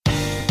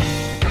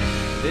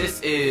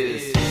This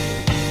is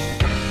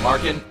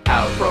Markin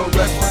Out. Pro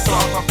wrestling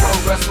talk by pro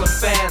wrestling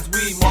fans.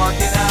 We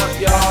marking out,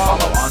 y'all.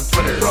 Follow on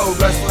Twitter. Pro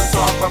wrestling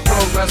talk by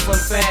pro wrestling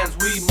fans.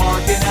 We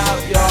marking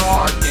out,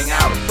 y'all. Marking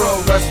Out.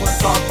 Pro wrestling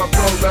talk by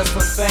pro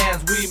wrestling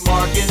fans. We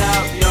marking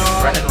out,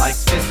 y'all. Brennan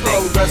likes fisting.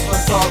 Pro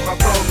wrestling talk by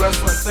pro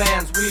wrestling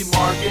fans. We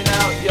marking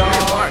out, y'all.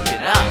 We're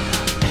marking out.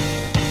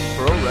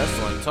 Pro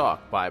wrestling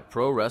talk by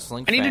pro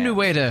wrestling fans. I need a new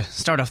way to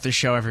start off this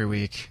show every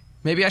week.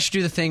 Maybe I should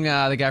do the thing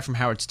the guy from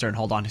Howard Stern.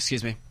 Hold on,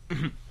 excuse me.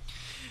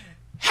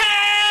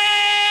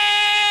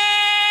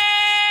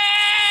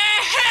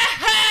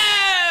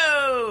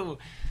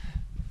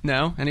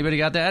 No? Anybody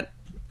got that?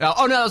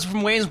 Oh, no, that was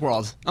from Wayne's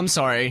World. I'm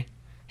sorry.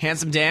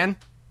 Handsome Dan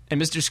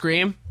and Mr.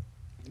 Scream?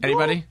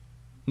 Anybody?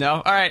 No?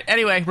 All right.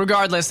 Anyway,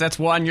 regardless, that's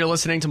one. You're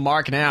listening to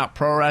Markin Out,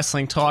 pro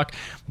wrestling talk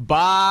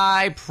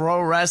by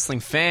pro wrestling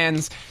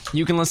fans.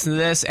 You can listen to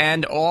this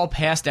and all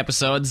past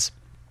episodes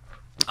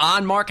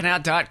on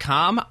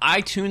markinout.com,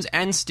 iTunes,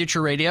 and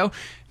Stitcher Radio.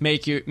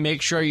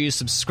 Make sure you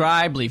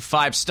subscribe, leave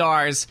 5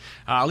 stars,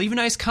 leave a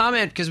nice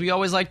comment, because we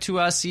always like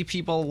to see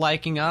people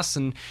liking us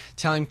and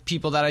telling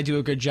people that I do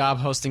a good job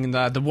hosting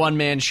the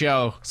one-man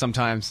show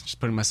sometimes. Just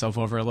putting myself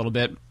over a little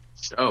bit.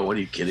 Oh, what, are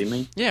you kidding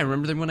me? Yeah,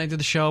 remember when I did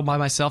the show by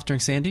myself during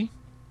Sandy?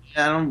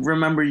 Yeah, I don't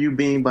remember you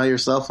being by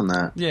yourself in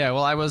that. Yeah,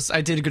 well,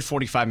 I did a good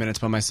 45 minutes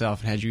by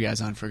myself and had you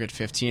guys on for a good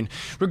 15.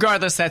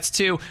 Regardless, that's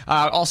 2.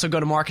 Also, go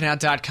to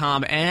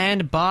markinout.com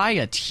and buy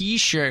a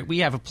T-shirt. We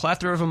have a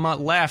plethora of them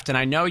left, and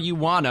I know you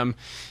want them.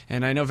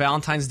 And I know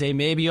Valentine's Day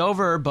may be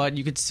over, but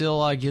you could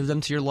still give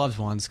them to your loved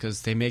ones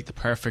because they make the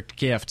perfect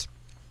gift.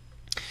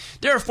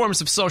 There are forms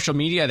of social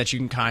media that you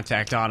can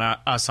contact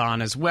us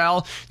on as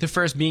well. The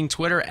first being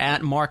Twitter,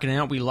 at Markin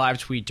Out. We live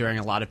tweet during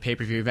a lot of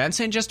pay-per-view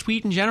events and just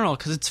tweet in general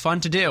because it's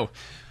fun to do.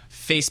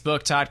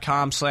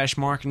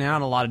 Facebook.com/Markin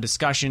Out. A lot of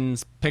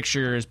discussions,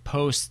 pictures,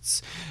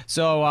 posts.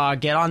 So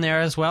get on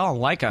there as well and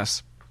like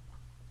us.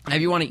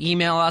 If you want to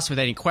email us with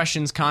any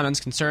questions, comments,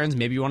 concerns,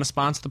 maybe you want to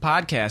sponsor the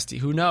podcast.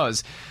 Who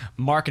knows?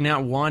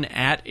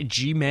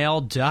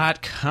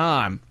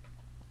 markinout1@gmail.com.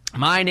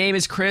 My name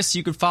is Chris.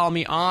 You can follow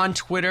me on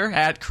Twitter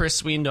at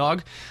Chris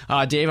Sweendog.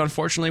 Dave,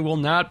 unfortunately, will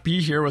not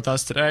be here with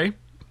us today.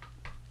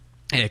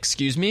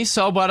 Excuse me.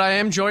 But I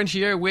am joined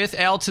here with B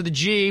to the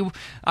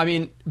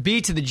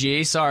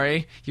G,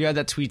 sorry. You had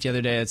that tweet the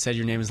other day that said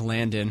your name is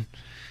Landon.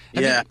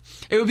 Yeah.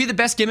 It would be the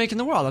best gimmick in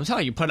the world. I'm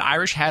telling you. Put an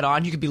Irish hat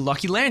on, you could be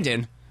Lucky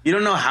Landon. You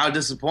don't know how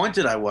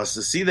disappointed I was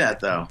to see that,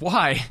 though.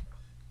 Why?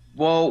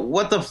 Well,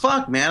 what the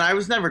fuck, man? I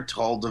was never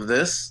told of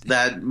this,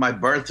 that my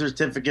birth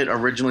certificate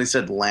originally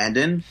said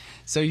Landon.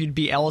 So you'd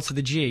be L to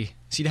the G.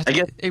 So you'd have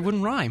to, it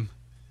wouldn't rhyme.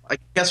 I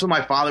guess when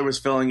my father was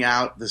filling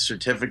out the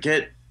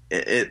certificate,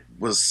 it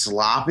was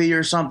sloppy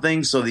or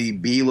something, so the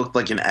B looked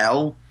like an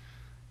L.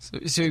 So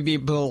it'd be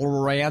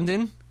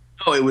Brandon?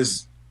 No, it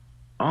was...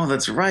 Oh,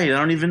 that's right. I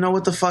don't even know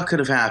what the fuck could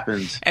have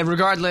happened. And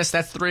regardless,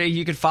 that's 3.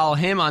 You could follow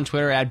him on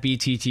Twitter at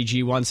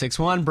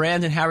BTTG161.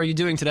 Brandon, how are you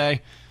doing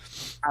today?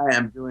 I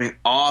am doing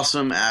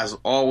awesome as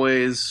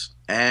always,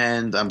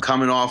 and I'm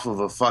coming off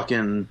of a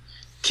fucking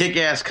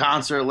kick-ass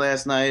concert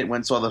last night. Went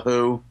and saw The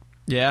Who.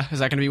 Yeah? Is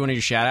that going to be one of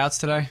your shout-outs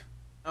today?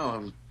 Oh,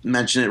 I'm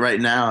mentioning it right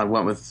now.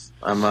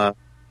 I'm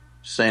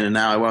saying it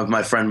now. I went with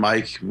my friend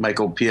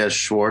Michael P.S.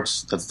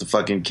 Schwartz. That's the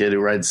fucking kid who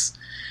writes...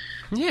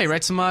 Yeah, he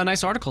writes some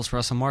nice articles for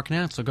us on Markin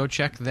Out, so go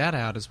check that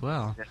out as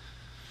well. Yeah.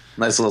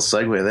 Nice little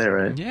segue there,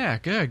 right? Yeah,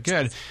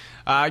 good.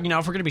 If we're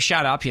going to be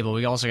shout-out people,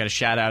 we also got to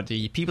shout-out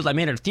the people that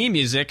made our theme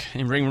music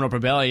in Ring Rope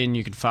Rebellion.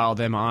 You can follow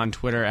them on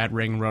Twitter at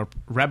Ring Rope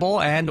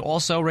Rebel and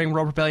also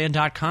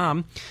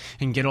ringroperebellion.com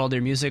and get all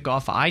their music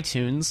off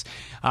iTunes.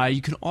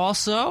 You can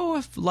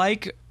also,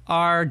 like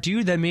our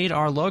dude that made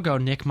our logo,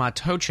 Nick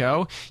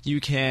Matocho,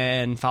 you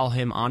can follow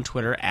him on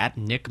Twitter at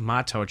Nick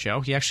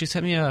Matocho. He actually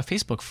sent me a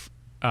Facebook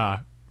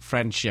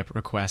friendship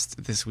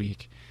request this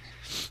week.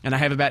 And I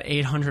have about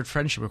 800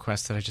 friendship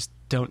requests that I just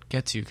don't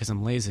get to because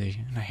I'm lazy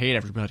and I hate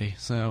everybody.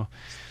 So,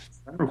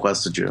 friend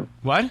requested you.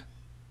 What?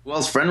 Who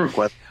else friend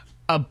request?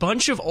 A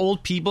bunch of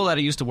old people that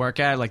I used to work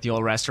at, like the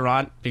old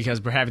restaurant,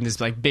 because we're having this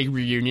like big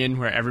reunion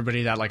where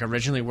everybody that like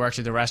originally worked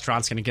at the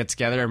restaurant's going to get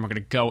together and we're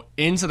going to go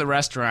into the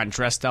restaurant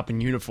dressed up in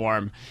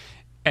uniform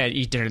and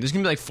eat dinner. There's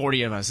going to be like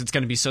 40 of us. It's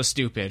going to be so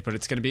stupid, but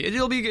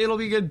it'll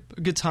be a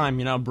good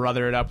time,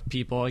 brother it up with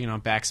people,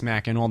 back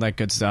smacking, all that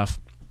good stuff.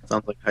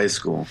 Sounds like high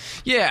school.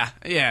 Yeah,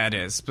 it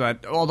is.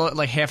 But although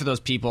like half of those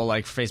people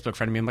like Facebook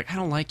friended me, I'm like, I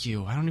don't like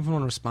you. I don't even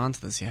want to respond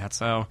to this yet.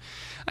 So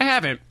I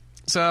haven't.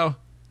 So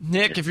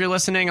Nick, if you're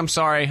listening, I'm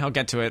sorry. I'll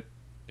get to it.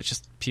 It's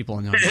just people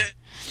annoying.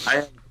 I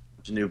have a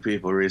bunch of new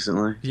people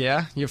recently.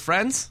 Yeah? You have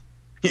friends?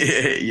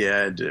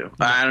 Yeah, I do.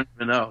 I don't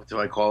even know. Do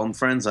I call them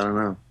friends? I don't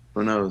know.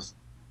 Who knows?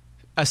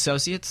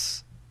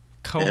 Associates?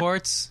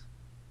 Cohorts?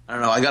 Yeah. I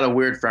don't know. I got a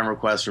weird friend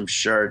request from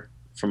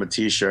a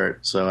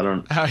T-shirt, so I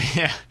don't... Oh,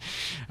 yeah.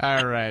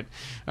 All right.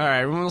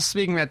 Well,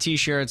 speaking about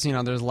T-shirts,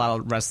 there's a lot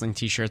of wrestling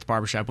T-shirts,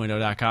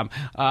 barbershopwindow.com.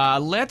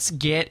 Let's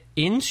get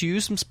into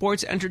some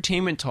sports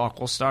entertainment talk.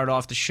 We'll start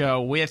off the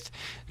show with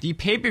the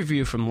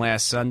pay-per-view from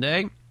last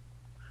Sunday.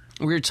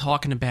 We were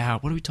talking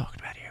about... What are we talking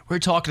about here? We're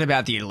talking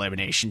about the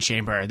Elimination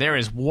Chamber. There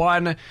is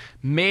one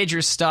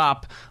major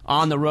stop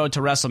on the road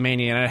to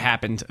WrestleMania, and it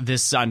happened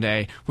this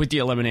Sunday with the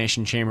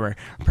Elimination Chamber.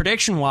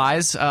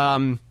 Prediction-wise,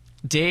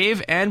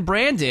 Dave and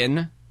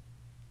Brandon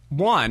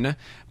won,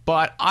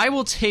 but I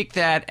will take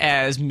that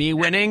as me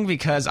winning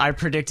because I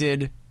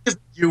predicted...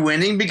 You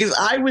winning? Because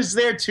I was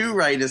there too,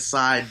 right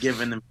aside,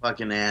 giving them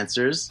fucking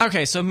answers.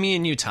 Okay, so me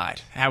and you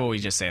tied. How about we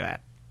just say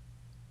that?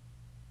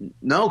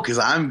 No, because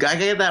I got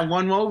that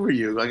one over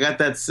you. I got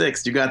that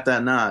 6. You got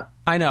that not.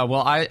 I know.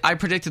 Well, I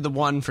predicted the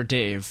one for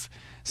Dave.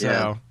 So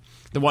Yeah.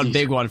 the one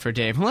big one for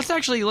Dave. Let's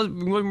actually, we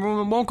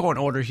won't go in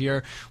order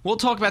here. We'll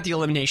talk about the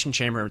Elimination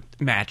Chamber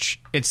match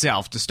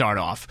itself to start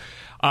off.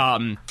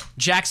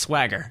 Jack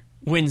Swagger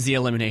wins the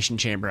Elimination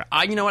Chamber.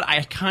 You know what?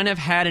 I kind of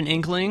had an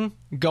inkling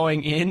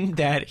going in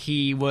that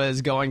he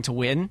was going to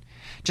win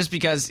just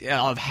because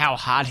of how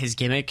hot his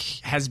gimmick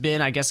has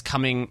been, I guess,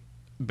 coming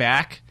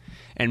back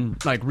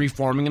and like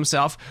reforming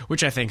himself,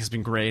 which I think has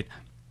been great.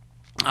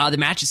 The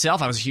match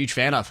itself, I was a huge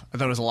fan of. I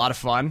thought it was a lot of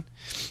fun,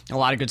 a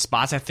lot of good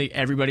spots. I think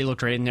everybody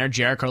looked great in there.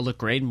 Jericho looked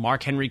great.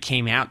 Mark Henry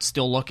came out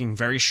still looking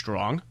very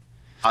strong.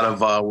 Out of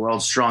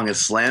World's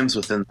Strongest Slams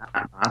within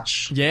that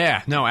match.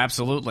 Yeah, no,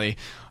 absolutely.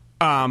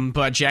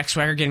 But Jack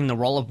Swagger getting the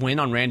roll-up win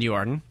on Randy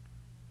Orton.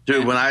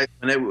 Dude, when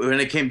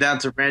it came down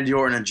to Randy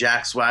Orton and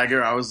Jack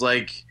Swagger, I was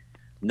like,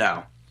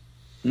 no.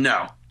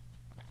 No,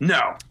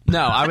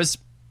 I was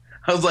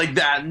like,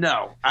 that,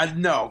 no.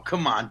 No,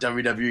 come on,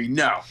 WWE,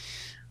 no.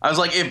 I was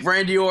like, if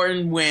Randy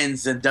Orton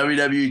wins, then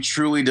WWE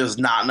truly does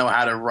not know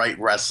how to write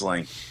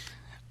wrestling.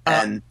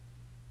 And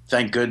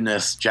thank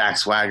goodness Jack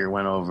Swagger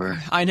went over.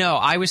 I know.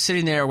 I was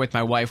sitting there with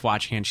my wife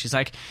watching, and she's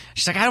like,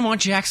 I don't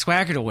want Jack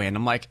Swagger to win.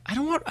 I'm like,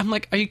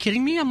 are you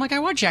kidding me? I'm like, I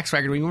want Jack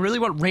Swagger to win. You really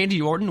want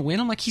Randy Orton to win?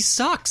 I'm like, he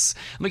sucks.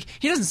 I'm like,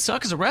 he doesn't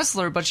suck as a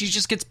wrestler, but she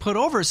just gets put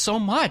over so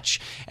much.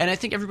 And I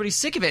think everybody's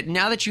sick of it.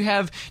 Now that you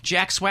have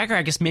Jack Swagger,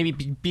 I guess maybe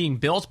being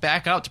built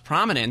back up to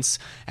prominence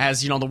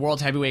as, the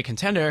world heavyweight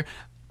contender,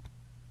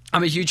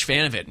 I'm a huge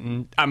fan of it.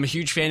 And I'm a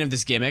huge fan of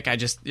this gimmick.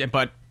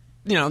 But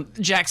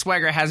Jack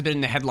Swagger has been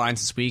in the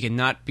headlines this week, and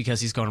not because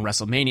he's going to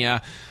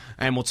WrestleMania,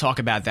 and we'll talk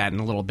about that in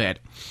a little bit.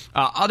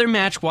 Other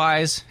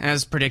match-wise,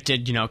 as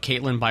predicted,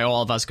 Caitlyn, by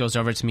all of us, goes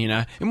over to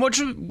Tamina, and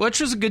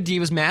which was a good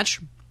Divas match.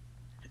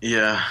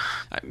 Yeah.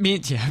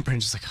 Brandon's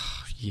just like,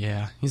 oh,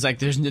 yeah. He's like,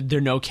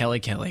 they're no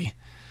Kelly.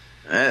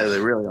 Yeah, they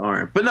really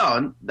aren't. But no,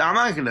 I'm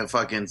not going to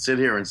fucking sit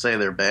here and say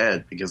they're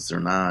bad, because they're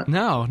not.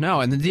 No,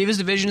 and the Divas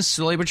division is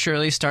slowly but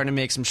surely starting to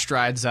make some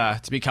strides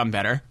to become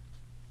better.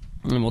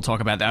 And we'll talk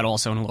about that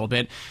also in a little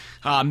bit.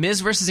 Miz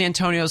versus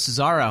Antonio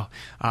Cesaro.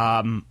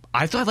 I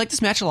liked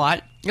this match a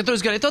lot. I thought it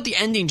was good. I thought the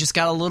ending just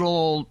got a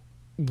little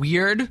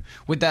weird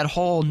with that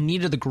whole knee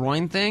to the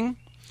groin thing,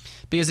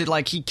 because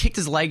he kicked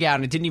his leg out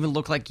and it didn't even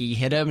look like he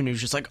hit him, and it was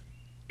just like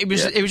it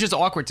was just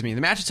awkward to me.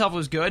 The match itself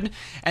was good,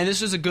 and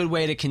this was a good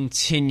way to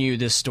continue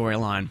this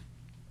storyline.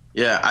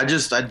 Yeah, I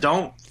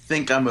don't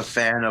think I'm a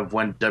fan of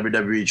when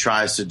WWE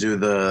tries to do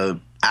the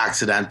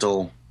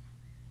accidental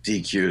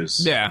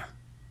DQs. Yeah.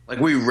 Like,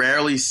 we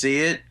rarely see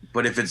it,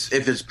 but if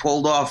it's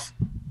pulled off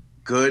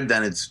good,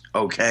 then it's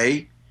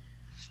okay.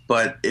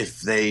 But if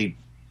they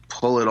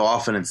pull it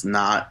off and it's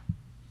not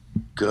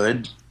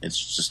good, it's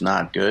just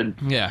not good.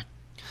 Yeah.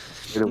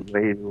 Good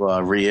way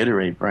to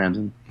reiterate,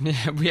 Brandon.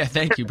 Yeah,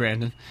 thank you,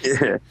 Brandon.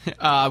 Yeah.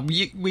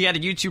 We had a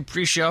YouTube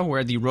pre-show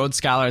where the Rhodes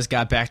Scholars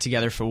got back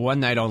together for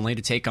one night only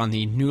to take on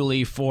the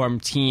newly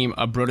formed team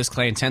of Brodus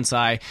Clay and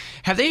Tensai.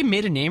 Have they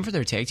made a name for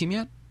their tag team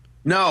yet?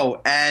 No,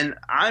 and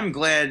I'm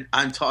glad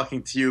I'm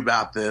talking to you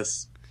about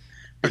this,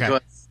 because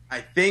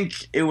I think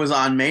it was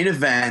on Main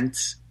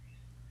Event,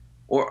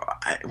 or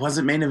was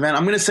it Main Event?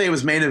 I'm going to say it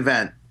was Main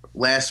Event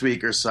last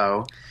week or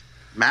so.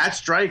 Matt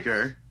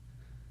Stryker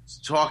was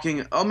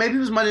talking, maybe it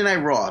was Monday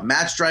Night Raw.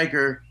 Matt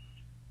Stryker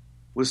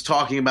was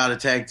talking about a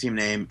tag team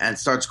name and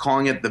starts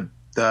calling it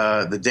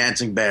the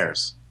Dancing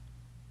Bears.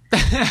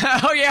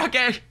 Oh, yeah,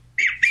 okay.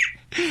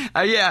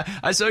 Yeah,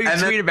 I saw you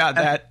tweet about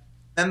that.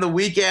 And the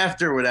week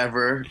after,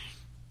 whatever,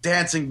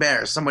 Dancing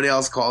Bears, somebody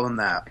else called them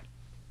that.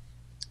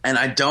 And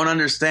I don't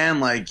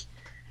understand,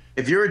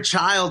 if you're a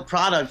child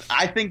product,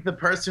 I think the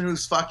person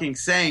who's fucking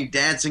saying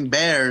Dancing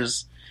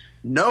Bears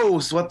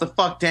knows what the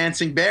fuck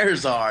Dancing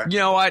Bears are. You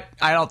know what?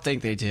 I don't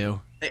think they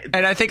do.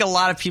 And I think a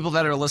lot of people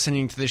that are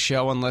listening to the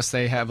show, unless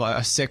they have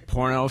a sick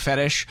porno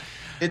fetish.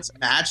 It's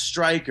Matt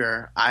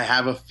Stryker. I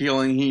have a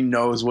feeling he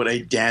knows what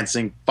a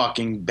dancing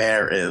fucking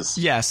bear is.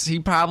 Yes, he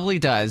probably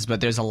does,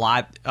 but there's a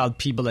lot of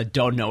people that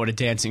don't know what a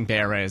dancing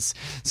bear is.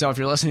 So if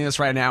you're listening to this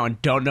right now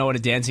and don't know what a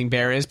dancing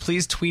bear is,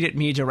 please tweet at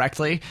me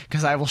directly,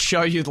 because I will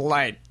show you the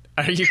light.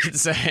 You could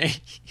say.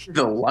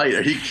 The light?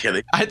 Are you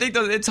kidding? I think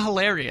it's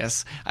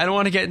hilarious. I don't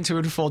want to get into it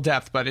in full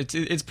depth, but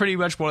it's pretty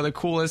much one of the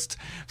coolest,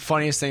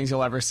 funniest things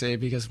you'll ever see,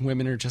 because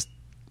women are just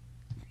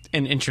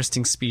an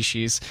interesting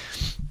species.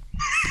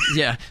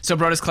 Yeah. So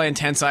Brodus Clay and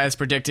Tensai, as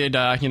predicted,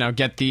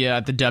 get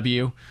the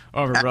W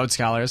over Rhodes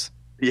Scholars.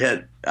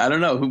 Yeah. I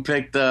don't know who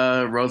picked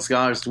Rhodes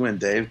Scholars to win,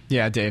 Dave.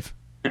 Yeah, Dave.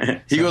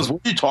 He goes,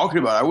 "What are you talking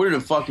about? I wouldn't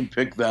have fucking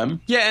picked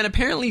them." Yeah, and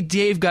apparently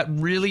Dave got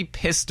really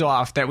pissed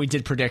off that we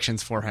did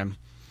predictions for him.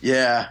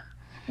 Yeah.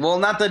 Well,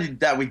 not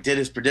that we did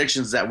his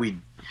predictions. I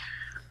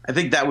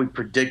think that we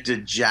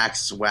predicted Jack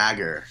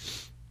Swagger.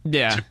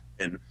 Yeah.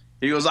 And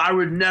he goes, "I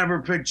would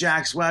never pick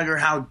Jack Swagger.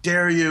 How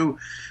dare you?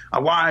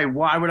 Why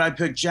would I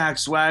pick Jack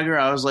Swagger?"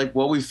 I was like,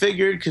 "Well, we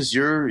figured because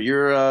you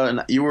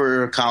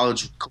were a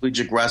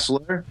collegiate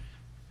wrestler.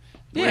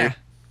 Yeah.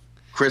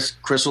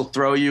 Chris will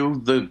throw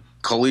you the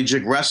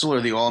collegiate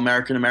wrestler, the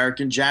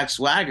All-American Jack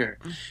Swagger."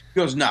 He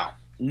goes, "No,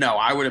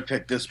 I would have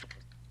picked this."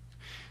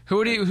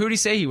 Who did he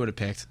say he would have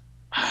picked?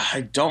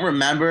 I don't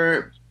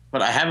remember,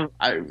 but I'm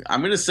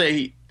gonna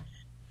say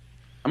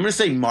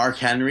Mark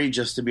Henry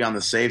just to be on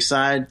the safe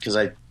side because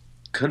I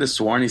could have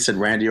sworn he said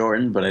Randy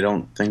Orton, but I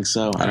don't think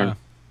so. I don't.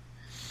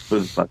 Who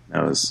the fuck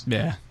knows?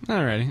 Yeah.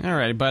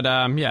 Alrighty. But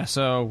yeah.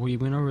 So we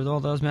went over all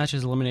those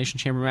matches. Elimination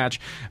Chamber match,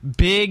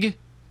 big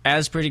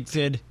as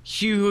predicted,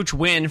 huge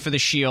win for the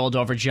Shield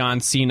over John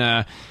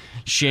Cena,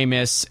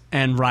 Sheamus,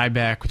 and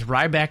Ryback. With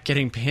Ryback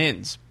getting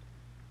pins.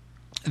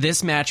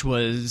 This match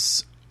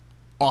was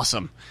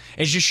awesome.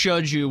 It just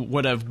showed you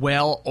what a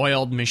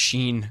well-oiled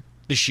machine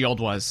the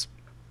Shield was.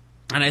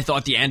 And I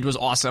thought the end was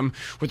awesome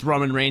with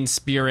Roman Reigns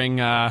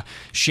spearing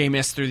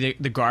Sheamus through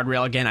the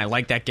guardrail again. I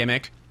like that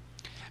gimmick.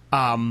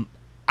 The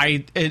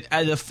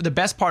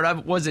best part of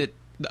it was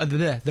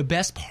the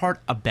best part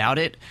about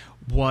it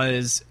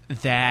was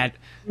that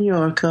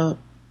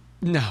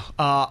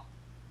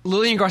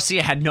Lillian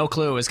Garcia had no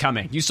clue it was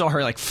coming. You saw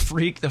her like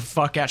freak the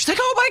fuck out. She's like,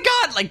 "Oh my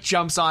god!" Like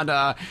jumps on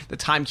the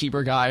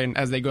timekeeper guy, and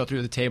as they go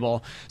through the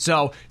table.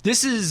 So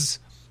this is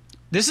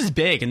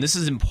big, and this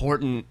is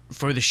important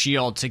for the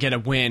Shield to get a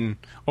win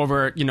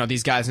over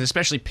these guys, and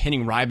especially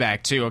pinning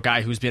Ryback too, a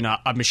guy who's been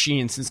a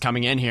machine since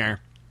coming in here.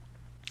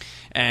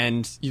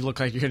 And you look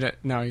like you're gonna.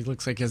 No, he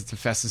looks like he has the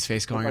Festus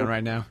face going on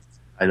right now.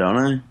 I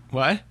don't.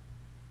 What?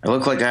 I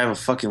look like I have a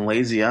fucking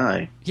lazy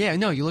eye. Yeah,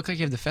 no, you look like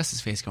you have the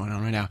Festus face going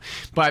on right now.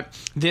 But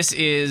this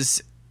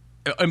is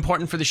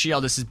important for the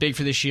Shield. This is big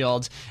for the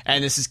Shield,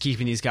 and this is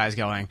keeping these guys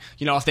going.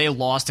 If they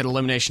lost at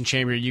Elimination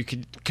Chamber, you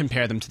could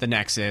compare them to the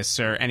Nexus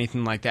or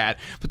anything like that.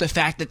 But the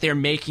fact that they're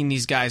making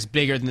these guys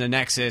bigger than the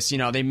Nexus,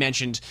 they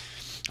mentioned.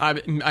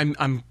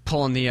 I'm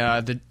pulling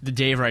the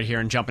Dave right here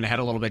and jumping ahead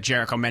a little bit.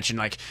 Jericho mentioned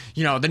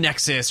the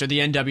Nexus or the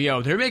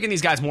NWO. They're making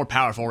these guys more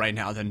powerful right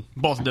now than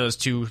both of those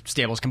two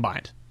stables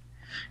combined.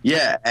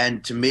 Yeah,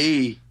 and to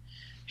me,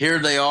 here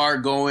they are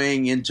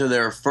going into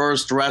their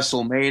first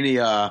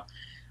WrestleMania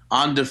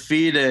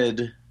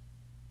undefeated,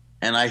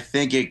 and I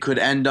think it could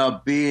end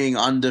up being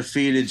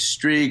undefeated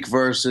streak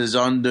versus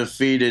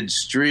undefeated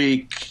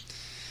streak.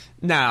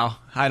 No,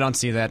 I don't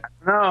see that.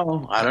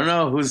 I don't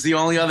know. Who's the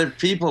only other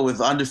people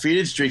with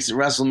undefeated streaks at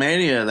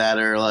WrestleMania that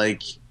are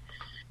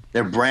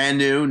they're brand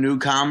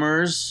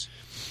newcomers?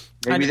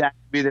 Maybe that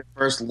could be their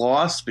first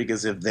loss,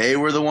 because if they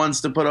were the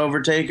ones to put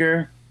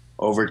Overtaker,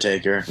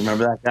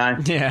 remember that guy?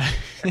 Yeah.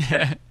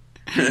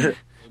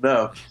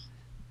 No.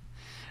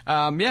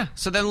 Yeah.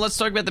 So then let's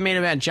talk about the main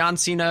event.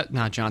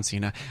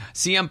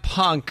 CM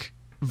Punk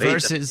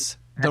versus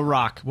The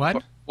Rock.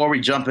 What? Before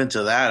we jump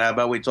into that, how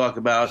about we talk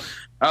about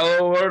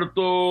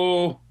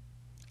Alberto?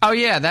 Oh,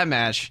 yeah, that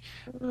match.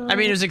 I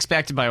mean, it was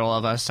expected by all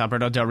of us,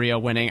 Alberto Del Rio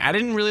winning. I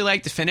didn't really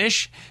like the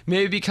finish,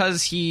 maybe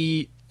because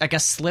he,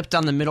 slipped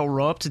on the middle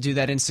rope to do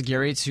that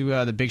enziguri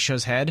to the Big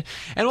Show's head.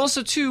 And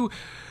also, too,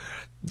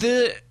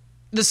 the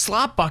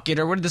slop bucket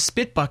or the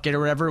spit bucket or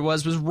whatever it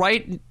was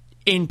right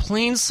in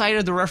plain sight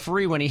of the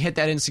referee when he hit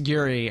that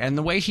enziguri. And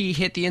the way he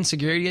hit the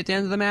enziguri at the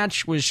end of the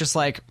match was just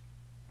it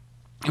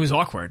was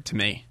awkward to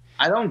me.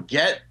 I don't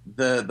get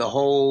the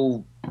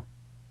whole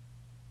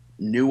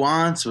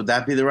nuance. Would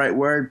that be the right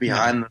word?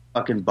 Behind the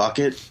fucking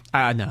bucket?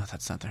 No,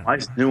 that's not the right word. Why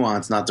is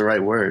nuance not the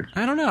right word?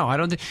 I don't know. I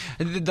don't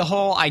the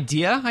whole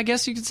idea, I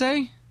guess you could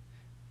say.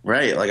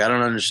 Right. I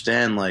don't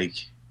understand.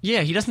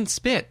 Yeah, he doesn't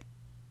spit.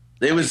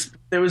 It was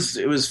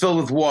filled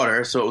with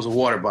water, so it was a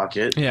water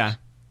bucket. Yeah.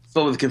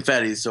 Filled with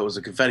confetti, so it was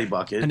a confetti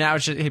bucket. And now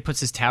it's just, he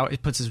puts his towel.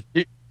 It puts his.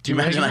 Do you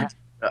imagine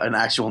an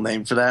actual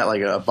name for that,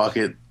 a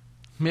bucket?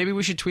 Maybe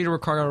we should tweet a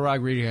Ricardo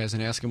Rodriguez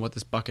and ask him what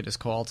this bucket is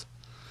called.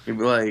 He'd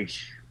be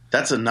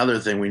that's another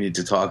thing we need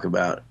to talk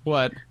about.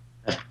 What?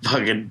 That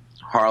fucking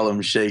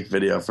Harlem Shake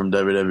video from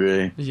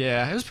WWE.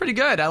 Yeah, it was pretty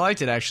good. I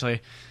liked it,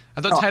 actually.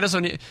 I thought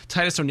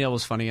Titus O'Neil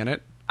was funny in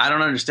it. I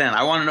don't understand.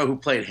 I want to know who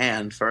played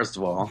Hand, first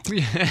of all.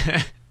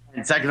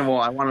 And second of all,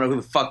 I want to know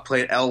who the fuck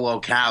played El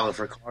Local if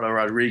Ricardo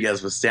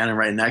Rodriguez was standing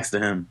right next to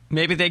him.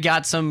 Maybe they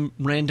got some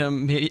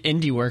random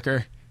indie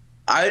worker.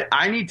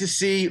 I need to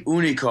see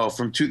Unico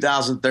from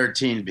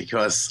 2013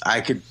 because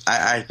I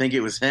think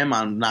it was him.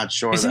 I'm not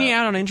sure. Isn't he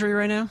out on injury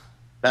right now?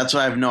 That's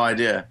why I have no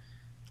idea.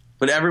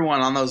 But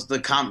everyone on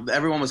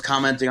everyone was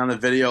commenting on the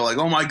video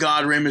oh my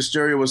god, Rey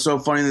Mysterio was so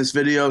funny in this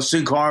video.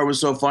 Sin Cara was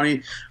so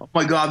funny. Oh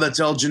my god, that's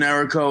El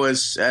Generico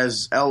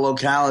as El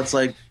Local. It's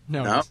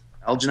no.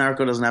 El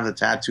Generico doesn't have a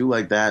tattoo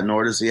like that,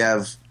 nor does he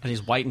have. And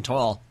he's white and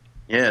tall.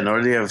 Yeah, nor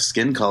does he have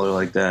skin color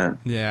like that.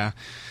 Yeah.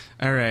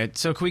 All right.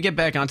 So can we get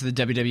back onto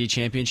the WWE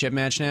Championship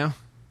match now?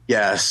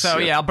 Yes. So,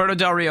 yeah, Alberto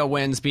Del Rio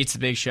wins, beats the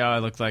Big Show.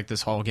 It looked like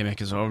this whole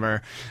gimmick is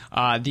over.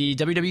 The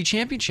WWE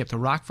Championship, The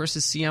Rock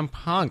versus CM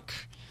Punk.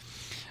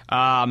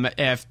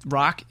 If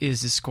Rock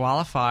is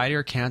disqualified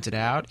or counted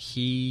out,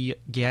 he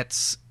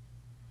gets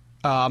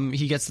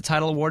the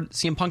title award.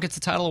 CM Punk gets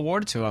the title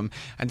awarded to him.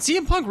 And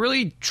CM Punk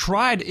really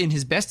tried in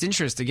his best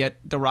interest to get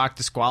The Rock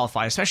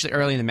disqualified, especially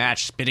early in the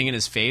match, spitting in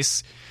his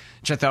face,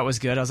 which I thought was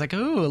good. I was like,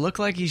 ooh, it looked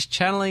like he's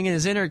channeling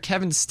his inner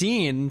Kevin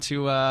Steen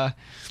to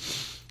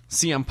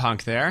CM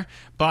Punk there.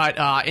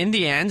 But in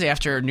the end,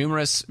 after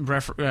numerous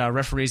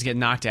referees get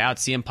knocked out,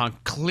 CM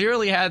Punk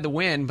clearly had the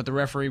win, but the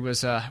referee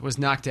was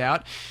knocked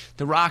out.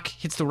 The Rock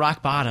hits the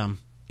rock bottom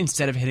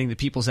instead of hitting the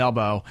people's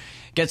elbow.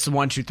 Gets the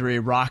 1, 2, 3.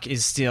 Rock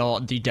is still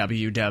the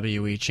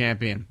WWE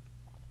champion.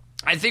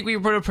 I think we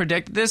would have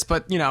predicted this,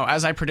 but,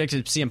 as I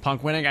predicted CM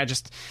Punk winning,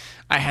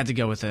 I had to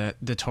go with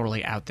the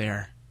totally out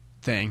there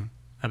thing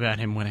about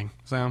him winning.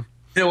 So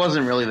it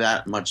wasn't really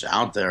that much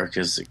out there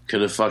because it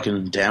could have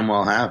fucking damn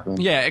well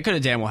happened. Yeah, it could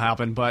have damn well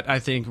happened, but I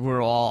think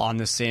we're all on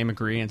the same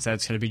agreement that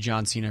it's going to be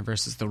John Cena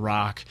versus The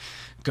Rock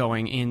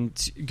going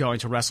to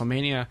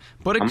WrestleMania.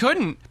 But it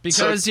couldn't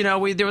because,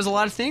 there was a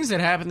lot of things that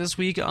happened this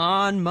week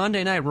on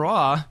Monday Night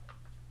Raw.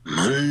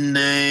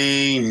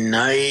 Monday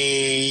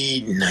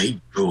Night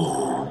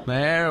Nitro.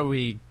 There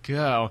we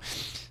go.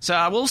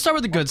 So we'll start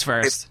with the goods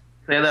first.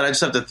 Say that I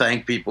just have to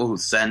thank people who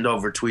send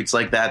over tweets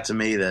like that to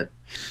me that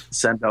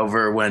send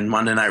over when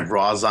Monday Night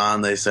Raw's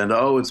on. They send,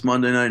 it's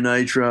Monday Night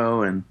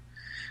Nitro, and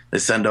they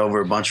send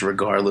over a bunch of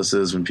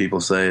regardlesses when people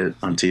say it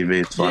on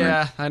TV. It's funny.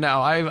 Yeah, I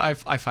know. I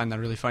find that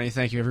really funny.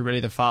 Thank you,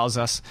 everybody that follows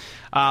us.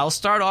 I'll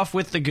start off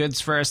with the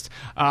goods first.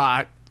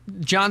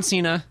 John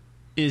Cena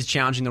is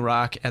challenging The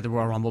Rock at the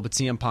Royal Rumble, but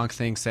CM Punk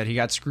thinks that he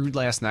got screwed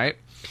last night.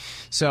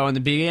 So in the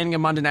beginning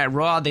of Monday Night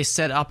Raw, they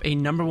set up a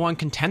number one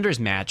contenders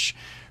match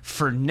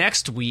for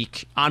next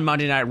week on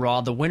Monday Night Raw.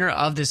 The winner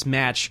of this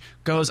match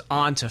goes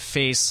on to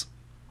face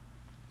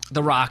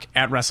The Rock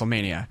at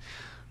WrestleMania.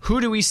 Who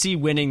do we see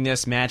winning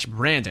this match,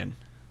 Brandon?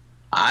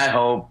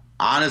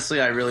 Honestly,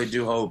 I really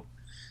do hope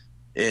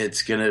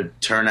it's going to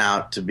turn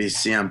out to be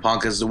CM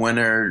Punk as the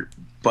winner,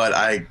 but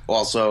I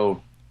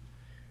also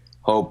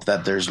hope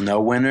that there's no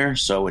winner,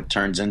 so it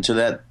turns into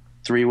that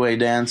three-way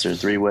dance or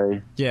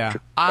three-way. Yeah,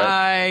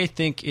 I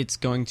think it's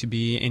going to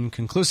be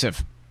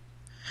inconclusive.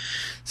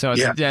 So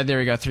there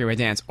we go, three-way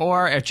dance.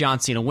 Or if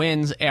John Cena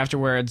wins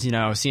afterwards,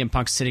 CM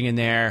Punk's sitting in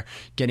there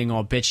getting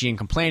all bitchy and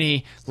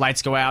complainy,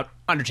 lights go out,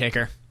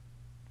 Undertaker.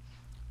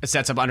 It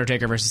sets up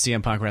Undertaker versus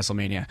CM Punk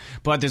WrestleMania.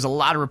 But there's a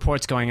lot of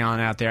reports going on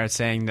out there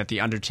saying that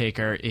The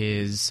Undertaker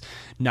is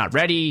not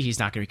ready. He's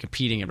not going to be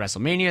competing at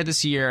WrestleMania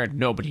this year.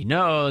 Nobody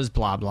knows,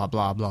 blah, blah,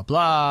 blah, blah,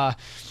 blah.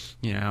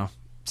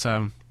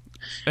 So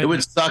it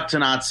would suck to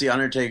not see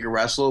Undertaker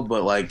wrestle,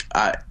 but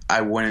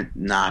I wouldn't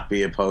not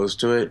be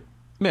opposed to it.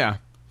 Yeah.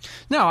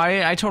 No,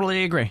 I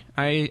totally agree.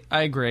 I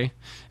agree.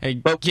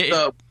 But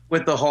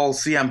with the whole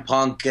CM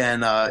Punk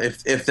and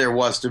if there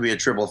was to be a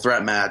triple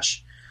threat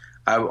match,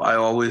 I'm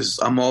always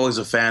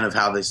a fan of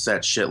how they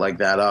set shit like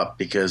that up,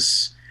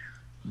 because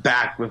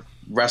back with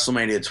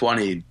WrestleMania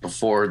 20,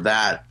 before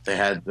that, they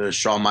had the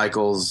Shawn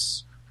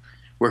Michaels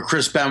where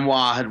Chris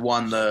Benoit had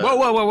won the...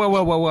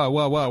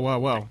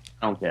 Whoa.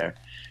 I don't care.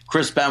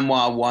 Chris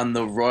Benoit won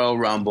the Royal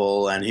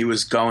Rumble, and he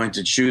was going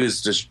to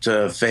choose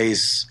to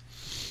face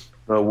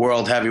the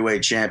World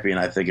Heavyweight Champion,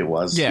 I think it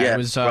was. Yeah, it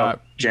was...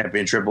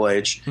 Champion Triple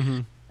H.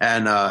 Mm-hmm.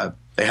 And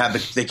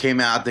they came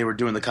out, they were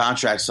doing the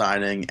contract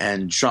signing,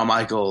 and Shawn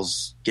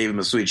Michaels gave him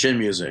the Sweet Chin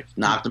music,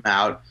 knocked him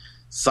out,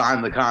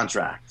 signed the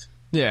contract.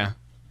 Yeah.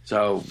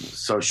 So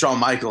Shawn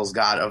Michaels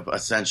got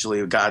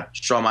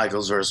Shawn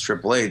Michaels versus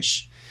Triple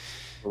H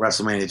for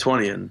WrestleMania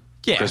 20, and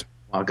Chris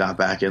got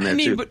back in there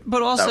too.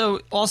 But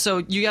also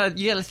you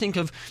gotta think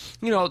of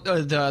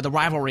the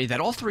rivalry that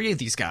all three of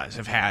these guys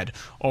have had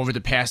over the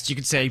past, you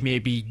could say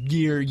maybe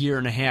year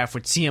and a half,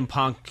 with CM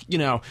Punk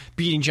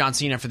beating John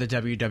Cena for the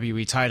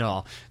WWE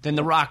title, then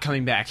The Rock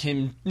coming back,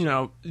 him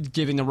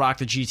giving The Rock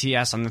the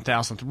GTS on the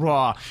 1000th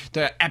Raw,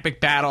 the epic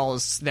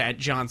battles that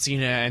John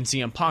Cena and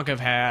CM Punk have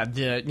had,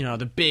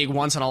 the big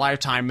once in a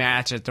lifetime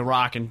match that The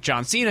Rock and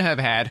John Cena have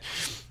had.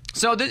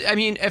 So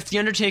if The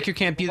Undertaker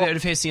can't be there to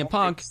face CM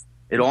Punk,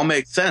 it all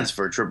makes sense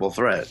for a triple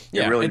threat.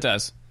 It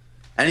does.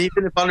 And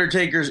even if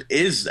Undertaker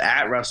is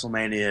at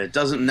WrestleMania, it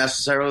doesn't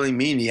necessarily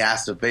mean he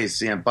has to face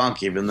CM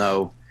Punk, even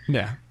though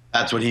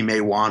that's what he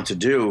may want to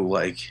do.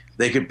 Like,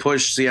 they could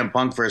push CM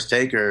Punk versus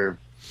Taker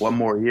one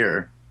more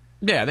year.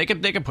 Yeah, they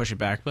could push it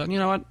back. But you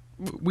know what?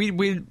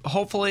 We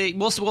hopefully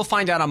we'll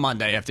find out on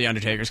Monday if the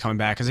Undertaker's coming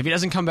back. Because if he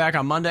doesn't come back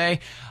on Monday,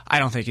 I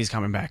don't think he's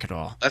coming back at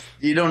all.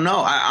 You don't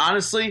know.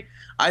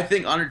 I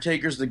think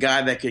Undertaker's the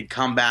guy that could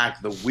come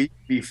back the week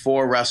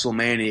before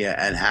WrestleMania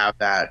and have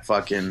that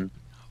fucking...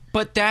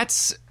 But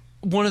that's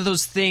one of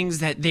those things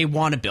that they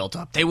want to build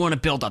up. They want to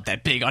build up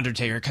that big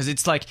Undertaker, because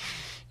it's like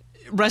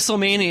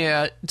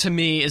WrestleMania, to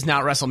me, is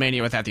not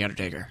WrestleMania without the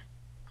Undertaker.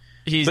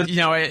 He's,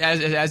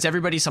 as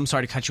everybody... I'm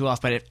sorry to cut you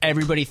off, but if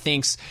everybody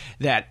thinks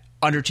that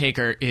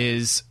Undertaker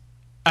is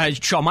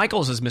Shawn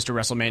Michaels is Mr.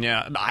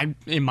 WrestleMania.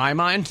 In my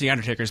mind, The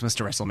Undertaker is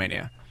Mr.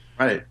 WrestleMania.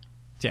 Right.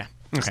 Yeah.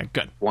 Okay,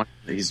 good.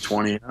 He's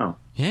 20-0.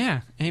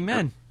 Yeah,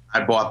 amen.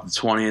 I bought the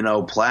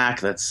 20-0 plaque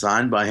that's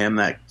signed by him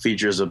that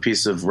features a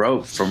piece of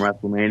rope from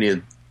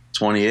WrestleMania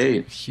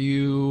 28.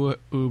 You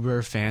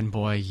Uber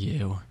fanboy,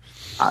 you.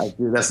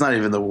 Dude, that's not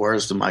even the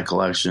worst of my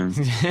collection.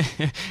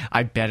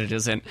 I bet it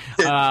isn't.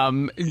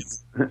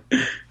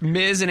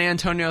 Miz and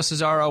Antonio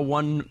Cesaro,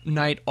 one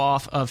night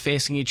off of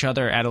facing each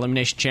other at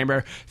Elimination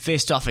Chamber,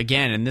 faced off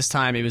again, and this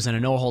time it was in a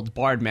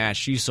no-holds-barred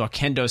match. You saw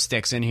kendo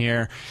sticks in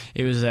here.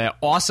 It was an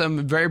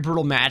awesome, very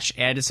brutal match,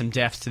 added some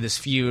depth to this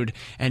feud,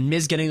 and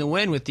Miz getting the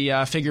win with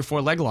the figure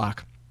 4 leg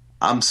lock.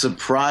 I'm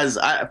surprised.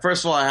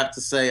 First of all, I have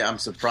to say I'm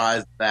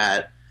surprised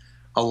that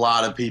a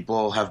lot of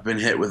people have been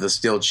hit with a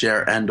steel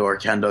chair and or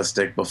kendo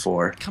stick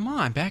before. Come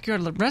on,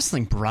 backyard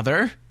wrestling,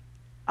 brother.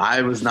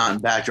 I was not in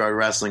backyard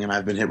wrestling, and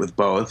I've been hit with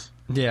both.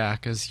 Yeah,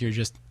 because you're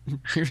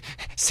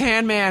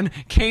Sandman,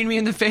 cane me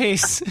in the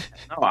face.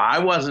 No, I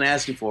wasn't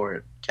asking for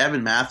it.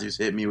 Kevin Matthews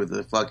hit me with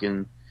a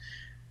fucking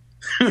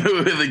with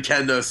a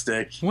kendo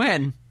stick.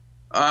 When?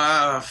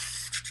 I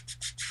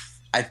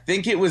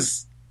think it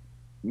was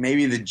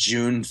maybe the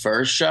June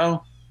 1st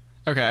show.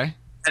 Okay.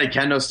 He had a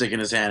kendo stick in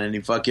his hand, and he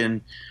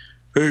fucking,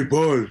 hey,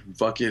 bud,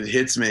 fucking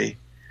hits me.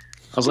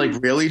 I was like,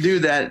 really,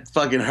 dude? That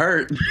fucking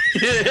hurt.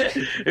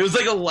 It was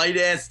like a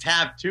light-ass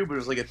tap, too, but it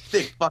was like a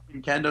thick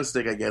fucking kendo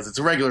stick, I guess. It's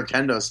a regular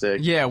kendo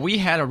stick. Yeah, we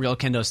had a real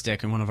kendo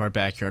stick in one of our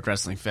backyard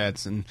wrestling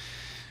feds. And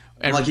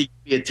like, he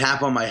gave me a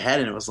tap on my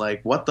head, and it was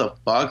like, what the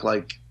fuck?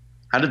 Like,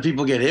 how did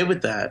people get hit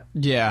with that?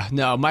 Yeah,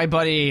 no, my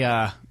buddy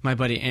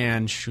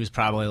Ange, who's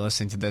probably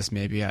listening to this,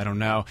 maybe, I don't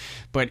know,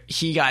 but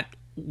he got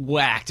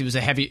whacked.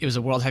 It was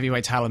a world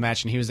heavyweight title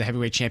match, and he was the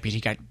heavyweight champion. He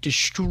got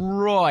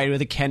destroyed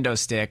with a kendo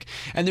stick,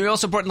 and they were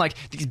also brought in like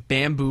these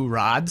bamboo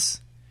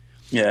rods.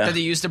 Yeah, that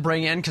they used to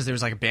bring in because there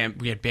was like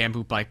we had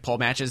bamboo like pole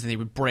matches, and they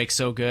would break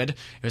so good.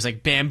 It was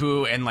like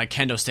bamboo and like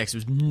kendo sticks. It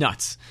was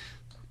nuts.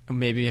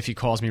 Maybe if he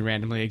calls me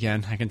randomly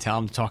again, I can tell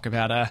him to talk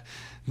about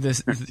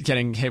this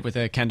getting hit with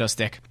a kendo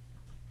stick.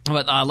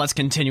 But let's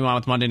continue on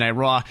with Monday Night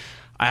Raw.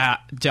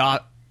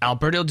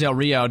 Alberto Del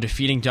Rio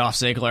defeating Dolph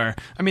Ziggler.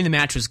 I mean, the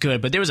match was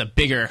good, but there was a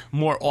bigger,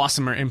 more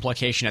awesomer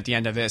implication at the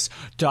end of this.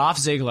 Dolph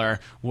Ziggler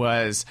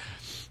was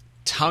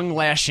tongue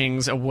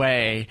lashings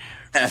away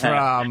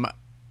from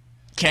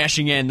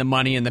cashing in the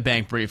Money in the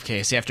Bank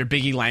briefcase after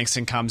Biggie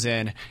Langston comes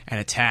in and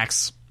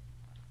attacks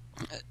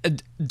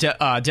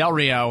Del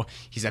Rio.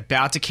 He's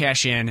about to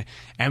cash in,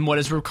 and what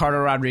does Ricardo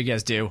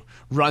Rodriguez do?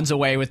 Runs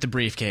away with the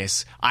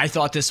briefcase. I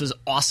thought this was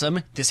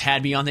awesome. This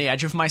had me on the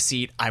edge of my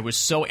seat. I was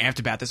so amped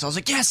about this. I was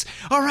like, yes,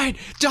 all right,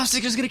 Dolph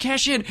Ziggler's going to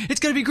cash in. It's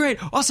going to be great.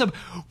 Awesome.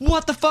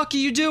 What the fuck are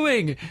you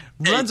doing?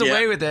 Runs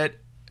away with it.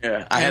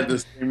 Yeah, I had the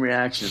same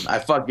reaction. I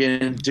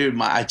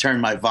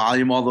turned my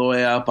volume all the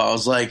way up. I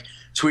was like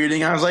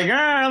tweeting. I was like,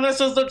 this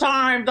is the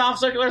time. Dolph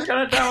Ziggler's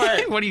going to do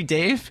it. What are you,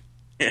 Dave?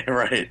 Yeah,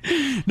 right.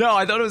 No,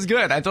 I thought it was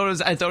good. I thought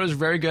it was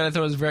very good. I thought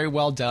it was very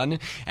well done.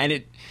 And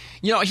it,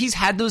 he's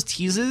had those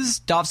teases.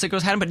 Dolph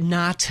Ziggler's had them, but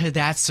not to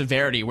that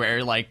severity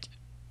where like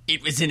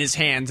it was in his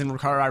hands and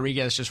Ricardo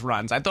Rodriguez just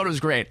runs. I thought it was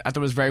great. I thought it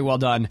was very well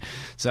done.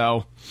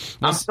 So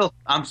I'm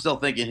still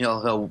thinking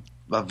he'll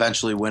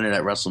eventually win it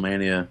at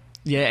WrestleMania.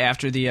 Yeah,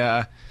 after the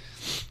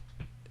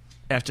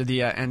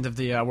end of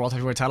the World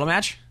Heavyweight Title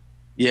match.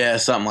 Yeah,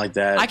 something like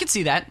that. I could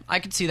see that.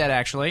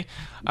 Actually.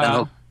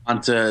 He'll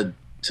want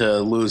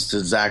to lose to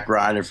Zack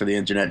Ryder for the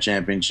Internet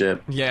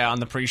Championship. Yeah, on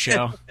the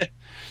pre-show.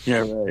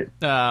 Yeah,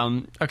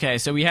 right. Okay,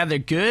 so we have the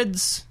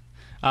goods,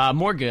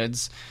 more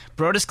goods.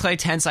 Brodus Clay,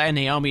 Tensai, and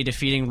Naomi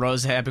defeating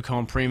Rosa, Epico,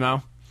 and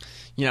Primo.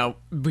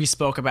 We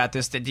spoke about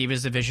this, the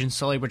Divas division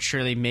slowly but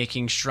surely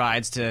making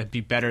strides to be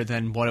better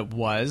than what it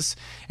was.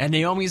 And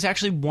Naomi is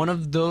actually one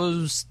of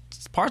those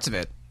parts of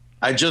it.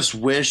 I just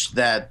wish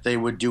that they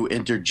would do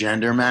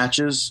intergender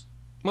matches.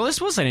 Well,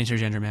 this was an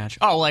intergender match.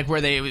 Oh, like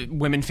where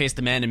women face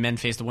the men and men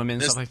face the women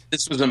and stuff like that?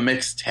 This was a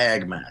mixed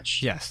tag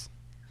match. Yes.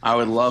 I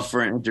would love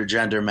for an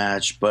intergender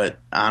match, but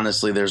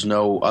honestly, there's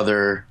no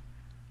other...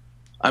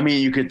 I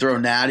mean, you could throw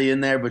Natty in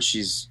there, but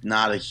she's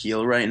not a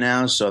heel right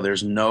now, so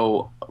there's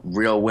no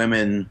real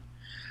women...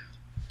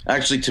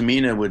 Actually,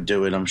 Tamina would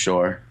do it, I'm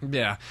sure.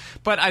 Yeah,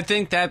 but I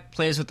think that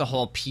plays with the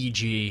whole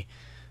PG...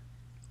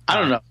 I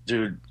don't know,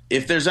 dude.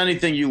 If there's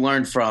anything you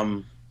learned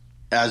from...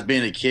 As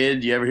being a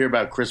kid, you ever hear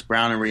about Chris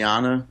Brown and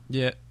Rihanna?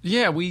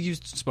 Yeah, we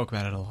spoke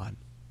about it a lot.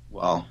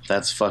 Well,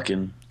 that's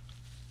something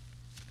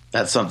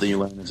you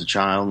learned as a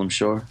child, I'm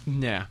sure.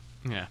 Yeah.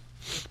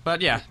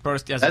 But yeah,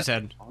 as I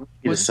said. Wrong of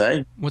me to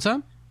say? What's up?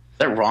 Is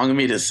that wrong of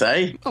me to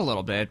say? A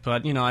little bit,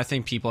 but I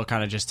think people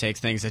kind of just take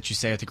things that you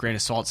say with a grain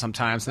of salt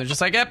sometimes, and they're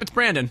just like, yep, it's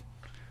Brandon.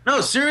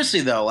 No,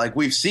 seriously though, like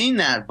we've seen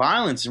that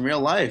violence in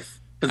real life.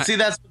 But see,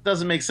 that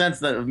doesn't make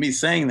sense of me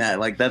saying that.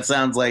 Like that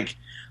sounds like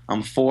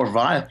I'm for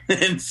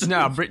violence.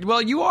 No,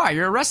 well, you are.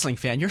 You're a wrestling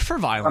fan. You're for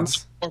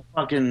violence.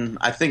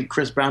 I think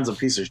Chris Brown's a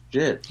piece of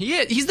shit.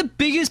 He's the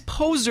biggest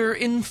poser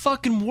in the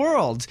fucking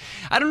world.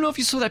 I don't know if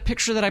you saw that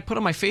picture that I put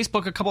on my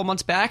Facebook a couple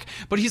months back,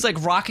 but he's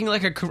like rocking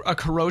like a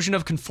corrosion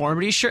of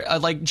conformity shirt,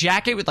 like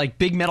jacket with like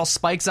big metal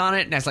spikes on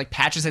it, and has like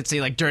patches that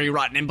say like "dirty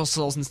rotten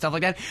imbeciles" and stuff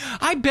like that.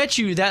 I bet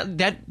you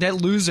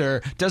that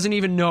loser doesn't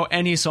even know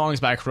any songs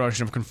by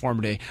Corrosion of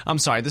Conformity. I'm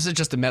sorry, this is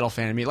just a metal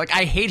fan of me. Like,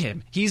 I hate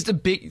him. He's the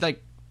big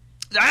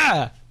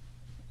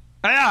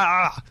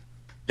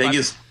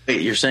Biggest.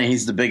 Wait, you're saying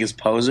he's the biggest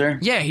poser?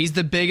 Yeah, he's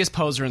the biggest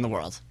poser in the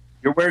world.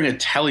 You're wearing a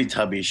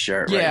Teletubbies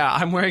shirt, right? Yeah,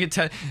 I'm wearing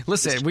a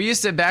Listen, we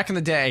used to, back in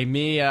the day,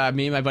 me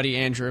and my buddy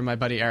Andrew and my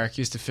buddy Eric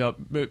used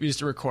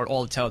to record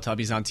all the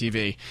Teletubbies on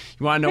TV.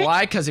 You want to know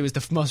why? Because it was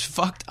the most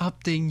fucked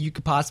up thing you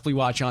could possibly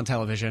watch on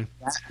television.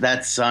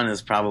 That sun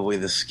is probably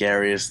the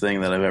scariest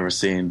thing that I've ever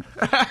seen.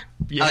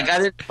 Yeah. Like, I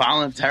didn't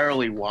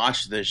voluntarily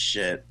watch this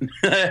shit.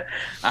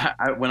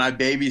 When I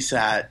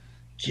babysat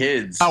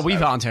kids. Oh, we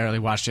voluntarily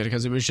watched it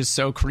because it was just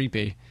so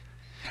creepy.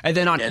 And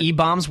then on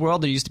E-Bomb's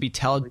World, there used to be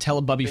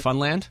Telebubby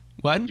Funland.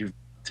 What? You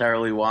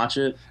voluntarily watch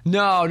it?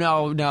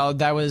 No.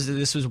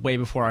 This was way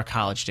before our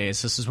college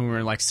days. This is when we were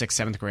in like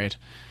 6th, 7th grade.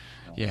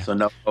 Yeah. So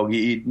no hoagie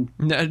eating?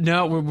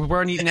 No, we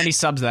weren't eating any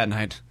subs that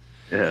night.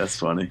 Yeah, that's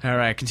funny. All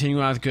right,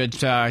 continuing on with good.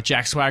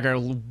 Jack Swagger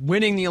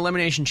winning the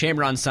Elimination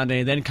Chamber on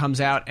Sunday, then comes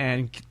out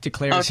and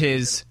declares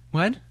his...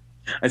 What?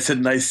 I said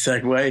nice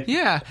segue.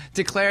 Yeah,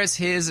 declares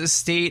his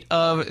State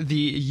of the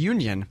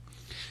Union.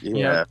 Yeah.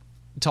 You know,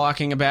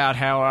 talking about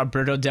how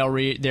Alberto Del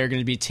Rio, they're going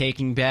to be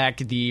taking back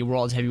the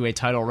World Heavyweight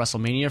title at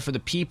WrestleMania for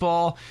the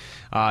people.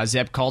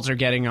 Zeb Coulter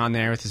getting on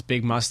there with his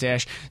big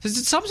mustache.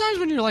 Sometimes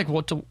when you're like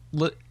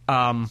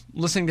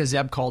listening to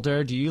Zeb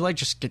Coulter, do you like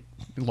just get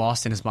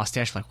lost in his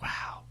mustache? Like,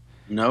 wow.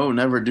 No,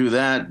 never do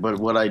that. But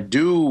what I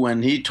do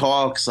when he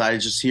talks, I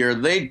just hear,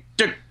 they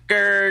took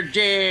her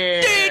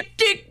down.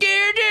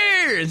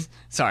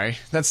 Sorry,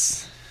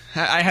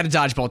 I had a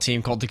dodgeball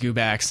team called the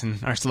Goobacks,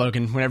 and our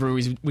slogan, whenever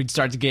we'd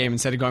start the game,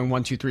 instead of going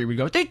 1, 2, 3, we'd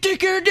go, they take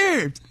care of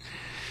dirt.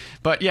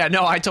 But yeah,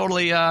 no, I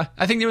totally, I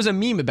think there was a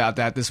meme about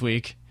that this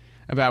week,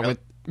 with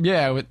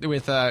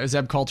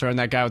Zeb Coulter and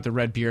that guy with the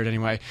red beard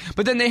anyway.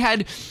 But then they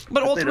had,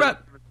 all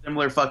throughout.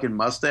 Similar fucking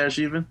mustache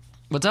even?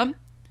 What's up?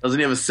 Doesn't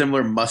he have a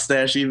similar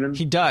mustache even?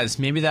 He does.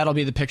 Maybe that'll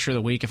be the picture of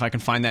the week if I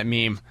can find that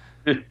meme.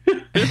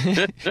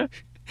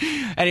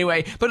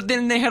 Anyway, but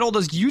then they had all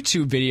those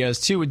YouTube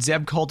videos too with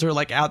Zeb Coulter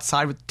like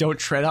outside with "Don't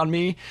Tread on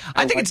Me."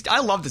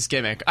 I love this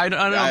gimmick. I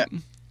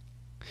don't.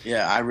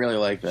 Yeah, I really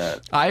like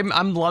that.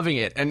 I'm loving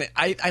it, and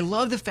I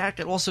love the fact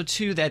that also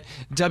too that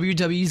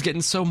WWE's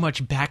getting so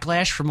much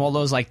backlash from all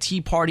those like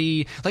Tea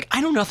Party. Like,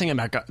 I know nothing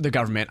about the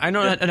government. I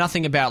know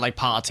nothing about like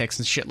politics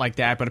and shit like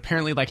that. But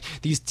apparently, like,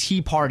 these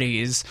Tea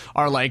Parties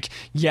are like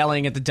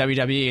yelling at the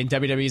WWE, and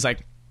WWE's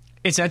like,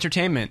 it's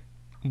entertainment.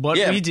 What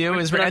we do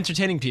is we're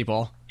entertaining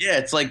people. Yeah,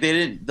 it's like they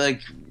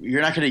didn't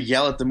you're not going to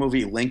yell at the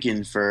movie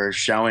Lincoln for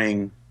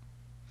showing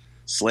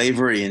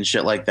slavery and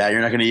shit like that.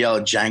 You're not going to yell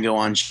at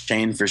Django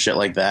Unchained for shit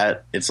like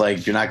that. It's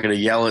like you're not going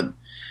to yell at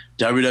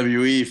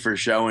WWE for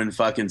showing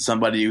fucking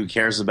somebody who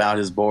cares about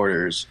his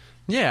borders.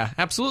 Yeah,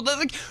 absolutely.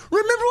 Like,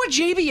 remember what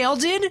JBL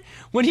did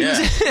when he was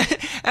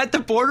at the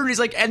border? And he's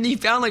like, and he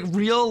found like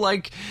real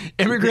like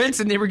immigrants,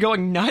 and they were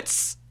going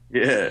nuts.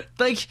 Yeah,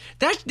 like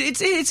that.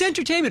 It's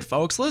entertainment,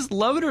 folks. Let's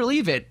love it or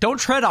leave it. Don't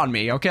tread on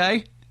me,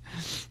 okay?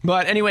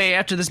 But anyway,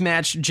 after this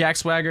match, Jack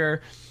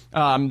Swagger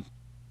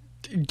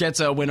gets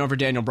a win over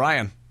Daniel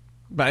Bryan.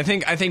 But I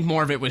think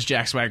more of it was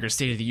Jack Swagger's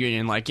State of the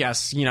Union. Like,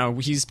 yes, you know,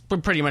 he's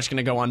pretty much going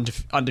to go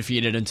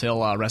undefeated until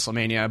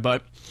WrestleMania.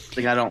 But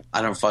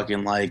I don't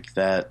fucking like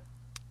that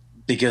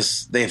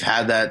because they've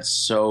had that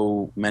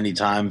so many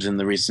times in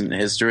the recent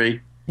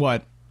history.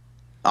 What?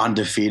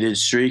 Undefeated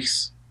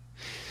streaks.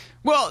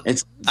 Well,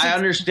 I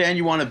understand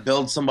you want to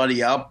build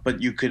somebody up,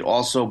 but you could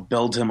also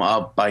build him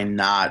up by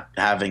not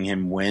having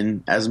him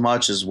win as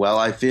much as well,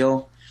 I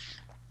feel.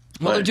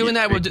 Well, they're doing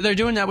that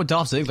with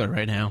Dolph Ziggler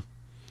right now.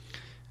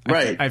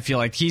 Right. I feel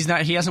like he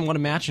hasn't won a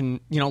match, and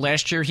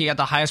last year he had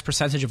the highest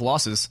percentage of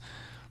losses.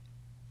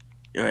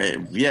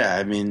 Yeah,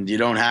 I mean, you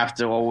don't have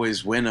to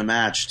always win a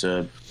match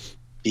to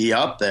be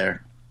up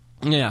there.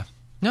 Yeah.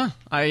 No,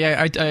 I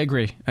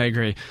agree.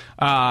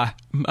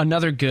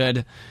 Another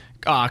good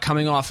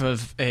coming off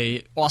of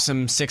a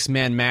awesome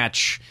 6-man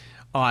match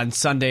on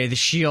Sunday, the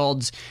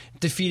Shield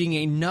defeating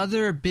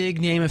another big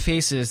name of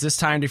faces, this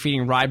time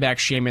defeating Ryback,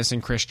 Sheamus,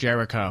 and Chris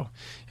Jericho.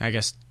 I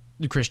guess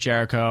Chris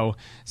Jericho,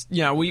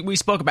 we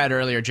spoke about it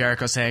earlier,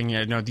 Jericho saying,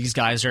 these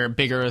guys are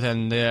bigger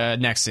than the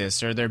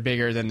Nexus, or they're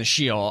bigger than the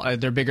Shield,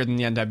 they're bigger than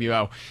the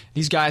NWO.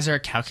 These guys are a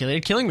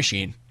calculated killing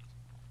machine.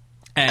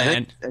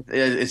 And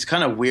it's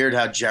kind of weird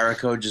how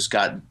Jericho just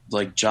got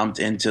jumped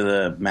into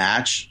the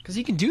match. Because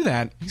he can do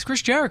that. He's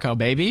Chris Jericho,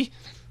 baby.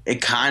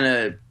 It kind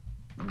of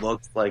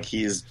looks like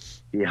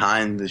he's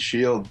behind the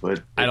Shield,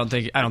 but I don't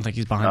think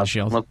he's behind the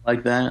Shield. Look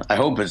like that. I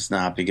hope it's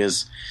not,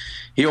 because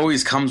he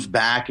always comes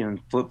back and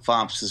flip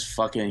flops his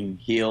fucking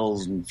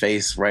heels and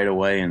face right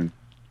away, and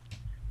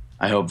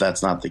I hope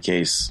that's not the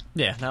case.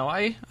 Yeah, no,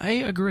 I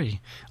agree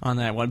on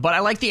that one. But I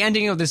like the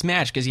ending of this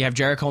match because you have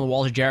Jericho on the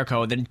wall to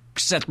Jericho, and then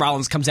Seth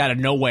Rollins comes out of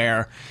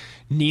nowhere,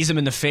 knees him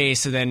in the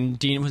face, and then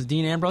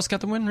Dean Ambrose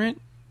got the win, right?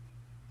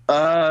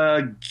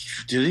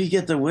 Did he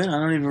get the win? I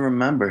don't even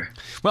remember.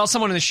 Well,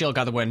 someone in the Shield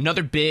got the win.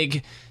 Another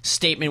big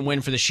statement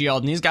win for the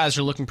Shield, and these guys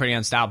are looking pretty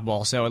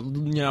unstoppable. So,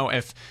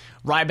 if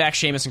Ryback,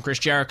 Sheamus, and Chris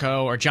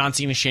Jericho, or John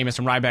Cena, Sheamus,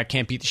 and Ryback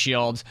can't beat the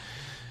Shield,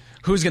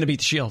 who's going to beat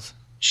the Shield?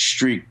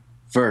 Streak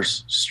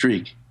versus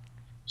streak.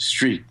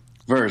 Streak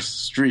versus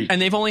streak.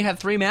 And they've only had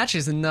 3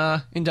 matches in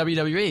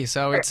WWE,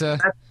 so it's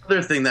That's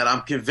another thing that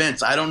I'm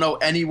convinced. I don't know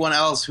anyone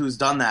else who's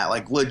done that.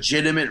 Like,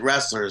 legitimate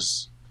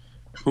wrestlers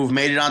who've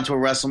made it onto a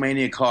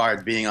WrestleMania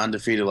card being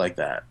undefeated like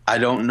that. I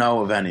don't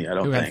know of any. I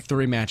don't think. Had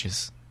 3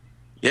 matches.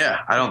 Yeah,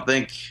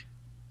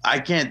 I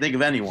can't think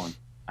of anyone.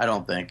 I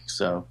don't think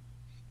so.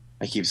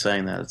 I keep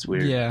saying that. It's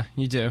weird. Yeah,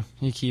 you do.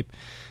 You keep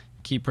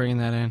bringing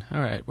that in. All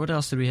right, what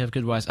else did we have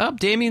good-wise? Oh,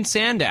 Damien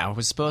Sandow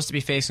was supposed to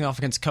be facing off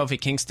against Kofi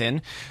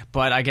Kingston,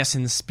 but I guess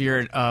in the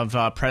spirit of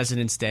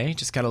President's Day,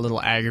 just got a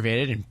little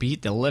aggravated and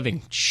beat the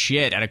living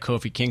shit out of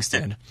Kofi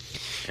Kingston,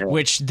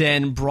 which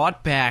then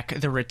brought back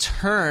the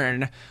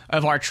return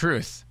of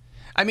R-Truth.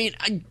 I mean,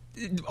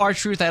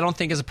 R-Truth I don't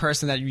think is a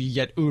person that you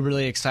get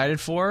uberly excited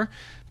for,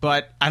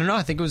 but I don't know.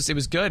 I think it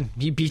was good.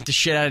 He beat the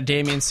shit out of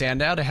Damien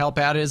Sandow to help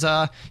out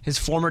his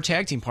former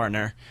tag team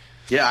partner.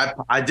 Yeah,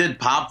 I did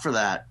pop for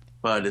that.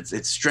 But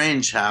it's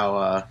strange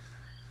how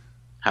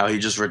he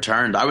just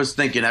returned. I was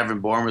thinking Evan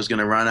Bourne was going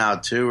to run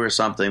out too or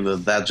something.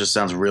 That just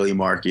sounds really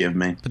marky of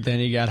me. But then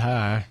he got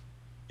high.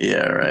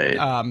 Yeah, right.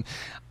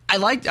 I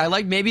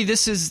like maybe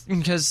this is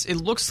because it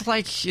looks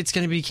like it's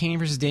going to be Kane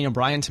versus Daniel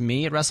Bryan to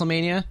me at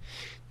WrestleMania.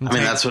 I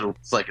mean, that's what it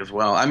looks like as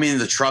well. I mean,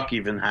 the truck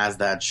even has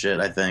that shit,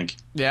 I think.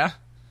 Yeah?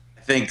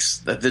 I think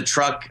that the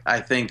truck,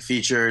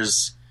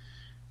 features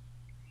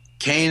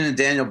Kane and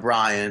Daniel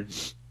Bryan,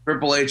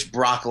 Triple H,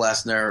 Brock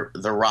Lesnar,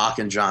 The Rock,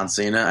 and John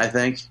Cena, I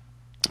think.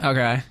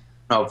 Okay. I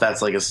don't know if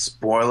that's like a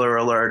spoiler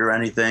alert or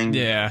anything.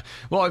 Yeah.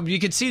 Well, you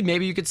could see a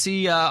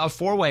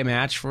 4-way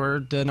match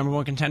for the number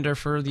 1 contender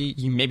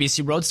you maybe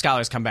see Rhodes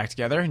Scholars come back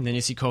together, and then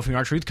you see Kofi and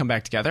R-Truth come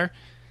back together.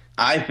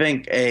 I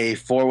think a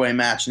 4-way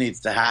match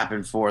needs to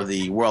happen for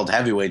the World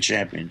Heavyweight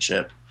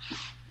Championship.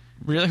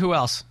 Really? Who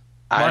else?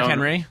 Mark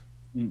Henry?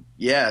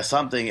 Yeah,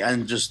 something.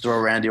 And just throw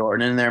Randy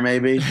Orton in there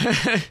maybe.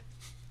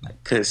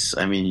 Because,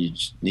 I mean, you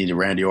need a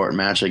Randy Orton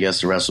match, I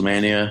guess, to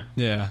WrestleMania.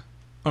 Yeah.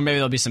 Or maybe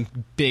there'll be some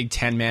big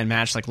 10-man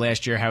match like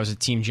last year. How was it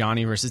Team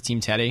Johnny versus Team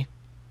Teddy?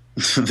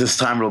 This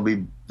time it'll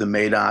be the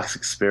Maddox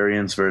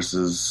Experience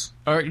versus...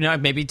 Or,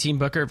 maybe Team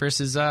Booker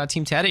versus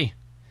Team Teddy.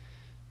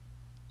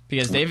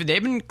 Because they've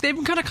been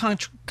kind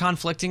of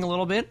conflicting a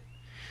little bit.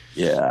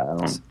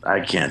 Yeah, I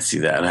can't see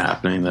that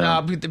happening,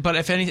 though. But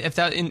if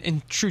that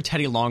in true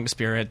Teddy Long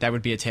spirit, that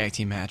would be a tag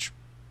team match.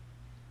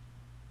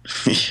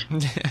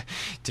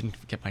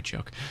 Didn't get my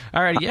joke.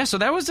 All right, yeah. So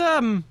that was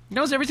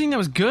everything that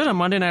was good on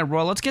Monday Night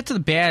Raw. Let's get to the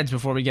bads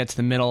before we get to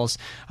the middles.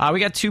 We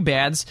got 2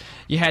 bads.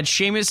 You had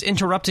Sheamus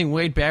interrupting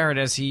Wade Barrett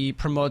as he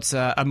promotes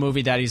a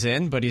movie that he's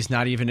in, but he's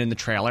not even in the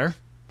trailer.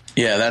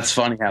 Yeah, that's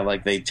funny how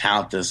they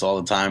tout this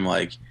all the time.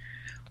 Like,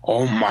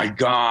 oh my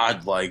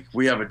God,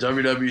 we have a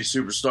WWE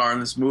superstar in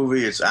this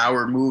movie. It's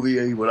our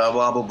movie. Blah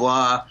blah blah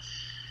blah.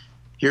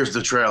 Here's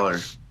the trailer.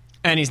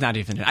 And he's not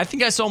even in it. I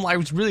think I saw him. I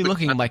was really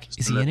looking. I'm like,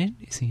 is he in it?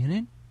 Is he in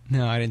it?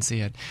 No, I didn't see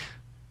it.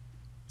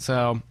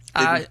 So,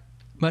 they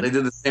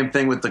did the same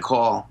thing with the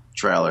Call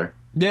trailer.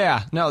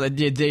 Yeah, no, they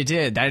did.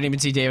 I didn't even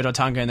see David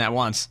Otunga in that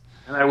once.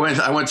 And I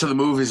went to the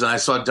movies and I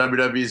saw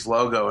WWE's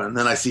logo, and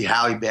then I see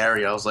Halle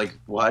Berry. I was like,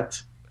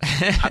 what?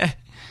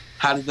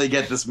 How did they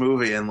get this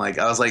movie? And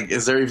I was like,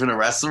 is there even a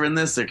wrestler in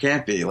this? There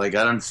can't be. I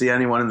don't see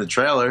anyone in the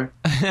trailer.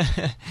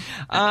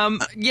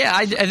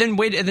 Yeah. And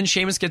then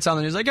Sheamus gets on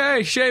and he's like,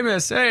 hey,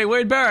 Sheamus, hey,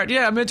 Wade Barrett.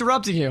 Yeah, I'm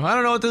interrupting you. I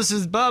don't know what this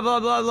is. Blah, blah,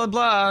 blah, blah,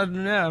 blah.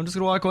 Yeah, I'm just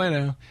going to walk away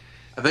now.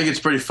 I think it's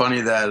pretty funny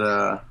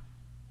that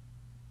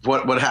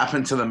what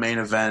happened to the main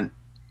event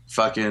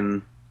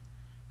fucking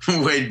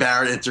Wade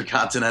Barrett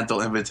Intercontinental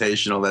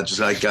Invitational that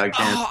just got canceled.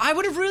 Oh, I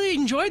would have really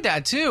enjoyed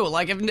that too.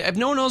 If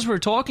no one knows what we're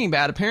talking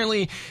about,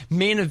 apparently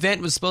main event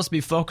was supposed to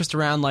be focused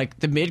around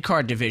the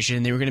mid-card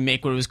division. They were going to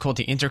make what was called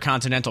the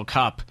Intercontinental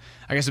Cup.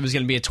 I guess it was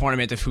going to be a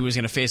tournament of who was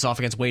going to face off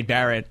against Wade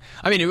Barrett.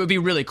 I mean, it would be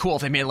really cool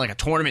if they made a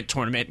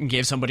tournament and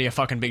gave somebody a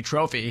fucking big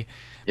trophy.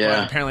 Yeah.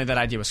 But apparently that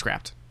idea was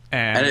scrapped.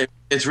 And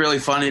it's really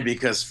funny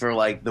because for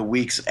the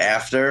weeks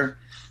after,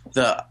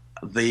 the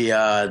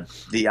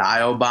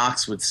IO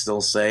box would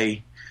still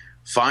say,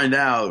 find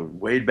out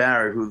Wade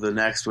Barrett who the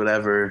next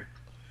whatever.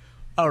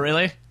 Oh,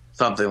 really?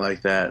 Something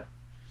like that.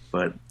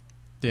 But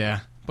yeah,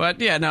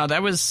 no,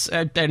 that was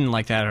I didn't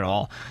like that at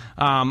all.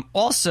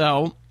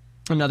 Also,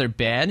 another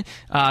bad.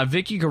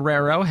 Vicky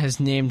Guerrero has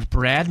named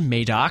Brad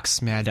Maddox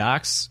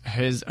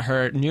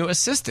her new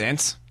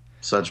assistant.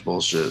 Such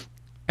bullshit.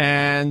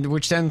 And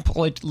which then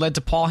led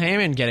to Paul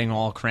Heyman getting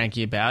all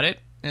cranky about it.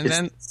 And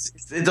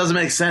it doesn't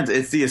make sense.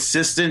 It's the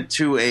assistant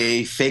to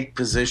a fake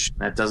position.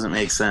 That doesn't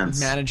make sense.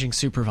 Managing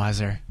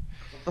supervisor.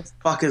 What the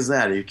fuck is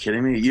that? Are you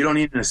kidding me? You don't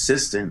need an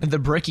assistant. The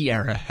Bricky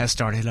era has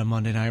started on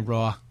Monday Night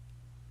Raw.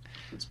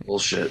 It's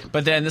bullshit.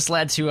 But then this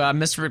led to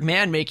Mr.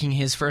 McMahon making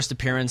his first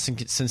appearance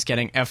since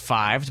getting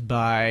F5'd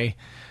by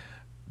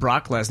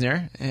Brock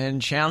Lesnar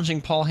and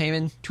challenging Paul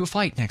Heyman to a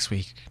fight next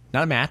week.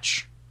 Not a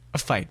match, a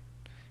fight.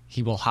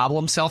 He will hobble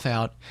himself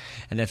out,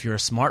 and if you're a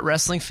smart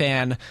wrestling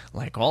fan,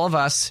 like all of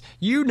us,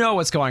 you know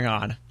what's going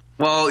on.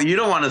 Well, you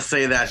don't want to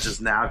say that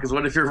just now, because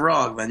what if you're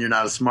wrong? Then you're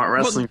not a smart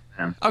wrestling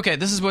fan. Okay,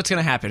 this is what's going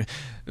to happen.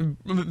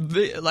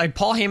 Like,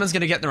 Paul Heyman's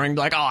going to get in the ring and be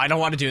like, oh, I don't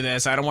want to do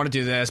this,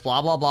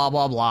 blah, blah, blah,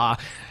 blah, blah.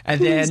 And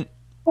Please then...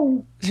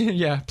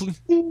 Yeah,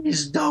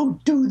 please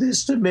don't do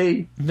this to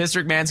me.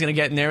 Mr. McMahon's going to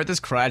get in there with his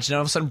crutch, and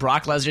all of a sudden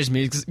Brock Lesnar's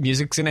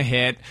music's going to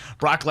hit.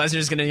 Brock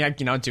Lesnar's going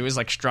to, do his,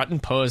 strut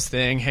and pose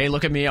thing. Hey,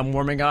 look at me, I'm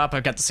warming up.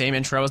 I've got the same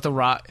intro as The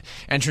Rock,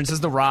 entrance as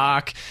The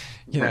Rock.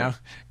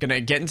 Gonna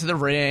get into the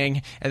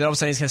ring, and then all of a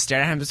sudden he's gonna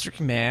stare at Mr.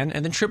 McMahon,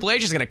 and then Triple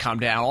H is gonna come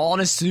down, all in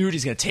his suit.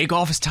 He's gonna take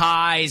off his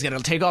tie, he's gonna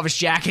take off his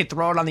jacket,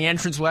 throw it on the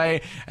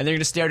entranceway, and they're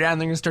gonna stare down,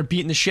 and they're gonna start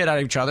beating the shit out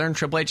of each other, and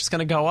Triple H is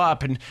gonna go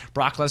up, and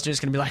Brock Lesnar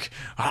is gonna be like,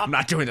 oh, I'm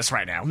not doing this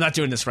right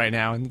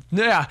now, and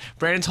yeah,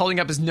 Brandon's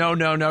holding up his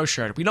no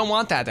shirt. We don't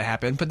want that to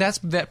happen, but that's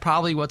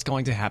probably what's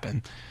going to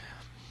happen.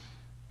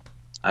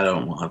 I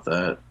don't want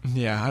that.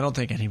 Yeah, I don't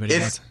think anybody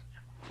does.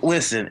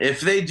 Listen,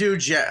 if they do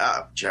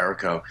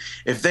Jericho,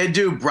 if they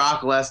do Brock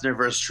Lesnar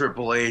versus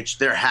Triple H,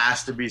 there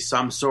has to be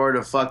some sort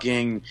of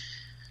fucking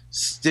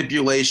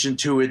stipulation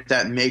to it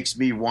that makes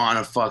me want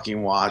to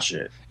fucking watch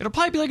it. It'll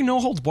probably be like a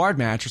no-holds-barred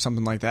match or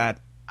something like that.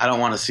 I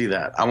don't want to see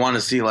that. I want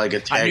to see like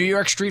a New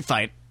York street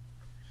fight.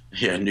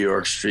 Yeah, New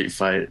York street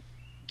fight.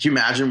 Can you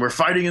imagine? We're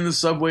fighting in the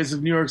subways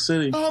of New York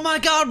City. Oh my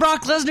God,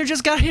 Brock Lesnar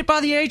just got hit by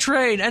the A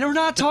train, and we're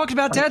not talking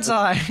about Dead's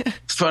Eye.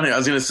 It's funny, I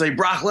was going to say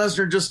Brock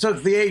Lesnar just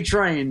took the A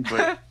train,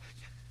 but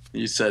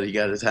you said he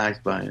got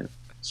attacked by it.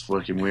 It's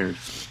fucking weird.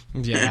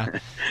 Yeah.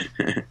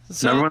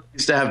 Remember when they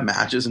used to have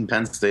matches in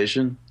Penn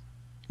Station?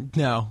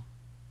 No.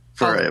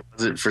 Was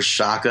it for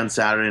Shotgun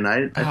Saturday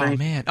Night, I think?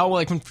 Oh, man. Oh, well,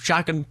 like when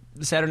Shotgun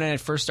Saturday Night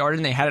first started,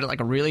 and they had it at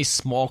like a really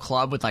small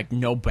club with like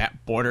no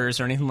borders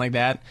or anything like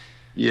that.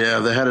 Yeah,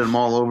 they had them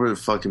all over the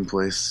fucking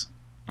place.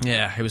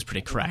 Yeah, it was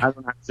pretty crack. I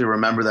don't actually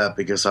remember that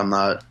because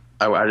I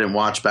didn't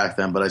watch back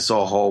then, but I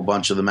saw a whole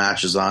bunch of the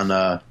matches on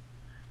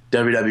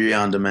WWE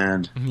On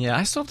Demand. Yeah,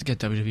 I still have to get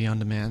WWE On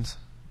Demand.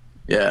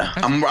 Yeah,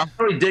 I'm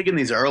really digging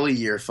these early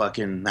year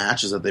fucking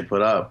matches that they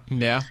put up.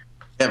 Yeah.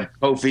 They have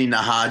Kofi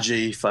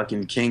Nahaji,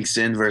 fucking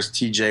Kingston versus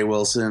TJ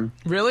Wilson.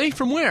 Really?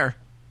 From where?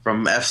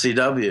 From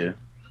FCW.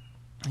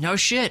 No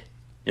shit.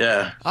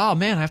 Yeah. Oh,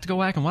 man, I have to go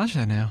back and watch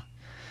that now.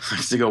 I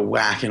have to go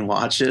whack and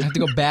watch it. I have to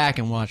go back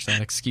and watch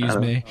that. Excuse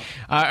me.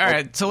 All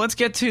right, so let's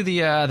get to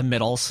the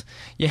middles.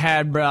 You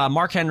had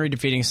Mark Henry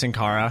defeating Sin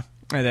Cara,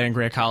 and then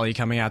Great Khali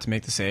coming out to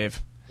make the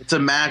save. It's a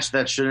match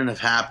that shouldn't have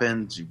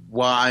happened.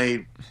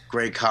 Why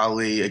Great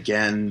Khali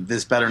again?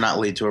 This better not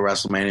lead to a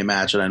WrestleMania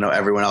match, and I know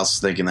everyone else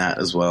is thinking that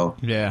as well.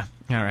 Yeah.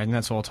 All right, and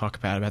that's what we'll talk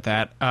about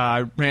that.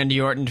 Randy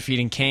Orton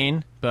defeating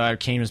Kane, but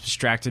Kane was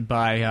distracted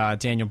by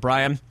Daniel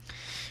Bryan.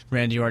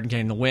 Randy Orton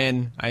getting the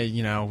win.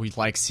 We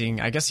like seeing.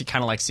 I guess you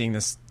kind of like seeing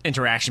this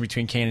interaction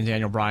between Kane and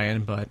Daniel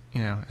Bryan, but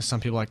some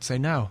people like to say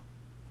no.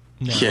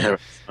 Yeah,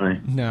 that's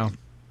funny. No.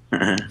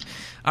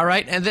 All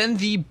right, and then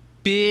the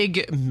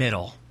big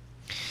middle.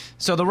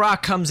 So The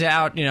Rock comes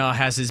out,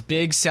 has his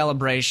big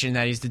celebration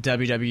that he's the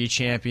WWE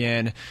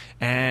champion,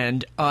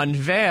 and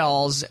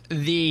unveils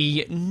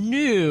the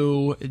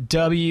new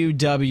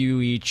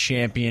WWE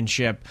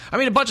championship. I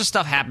mean, a bunch of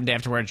stuff happened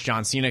afterwards.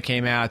 John Cena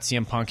came out.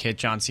 CM Punk hit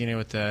John Cena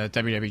with the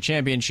WWE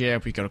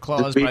championship. We go to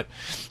close, but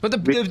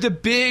the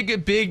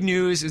big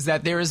news is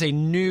that there is a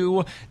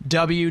new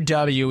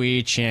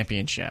WWE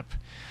championship.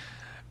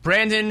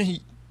 Brandon,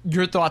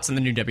 your thoughts on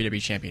the new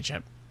WWE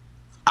championship?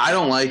 I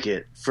don't like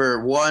it.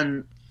 For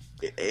one,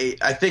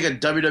 I think a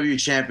WWE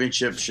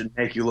championship should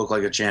make you look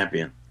like a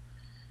champion.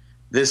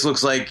 This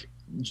looks like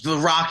The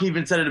Rock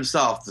even said it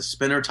himself. The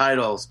spinner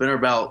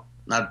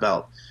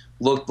belt,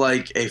 looked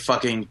like a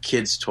fucking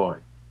kid's toy.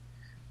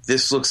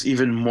 This looks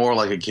even more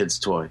like a kid's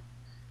toy.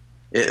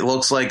 It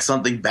looks like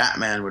something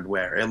Batman would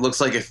wear. It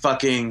looks like a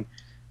fucking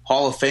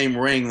Hall of Fame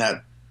ring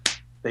that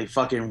they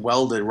fucking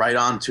welded right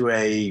onto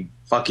a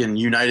fucking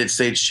United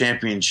States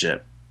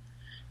championship.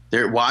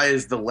 Why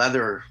is the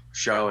leather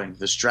showing,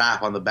 the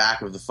strap on the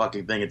back of the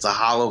fucking thing? It's a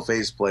hollow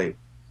faceplate.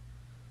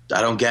 I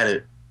don't get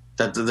it.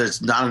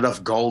 There's not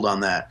enough gold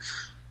on that.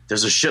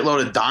 There's a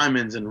shitload of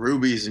diamonds and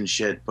rubies and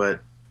shit, but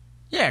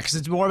yeah, because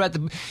it's more about the.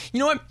 You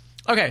know what?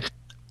 Okay,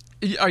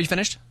 are you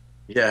finished?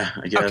 Yeah,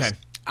 I guess. Okay,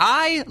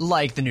 I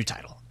like the new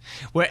title,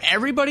 where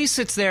everybody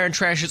sits there and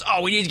trashes,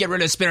 oh, we need to get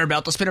rid of the spinner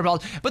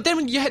belt. But then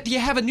when you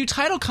have a new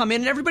title come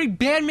in, and everybody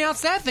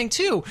badmouths that thing,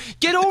 too.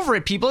 Get over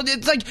it, people.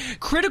 It's like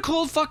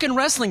critical fucking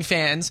wrestling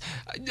fans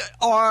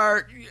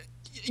are,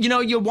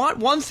 you want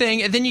one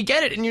thing, and then you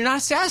get it, and you're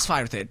not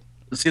satisfied with it.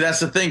 See, that's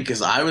the thing,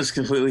 because I was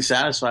completely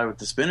satisfied with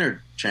the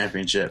spinner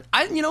championship.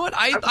 You know what?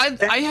 I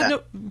have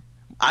no...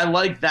 I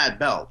liked that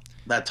belt,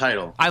 that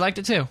title. I liked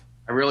it, too.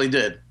 I really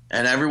did.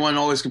 And everyone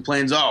always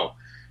complains, oh,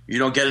 you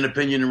don't get an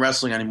opinion in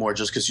wrestling anymore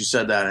just because you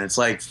said that. And it's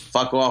like,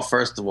 fuck off,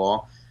 first of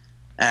all.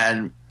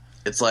 And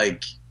it's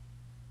like,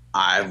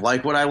 I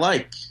like what I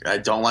like. I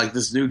don't like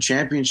this new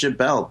championship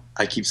belt.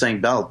 I keep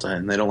saying belt,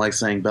 and they don't like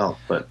saying belt,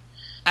 but...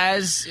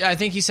 As I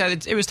think he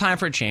said, it was time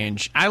for a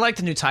change. I like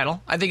the new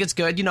title. I think it's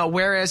good.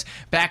 Whereas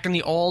back in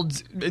the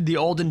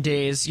olden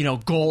days,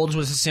 gold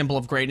was a symbol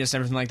of greatness and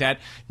everything like that.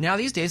 Now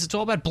these days, it's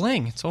all about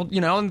bling. It's all,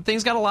 and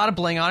things got a lot of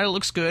bling on it. It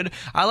looks good.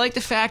 I like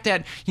the fact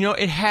that,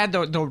 it had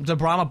the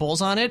Brahma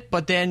Bulls on it,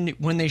 but then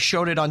when they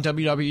showed it on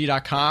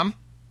WWE.com,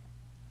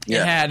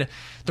 it had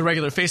the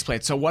regular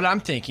faceplate. So what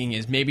I'm thinking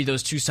is maybe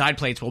those two side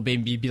plates will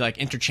maybe be like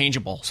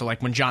interchangeable. So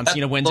like when John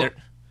Cena wins it.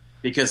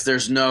 Because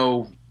there's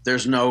no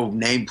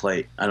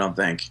nameplate, I don't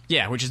think.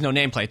 Yeah, which is no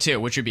nameplate too,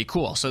 which would be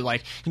cool. So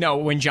like,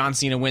 when John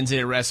Cena wins it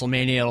at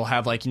WrestleMania, it'll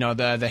have like,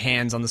 the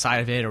hands on the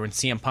side of it, or when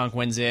CM Punk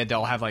wins it,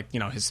 they'll have like,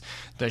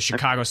 the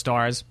Chicago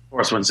Stars. Of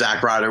course, when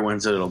Zack Ryder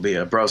wins it, it'll be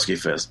a broski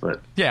fist,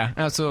 but yeah,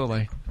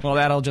 absolutely. Well,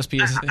 that'll just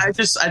be I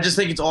just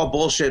think it's all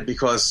bullshit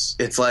because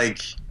it's like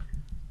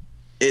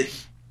it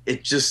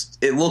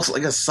looks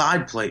like a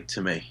side plate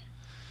to me.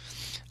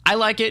 I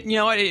like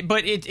it,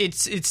 but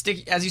it's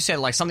as you said,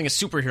 like something a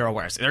superhero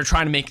wears. They're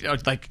trying to make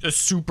like a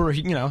super,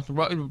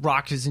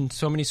 Rock is in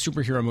so many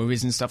superhero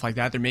movies and stuff like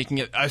that. They're making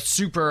it a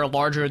super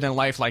larger than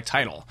life like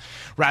title,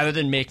 rather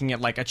than making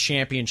it like a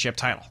championship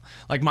title.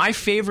 Like my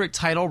favorite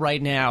title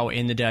right now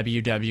in the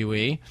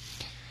WWE.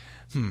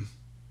 Let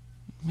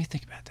me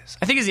think about this.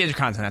 I think it's the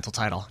Intercontinental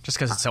title, just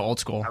because it's so old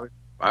school.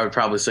 I would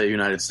probably say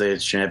United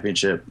States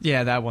Championship.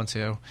 Yeah, that one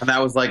too. And that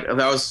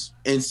was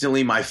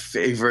instantly my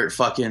favorite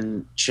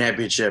fucking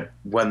championship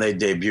when they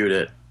debuted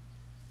it.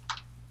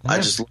 Yeah. I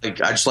just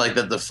like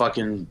that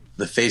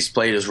the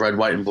faceplate is red,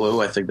 white, and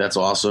blue. I think that's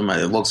awesome.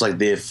 It looks like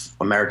the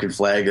American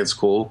flag. It's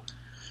cool.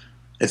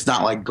 It's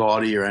not like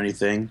gaudy or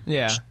anything.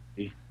 Yeah.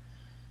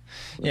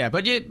 Yeah,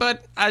 but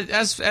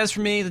as for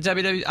me, the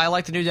WWE, I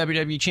like the new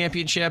WWE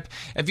Championship.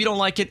 If you don't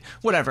like it,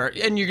 whatever,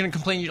 and you're gonna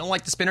complain you don't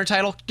like the spinner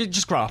title,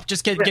 just grow up,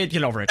 just get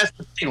over it. That's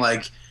the thing.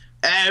 Like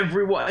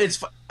everyone,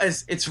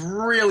 it's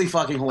really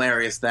fucking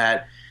hilarious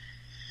that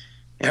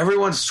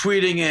everyone's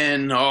tweeting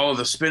in, "Oh,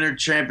 the spinner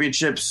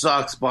championship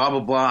sucks," blah blah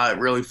blah. It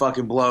really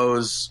fucking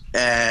blows,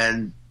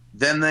 and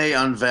then they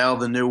unveil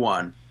the new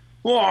one.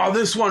 Oh,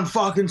 this one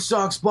fucking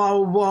sucks. Blah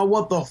blah blah.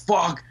 What the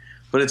fuck?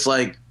 But it's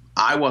like,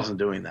 I wasn't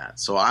doing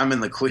that, so I'm in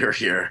the clear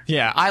here.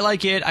 Yeah, I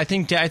like it. I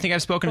think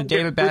I've spoken to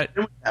Dave about it.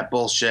 That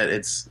bullshit.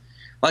 It's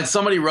like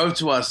somebody wrote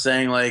to us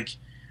saying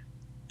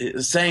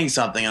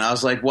something, and I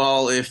was like,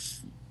 well,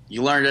 if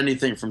you learned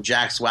anything from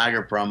Jack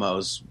Swagger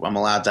promos, I'm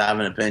allowed to have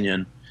an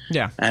opinion.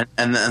 Yeah. And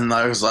then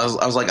I was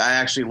like, I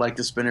actually like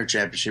the spinner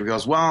championship. He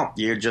goes, well,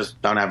 you just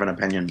don't have an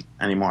opinion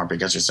anymore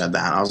because you said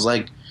that. And I was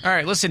like, all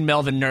right, listen,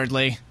 Melvin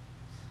Nerdly.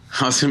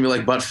 I was gonna be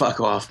like, but fuck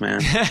off,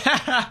 man.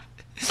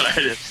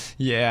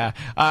 Yeah,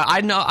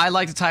 I know. I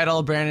like the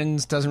title. Brandon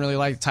doesn't really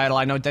like the title.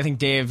 I think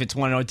Dave. It's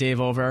one to know Dave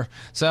over.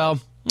 So,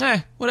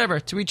 whatever.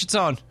 To each its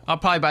own. I'll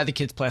probably buy the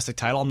kid's plastic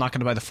title. I'm not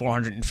going to buy the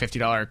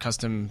 $450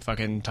 custom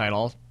fucking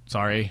title.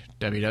 Sorry,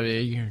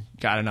 WWE. You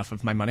got enough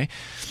of my money.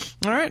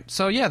 All right.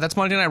 So yeah, that's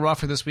Monday Night Raw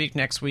for this week.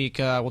 Next week,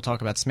 we'll talk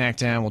about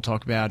SmackDown. We'll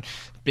talk about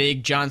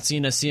big John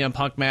Cena CM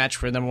Punk match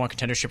for the #1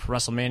 contendership for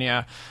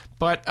WrestleMania.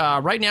 But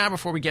right now,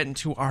 before we get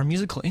into our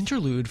musical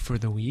interlude for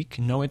the week,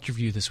 no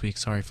interview this week,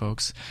 sorry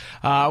folks.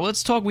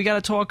 Let's talk. We got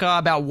to talk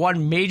about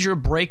one major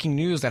breaking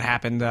news that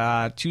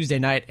happened Tuesday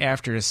night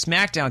after the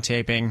SmackDown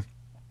taping.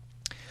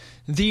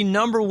 The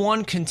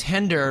 #1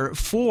 contender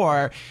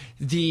for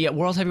the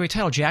World Heavyweight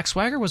title, Jack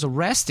Swagger, was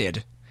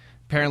arrested,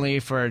 apparently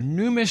for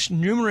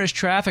numerous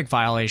traffic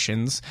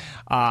violations,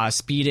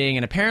 speeding,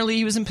 and apparently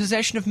he was in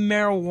possession of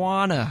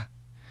marijuana.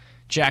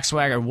 Jack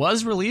Swagger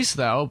was released,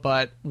 though,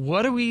 but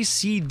what do we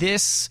see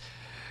this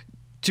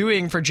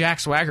doing for Jack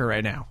Swagger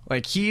right now?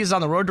 Like, he's on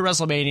the road to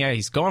WrestleMania.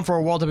 He's going for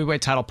a World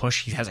Heavyweight title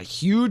push. He has a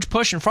huge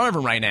push in front of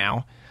him right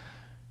now.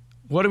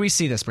 What do we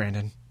see this,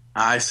 Brandon?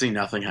 I see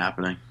nothing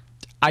happening.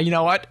 You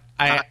know what?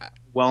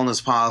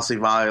 Wellness policy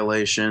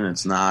violation.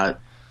 It's not.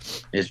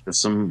 It's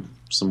just some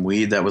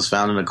weed that was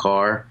found in a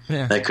car.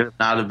 Yeah. That could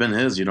not have been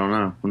his. You don't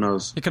know. Who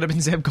knows? It could have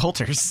been Zeb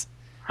Coulter's.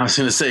 I was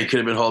going to say, he could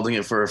have been holding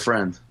it for a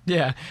friend.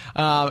 Yeah.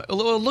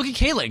 Look at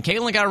Caitlyn.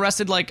 Caitlyn got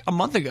arrested like a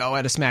month ago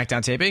at a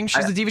SmackDown taping.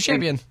 She's the Diva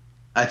Champion.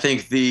 I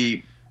think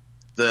the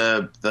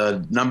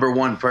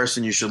 #1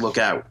 person you should look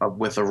at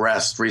with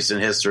arrest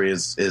recent history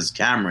is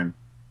Cameron.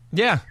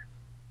 Yeah.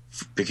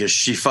 Because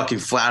she fucking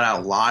flat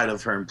out lied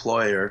of her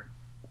employer,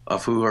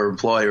 of who her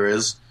employer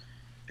is,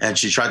 and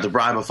she tried to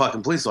bribe a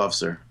fucking police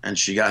officer, and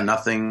she got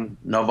nothing,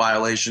 no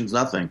violations,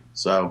 nothing.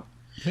 So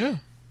yeah.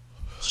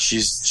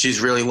 She's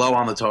really low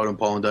on the totem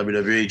pole in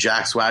WWE.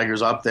 Jack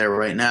Swagger's up there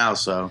right now,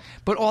 so.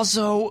 But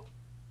also,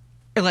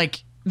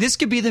 like, this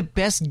could be the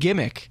best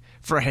gimmick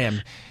for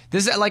him.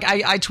 This is like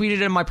I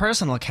tweeted in my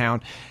personal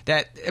account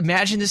that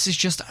imagine this is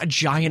just a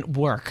giant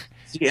work.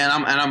 Yeah,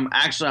 and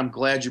I'm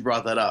glad you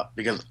brought that up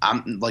because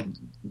I'm like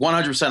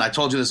 100%. I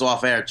told you this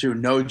off air too.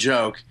 No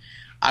joke.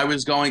 I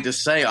was going to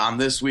say on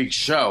this week's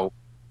show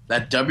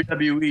that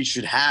WWE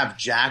should have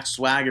Jack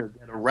Swagger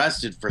get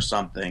arrested for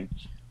something.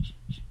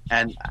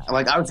 And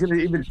like I was going to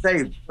even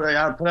say, put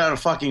out a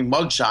fucking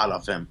mugshot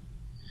of him,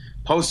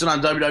 post it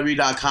on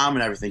WWE.com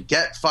and everything.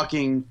 Send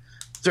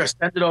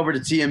it over to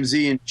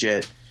TMZ and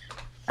shit.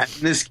 And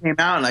this came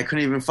out, and I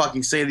couldn't even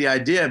fucking say the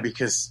idea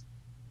because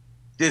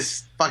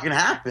this fucking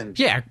happened.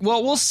 Yeah,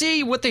 well, we'll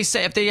see what they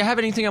say. If they have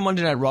anything on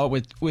Monday Night Raw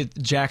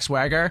with Jack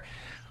Swagger,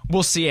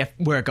 we'll see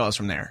where it goes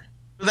from there.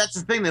 But that's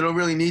the thing. They don't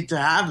really need to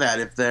have that.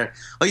 If they're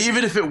like,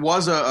 even if it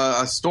was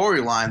a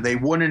storyline, they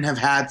wouldn't have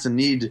had to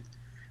need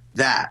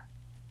that.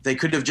 They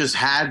could have just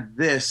had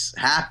this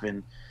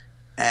happen,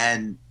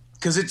 and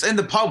because it's in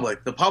the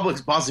public. The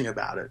public's buzzing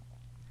about it.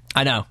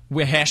 I know.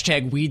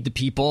 Hashtag Weed the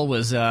People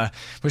was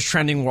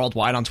trending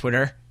worldwide on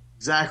Twitter.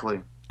 Exactly.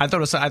 I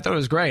thought it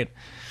was great.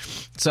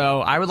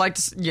 So I would like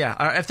to,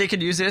 if they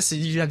could use this,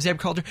 you have Zeb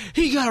Coulter.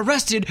 He got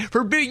arrested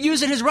for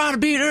using his right to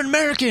be an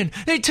American.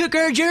 They took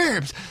our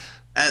jobs.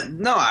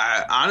 No,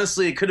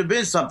 honestly, it could have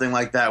been something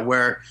like that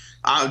where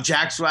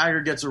Jack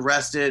Swagger gets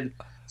arrested.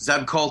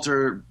 Zeb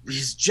Coulter,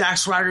 Jack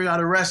Swagger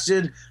got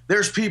arrested.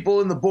 There's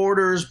people in the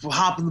borders,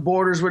 hopping the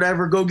borders,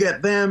 whatever. Go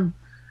get them.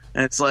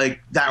 And it's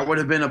like that would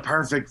have been a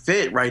perfect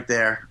fit right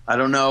there. I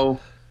don't know.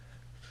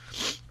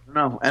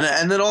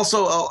 And then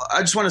also,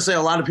 I just want to say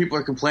a lot of people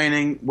are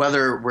complaining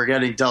whether we're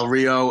getting Del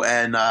Rio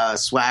and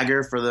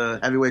Swagger for the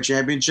heavyweight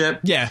championship.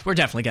 Yeah, we're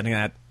definitely getting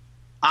that.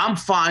 I'm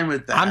fine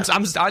with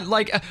that. I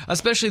like,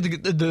 especially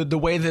the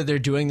way that they're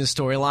doing the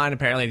storyline.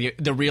 Apparently,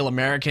 the real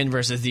American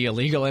versus the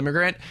illegal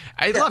immigrant.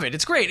 I love it.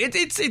 It's great.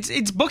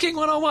 It's booking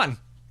 101.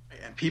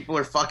 And people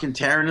are fucking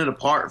tearing it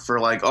apart for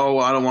like, oh,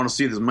 I don't want to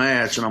see this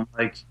match, and I'm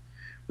like,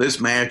 this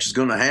match is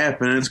going to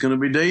happen, and it's going to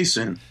be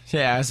decent.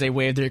 Yeah, as they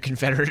wave their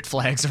Confederate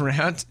flags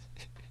around.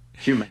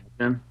 Can you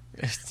imagine?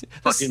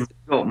 Fucking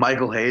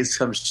Michael Hayes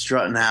comes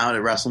strutting out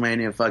at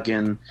WrestleMania,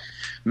 fucking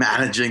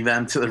managing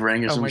them to the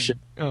ring or some shit.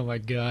 Oh my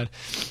god.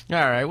 All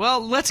right,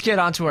 well, let's get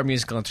on to our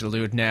musical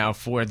interlude now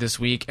for this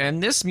week.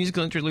 And this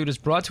musical interlude is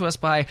brought to us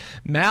by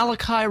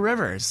Malachi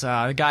Rivers,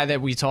 the guy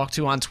that we talked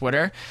to on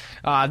Twitter.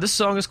 This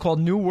song is called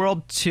New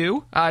World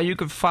 2. You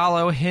can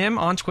follow him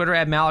on Twitter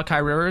at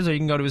Malachi Rivers, or you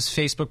can go to his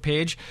Facebook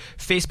page,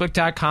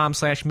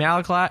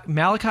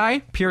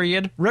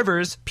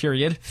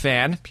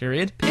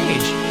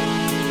 facebook.com/Malachi_Rivers_fan_page.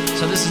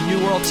 So this is New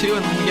World 2,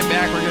 and when we get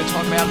back, we're going to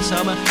talk about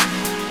some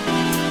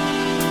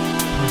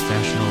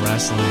professional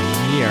wrestling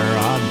here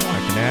on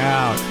Markin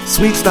Out.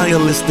 Sweet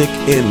stylistic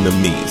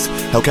enemies,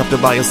 held captive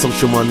by a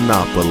social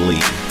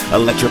monopoly.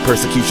 Electric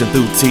persecution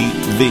through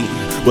TV.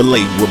 We're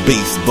laid with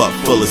beast, but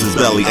full as his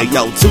belly.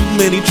 Ayo, too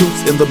many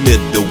troops in the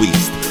Middle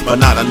East,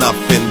 but not enough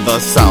in the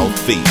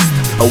Southeast.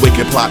 A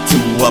wicked plot to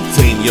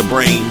obtain your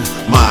brain,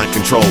 mind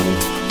control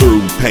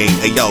through pain.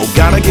 Ayo,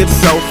 gotta get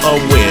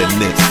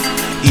self-awareness,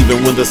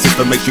 even when the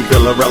system makes you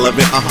feel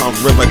irrelevant.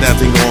 River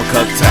dancing on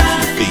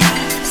catastrophe,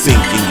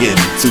 sinking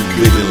into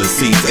vigilant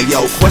seas.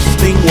 Ayo,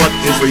 questioning what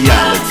is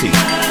reality,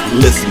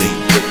 listening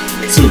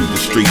to the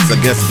streets. I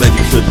guess that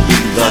you should be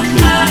the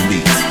new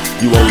needs.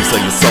 You always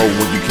sell your soul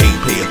when you can't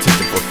pay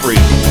attention for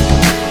free.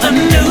 A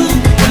new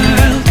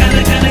world,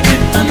 gotta get a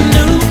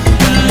new world.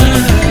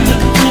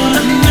 Look for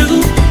a new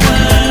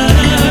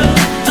world,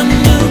 a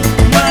new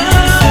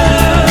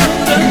world,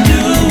 a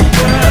new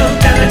world,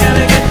 gotta get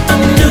a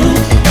new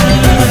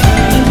world.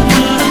 Look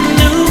for a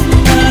new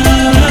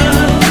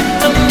world,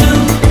 a new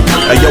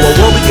world. Ayo, a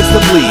war begins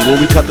to bleed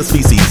when we cut the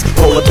species.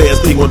 Polar bears,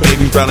 penguin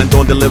babies drowning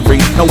during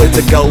delivery. Nowhere to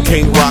go,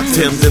 King rock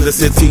Tim's in the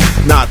city.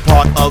 Not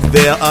part of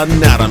their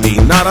anatomy.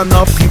 Not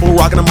enough people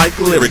rocking the mic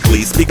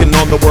lyrically, speaking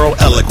on the world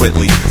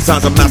eloquently.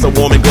 Signs of massive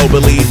warming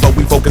globally, but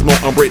we focus more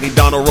on Britney,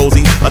 Donna,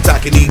 Rosie,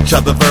 attacking each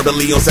other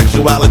verbally on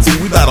sexuality.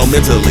 We battle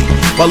mentally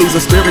while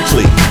losing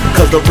spiritually,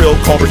 cause the real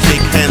culprit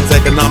shake hands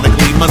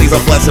economically. Money's a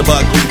blessing,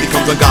 but greed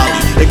becomes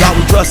ungodly. And God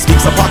we trust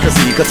speaks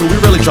hypocrisy, cause if we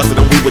really trusted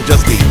him, we would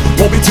just be.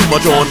 Won't be too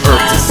much on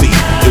earth to see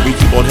if we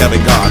keep on having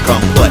God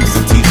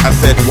complexities. I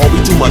said, won't be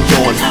too much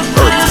on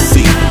earth to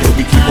see if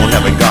we keep on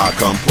having God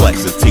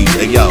complexities.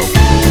 Hey yo,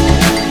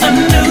 A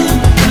new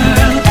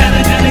world,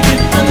 gotta get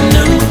a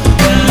new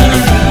world. Look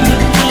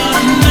for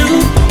a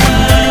new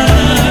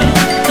world,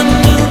 a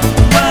new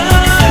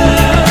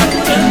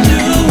world, a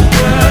new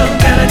world,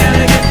 gotta get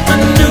a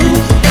new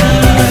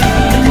world.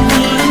 Look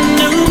for a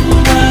new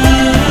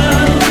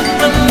world,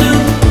 a new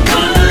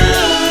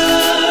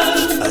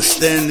world. I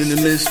stand in the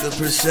midst of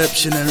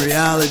perception and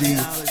reality.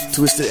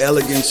 Twisted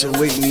elegance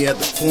await me at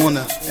the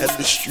corner, at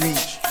the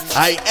street.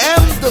 I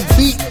am the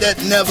beat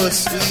that never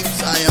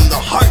sleeps. I am the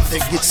heart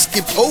that gets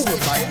skipped over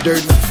by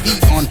dirty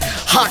feet on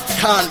hot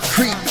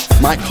concrete.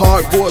 My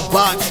cardboard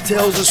box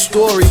tells a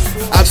story.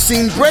 I've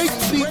seen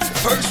breakbeats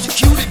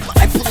persecuted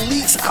by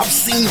police. I've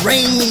seen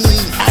rain,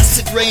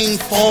 acid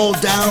rain fall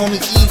down the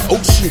East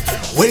Ocean.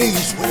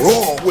 Waves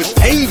roar with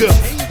anger,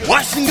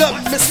 washing up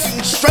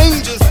missing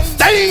strangers.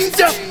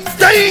 Danger,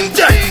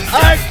 danger!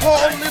 I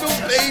call little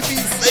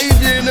baby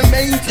savior to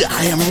maintain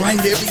I am right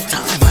every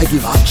time. I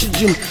give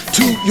oxygen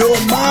to your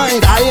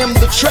mind. I am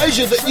the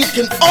treasure that you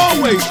can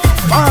always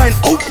find.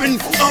 Open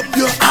up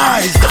your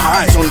eyes. The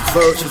eyes only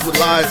flourishes with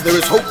lies. There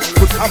is hope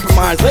with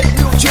compromise. Let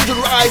little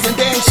children rise and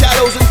dance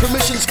shadows in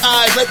permission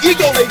skies. Let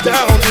ego lay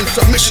down in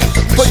submission.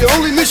 For your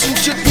only mission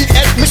should be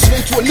admission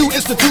into a new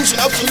institution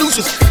of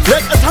solutions.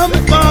 Let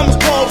atomic bombs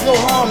cause no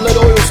harm. Let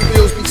oil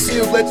spills be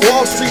sealed. Let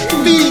Wall Street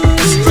feed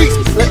the streets.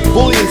 Let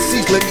bullying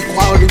cease. Let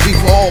equality be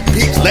for all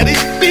peace. Let it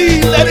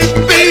be. Let it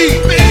be.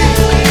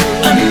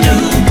 A new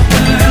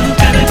world,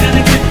 gotta get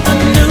a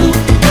new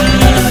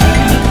world,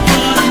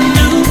 a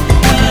new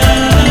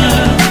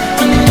world,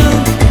 a new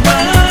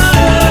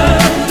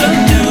world, a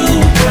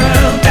new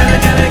world, gotta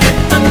get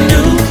a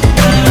new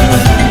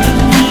world,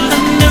 a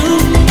new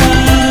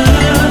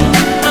world,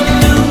 a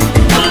new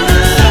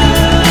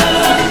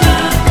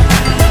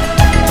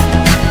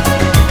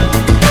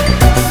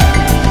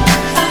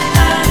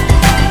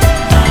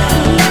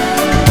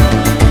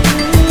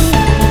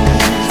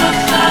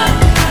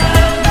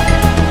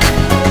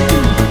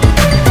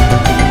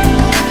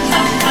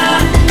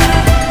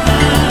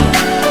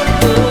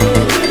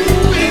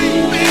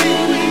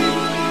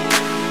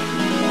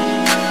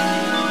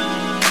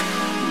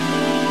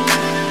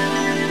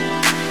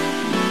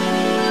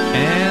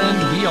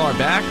And we are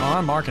back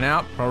on Markin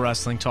Out, Pro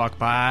Wrestling Talk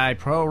by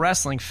Pro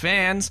Wrestling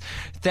Fans.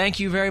 Thank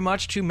you very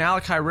much to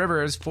Malachi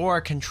Rivers for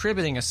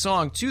contributing a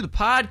song to the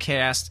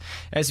podcast.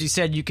 As you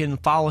said, you can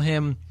follow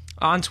him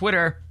on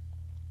Twitter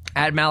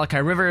at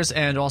Malachi Rivers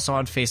and also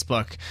on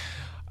Facebook.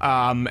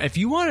 If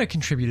you want to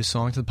contribute a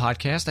song to the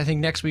podcast, I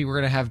think next week we're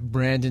going to have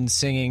Brandon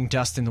singing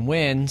Dust in the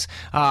Wind.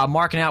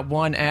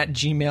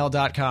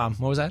 Markingout1@gmail.com.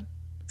 What was that?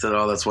 Said,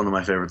 oh, that's one of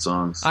my favorite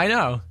songs. I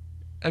know.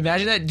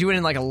 Imagine that, do it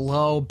in like a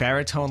low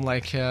baritone,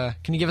 like, can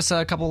you give us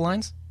a couple of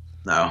lines?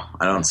 No,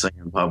 I don't sing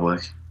in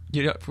public.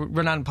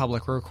 We're not in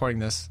public, we're recording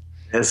this.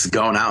 It's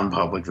going out in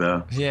public,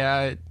 though.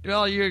 Yeah,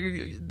 well,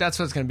 that's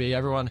what it's going to be.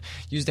 Everyone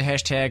use the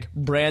hashtag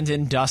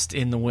Brandon Dust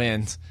in the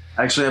Wind.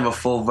 I actually have a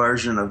full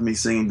version of me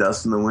singing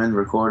Dust in the Wind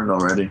recorded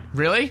already.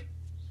 Really?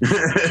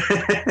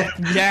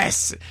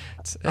 Yes.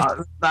 It's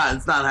not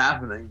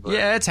happening. But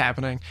Yeah, it's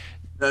happening.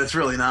 It's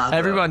really not.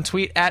 Everyone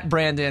tweet at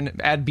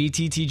Brandon at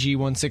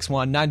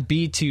BTTG161, not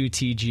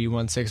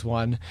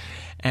B2TG161,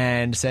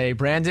 and say,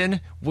 Brandon,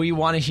 we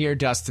want to hear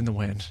Dust in the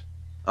Wind.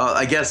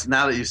 I guess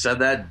now that you said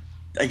that,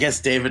 I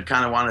guess David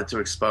kind of wanted to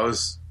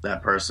expose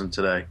that person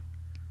today.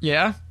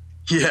 Yeah?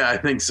 Yeah, I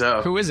think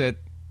so. Who is it?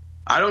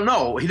 I don't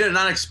know. He did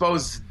not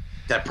expose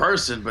that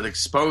person, but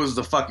expose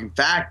the fucking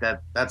fact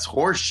that that's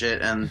horse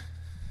shit. And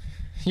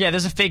Yeah,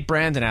 there's a fake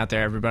Brandon out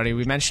there, everybody.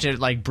 We mentioned it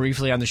like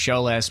briefly on the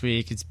show last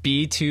week. It's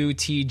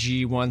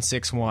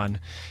B2TG161,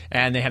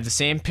 and they have the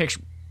same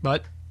picture.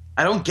 But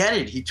I don't get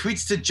it. He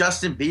tweets to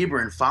Justin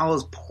Bieber and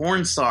follows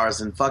porn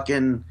stars and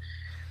fucking.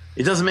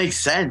 It doesn't make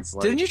sense.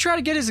 Like, didn't you try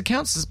to get his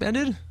account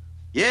suspended?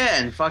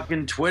 Yeah, and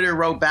fucking Twitter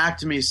wrote back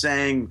to me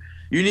saying,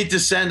 you need to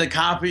send a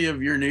copy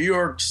of your New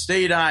York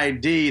State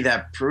ID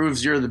that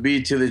proves you're the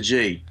B to the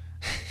G.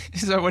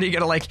 So what are you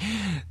going to, like,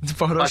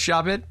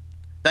 Photoshop it?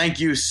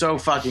 Thank you so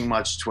fucking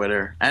much,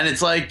 Twitter. And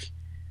it's like,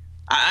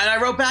 and I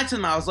wrote back to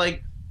them. I was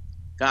like,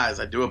 guys,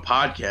 I do a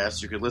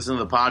podcast. You could listen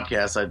to the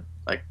podcast. I'd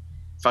like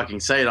fucking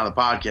say it on the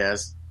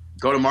podcast.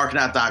 Go to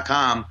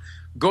markinout.com.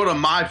 Go to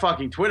my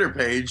fucking Twitter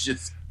page.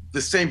 It's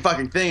the same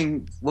fucking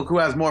thing. Look who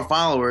has more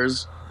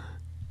followers.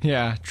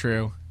 Yeah,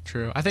 true.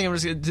 I think it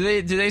was.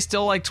 Do they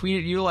still like tweet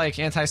at you like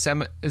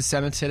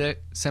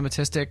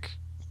anti-Semitistic?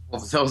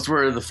 Well, those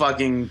were the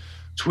fucking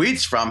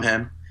tweets from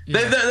him.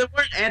 Yeah. They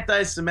weren't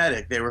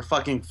anti-Semitic. They were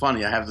fucking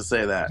funny. I have to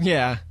say that.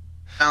 Yeah.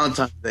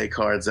 Valentine's Day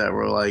cards that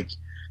were like,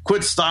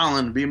 "Quit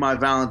Stalin, be my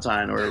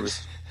Valentine," or it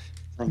was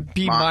like,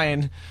 Be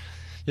mine.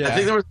 Yeah. I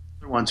think there was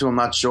another one too. I'm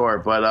not sure,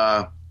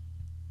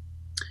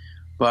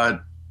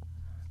 but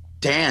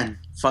Dan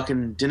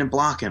fucking didn't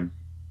block him.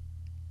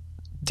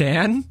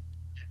 Dan?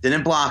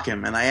 Didn't block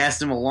him, and I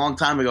asked him a long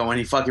time ago when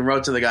he fucking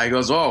wrote to the guy. He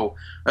goes, "Oh,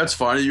 that's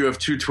funny. You have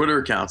 2 Twitter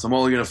accounts. I'm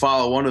only going to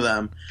follow one of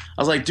them."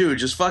 I was like, "Dude,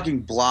 just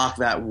fucking block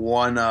that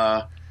one.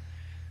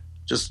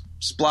 Just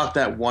block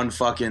that one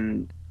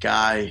fucking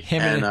guy."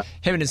 Him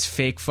and his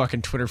fake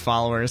fucking Twitter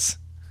followers.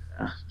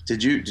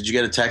 Did you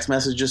get a text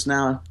message just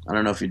now? I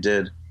don't know if you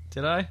did.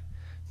 Did I?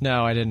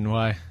 No, I didn't.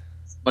 Why?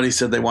 But he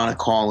said they want to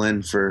call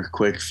in for a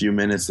quick few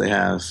minutes. They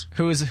have.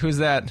 Who's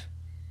that?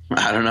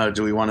 I don't know.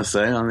 Do we want to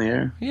say on the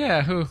air?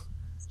 Yeah, who?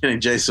 Kidding.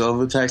 Jay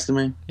Silva texted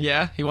me.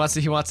 Yeah, he wants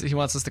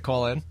us to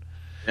call in.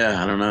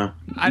 Yeah, I don't know.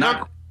 I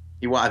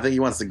think he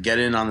wants to get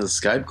in on the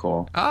Skype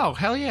call. Oh,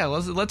 hell yeah.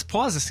 Let's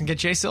pause this and get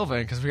Jay Silva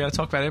in because we got to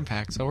talk about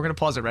Impact. So we're going to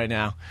pause it right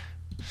now.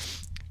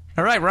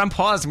 All right, we're on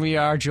pause, and we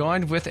are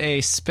joined with a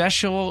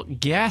special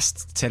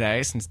guest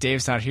today. Since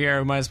Dave's not here,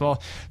 we might as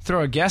well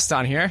throw a guest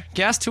on here.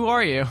 Guest, who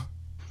are you?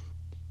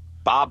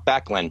 Bob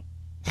Becklin.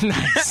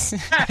 Nice.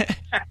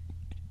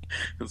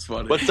 That's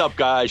funny. What's up,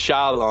 guys?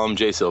 Shalom,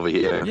 Jay Silva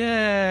here.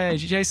 Yay!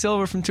 Jay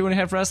Silver from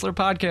 2.5 Wrestler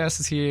Podcast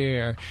is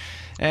here.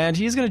 And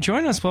he's going to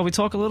join us while we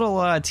talk a little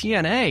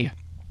TNA.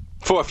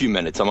 For a few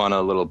minutes. I'm on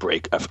a little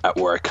break at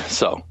work,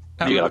 so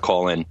you got to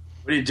call in.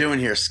 What are you doing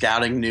here?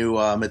 Scouting new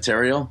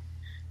material?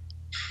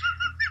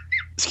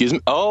 Excuse me?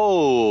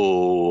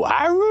 Oh,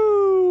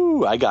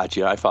 Aru! I got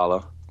you. I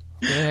follow.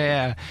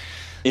 Yeah.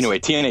 Anyway,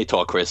 TNA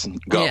talk, Chris.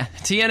 Go. Yeah,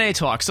 TNA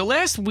talk. So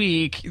last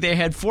week, they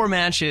had 4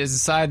 matches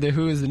decide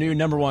who is the new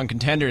number 1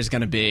 contender is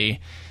going to be.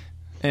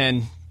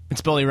 And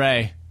it's Bully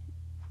Ray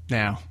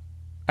now.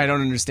 I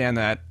don't understand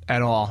that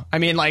at all. I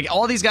mean, like,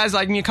 all these guys,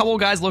 like, a couple of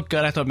guys look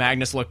good. I thought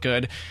Magnus looked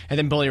good. And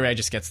then Bully Ray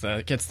just gets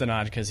the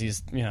nod because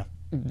he's,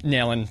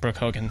 nailing Brooke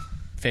Hogan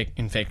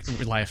in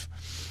fake life.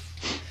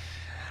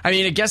 I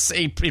mean, I guess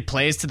it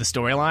plays to the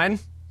storyline,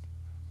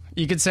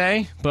 you could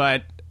say.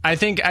 But I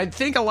think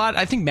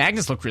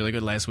Magnus looked really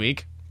good last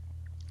week.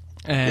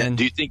 And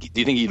do you think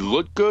he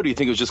looked good? Or do you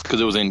think it was just because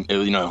it was in,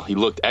 he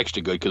looked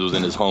extra good because it was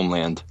in his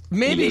homeland?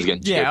 Maybe,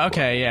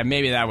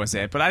 maybe that was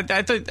it. But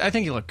I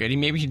think he looked good.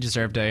 Maybe he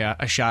deserved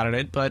a shot at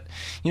it. But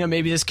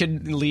maybe this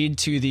could lead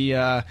to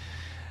the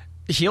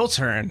heel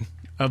turn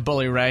of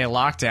Bully Ray, a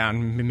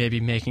lockdown, maybe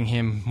making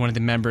him one of the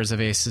members of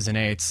Aces and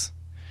Eights.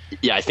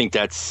 Yeah, I think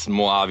that's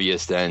more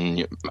obvious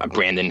than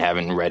Brandon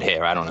having red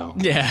hair. I don't know.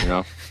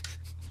 Yeah,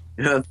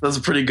 Yeah, that's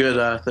a pretty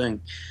good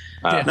thing.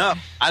 Yeah. No,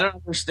 I don't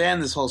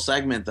understand this whole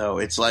segment though.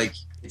 It's like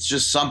it's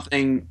just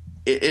something.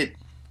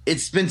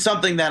 It's been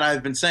something that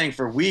I've been saying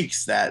for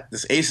weeks that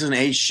this Aces and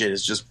Eights shit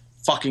is just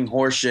fucking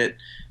horseshit.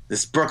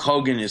 This Brooke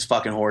Hogan is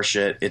fucking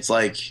horseshit. It's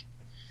like,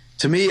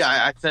 to me,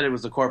 I said it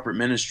was the corporate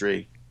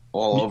ministry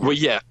all over. Well,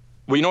 yeah.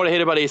 Well, you know what I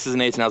hate about Aces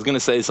and Eights, and I was going to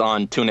say this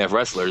on 2.5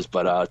 Wrestlers,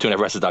 but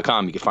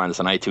 2.5wrestlers.com, you can find us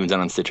on iTunes and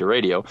on Stitcher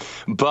Radio.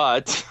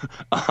 But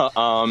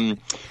I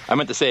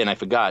meant to say, and I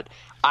forgot.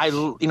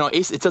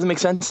 Ace, it doesn't make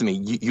sense to me.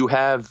 You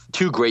have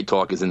 2 great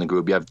talkers in the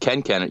group. You have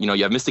Ken Kennedy, you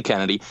have Mr.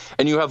 Kennedy,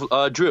 and you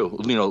have Drew,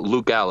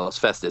 Luke Gallows,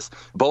 Festus,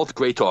 both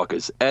great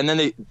talkers. And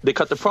then they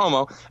cut the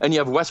promo, and you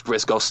have Wes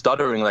Briscoe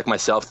stuttering like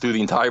myself through the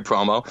entire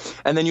promo,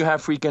 and then you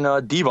have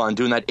freaking Devon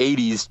doing that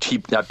 80s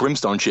cheap, that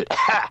brimstone shit.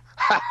 Ha!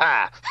 Ha!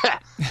 Ha! Ha!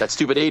 That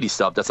stupid 80s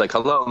stuff. That's like,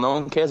 hello, no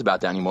one cares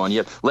about that anymore. And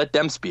you let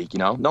them speak,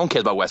 No one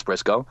cares about Wes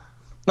Briscoe.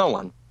 No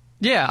one.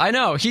 Yeah, I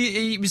know.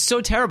 He was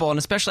so terrible, and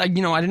especially, I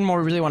didn't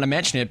really want to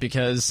mention it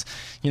because,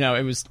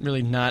 it was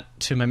really not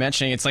to my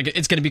mentioning. It's like,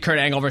 it's going to be Kurt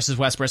Angle versus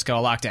Wes Briscoe,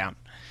 a lockdown.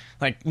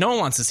 Like, no one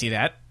wants to see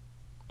that.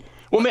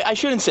 Well, I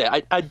shouldn't say.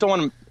 I don't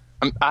want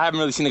to. I haven't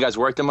really seen the guys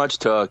work that much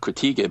to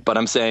critique it, but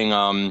I'm saying,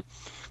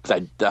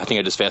 because I think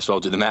I just fast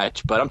forwarded through the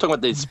match, but I'm talking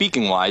about the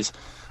speaking wise.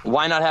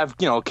 Why not have,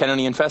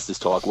 Kennedy and Festus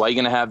talk? Why are you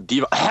going to have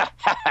Diva?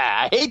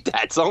 I hate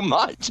that so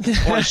much.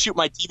 I want to shoot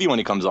my TV when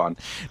he comes on.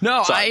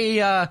 No,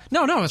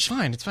 no, it's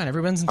fine. It's fine.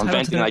 Everyone's entitled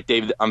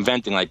I'm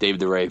venting like Dave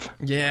the Rave.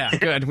 Yeah,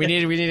 good. We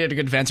needed a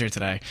good venter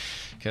today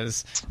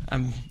because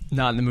I'm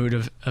not in the mood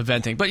of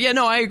venting. But yeah,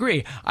 no, I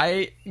agree.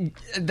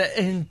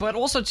 But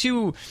also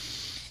too,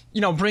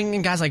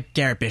 bringing guys like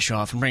Garrett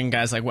Bischoff and bringing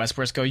guys like Wes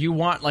Briscoe, you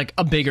want like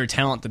a bigger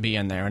talent to be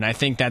in there, and I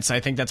think that's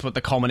what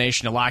the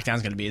culmination of Lockdown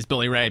is going to be, is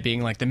Bully Ray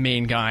being like the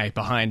main guy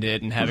behind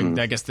it and having,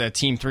 I guess, the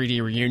Team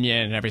 3D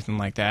reunion and everything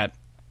like that.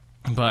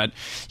 But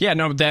yeah,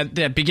 no,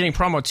 that beginning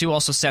promo too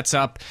also sets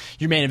up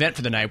your main event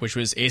for the night, which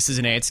was Aces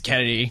and Eights,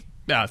 Kennedy,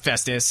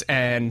 Festus,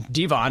 and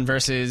Devon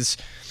versus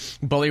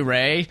Bully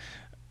Ray,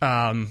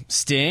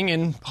 Sting,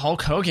 and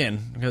Hulk Hogan,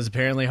 because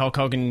apparently Hulk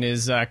Hogan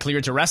is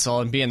cleared to wrestle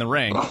and be in the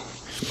ring.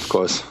 Of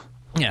course.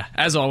 Yeah,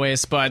 as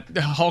always, but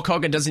Hulk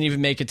Hogan doesn't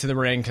even make it to the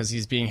ring because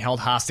he's being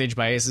held hostage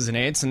by Aces and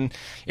Eights, and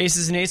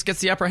Aces and Eights gets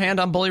the upper hand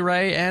on Bully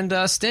Ray and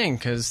Sting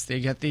because they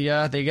get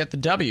the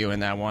W in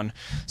that one.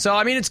 So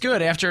I mean, it's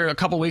good after a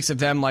couple weeks of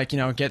them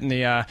getting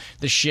the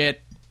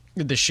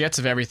shits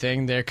of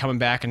everything. They're coming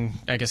back and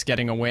I guess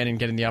getting a win and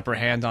getting the upper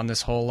hand on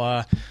this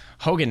whole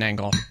Hogan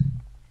angle,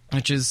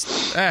 which is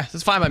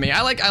it's fine by me.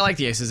 I like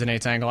the Aces and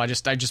Eights angle. I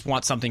just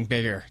want something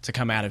bigger to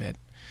come out of it.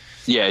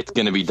 Yeah, it's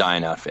going to be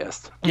dying out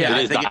fast. Yeah,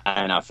 it is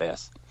dying out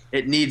fast.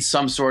 It needs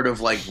some sort of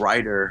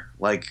writer,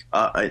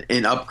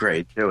 an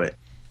upgrade to it.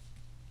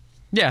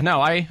 Yeah, no,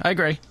 I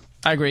agree.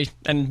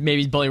 And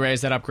maybe Bully Ray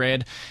is that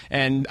upgrade.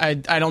 And I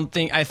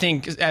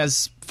think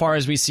as far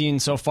as we've seen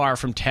so far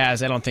from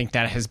Taz, I don't think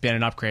that has been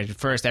an upgrade. At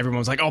first, everyone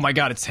was like, oh my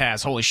God, it's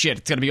Taz. Holy shit,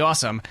 it's going to be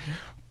awesome.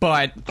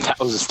 But that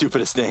was the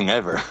stupidest thing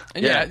ever.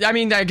 Yeah, I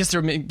mean, I guess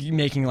they're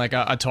making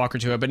a talk or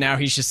two, but now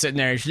he's just sitting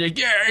there. He's like,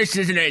 "Yeah, it's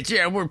isn't it?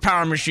 Yeah, we're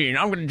Power Machine.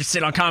 I'm going to just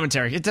sit on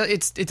commentary." It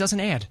doesn't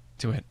add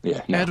to it.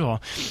 Yeah, at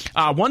all.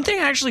 One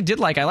thing I actually did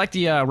like, I liked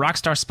the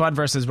Rockstar Spud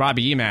versus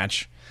Robbie E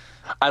match.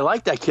 I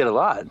like that kid a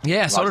lot.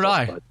 Yeah, so did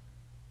I. Spud.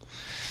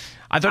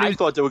 I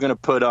thought they were going to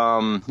put,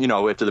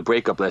 after the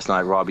breakup last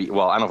night, Robbie.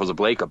 Well, I don't know if it was a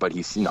breakup, but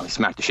he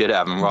smacked the shit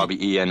out of him,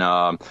 Robbie E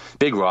and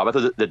Big Rob. I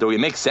thought that it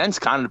makes sense,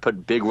 kind of, to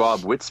put Big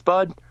Rob with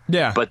Spud.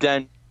 Yeah, but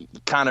then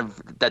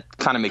that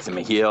makes him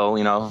a heel,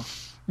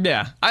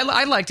 Yeah,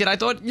 I liked it. I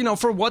thought,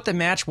 for what the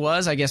match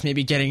was, I guess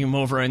maybe getting him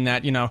over in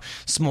that,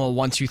 small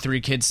 1, 2,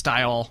 3 kid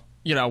style,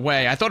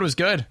 way. I thought it was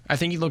good. I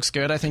think he looks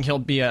good. I think he'll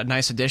be a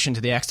nice addition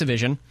to the X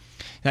division.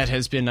 That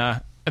has been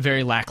a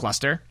very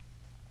lackluster.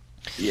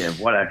 Yeah,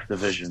 what X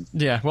division?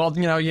 Yeah, well,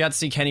 you had to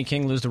see Kenny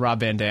King lose to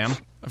Rob Van Dam.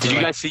 Did you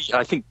guys see?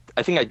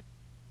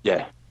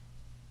 Yeah.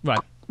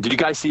 What? Did you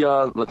guys see?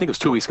 I think it was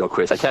 2 weeks ago,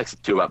 Chris. I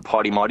texted you about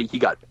Party Marty. He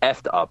got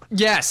effed up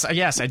Yes, I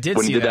did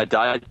when see he did that.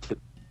 that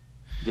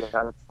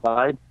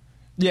dive.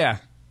 Yeah.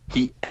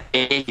 He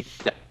ate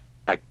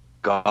that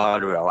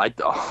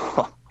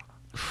guardrail.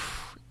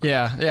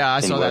 Yeah,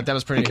 I saw Anyway, that. That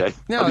was pretty. Okay.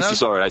 No, At least that you was,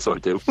 saw it. I saw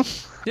it too. I'm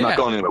Yeah. not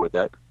going anywhere with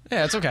that.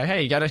 yeah, it's okay.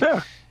 Hey, you gotta.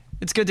 Yeah.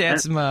 It's good to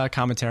add some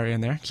commentary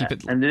in there. Keep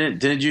it. And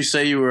didn't you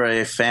say you were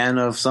a fan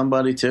of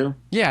somebody too?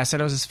 Yeah, I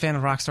said I was a fan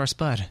of Rockstar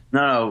Spud.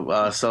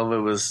 No,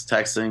 Silva was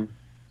texting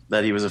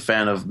that he was a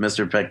fan of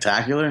Mr.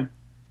 Spectacular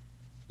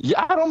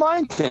Yeah, I don't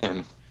mind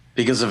him.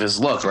 because of his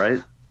look,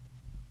 right?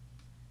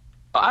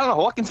 I don't know.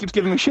 Hawkins keeps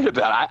giving me shit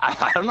about it.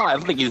 I don't know. I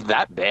don't think he's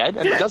that bad.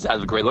 And he does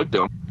have a great look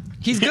to him.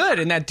 He's good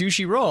in that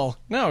douchey role.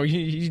 No,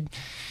 he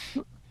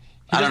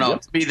I don't know.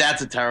 To me,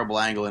 that's a terrible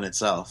angle in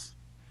itself.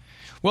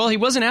 well, he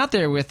wasn't out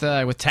there with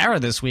Tara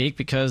this week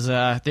because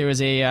there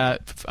was a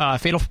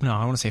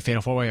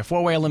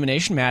four-way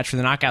elimination match for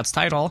the Knockouts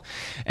title,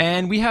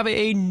 and we have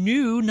a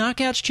new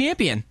Knockouts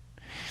champion.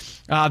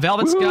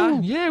 Velvet Sky,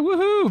 yeah,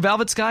 woohoo!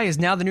 Velvet Sky is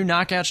now the new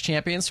Knockouts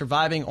champion,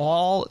 surviving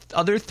all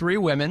other 3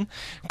 women.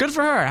 Good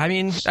for her. I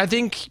mean, I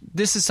think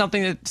this is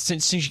something that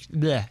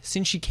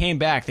since she came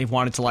back, they've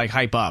wanted to like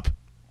hype up.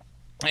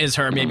 Is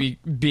her maybe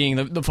being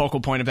the focal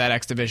point of that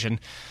X division,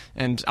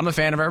 and I'm a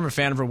fan of her. I'm a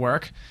fan of her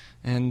work,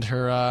 and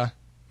her.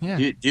 Yeah.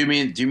 Do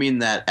you mean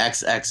that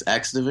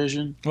XXX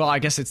division? Well, I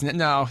guess it's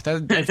no.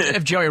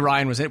 If Joey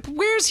Ryan was it,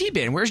 where's he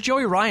been? Where's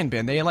Joey Ryan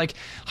been? They like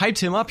hyped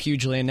him up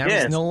hugely, and now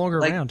he's no longer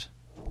around.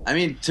 I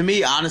mean, to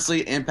me,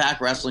 honestly,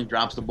 Impact Wrestling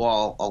drops the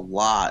ball a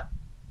lot,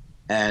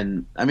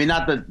 and I mean,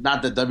 not that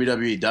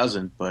WWE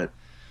doesn't, but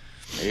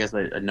I guess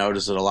I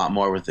notice it a lot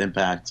more with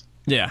Impact.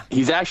 Yeah.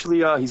 He's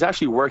actually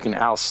working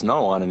Al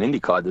Snow on an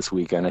Indie card this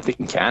weekend. I think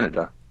in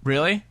Canada.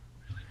 Really?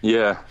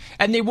 Yeah.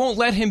 And they won't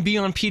let him be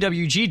on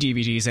PWG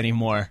DVDs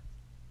anymore.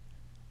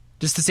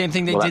 Just the same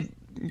thing they did.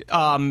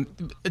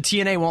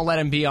 TNA won't let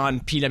him be on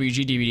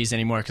PWG DVDs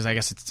anymore because I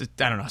guess it's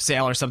I don't know,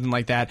 sale or something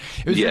like that.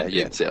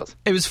 Sales.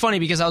 It was funny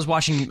because I was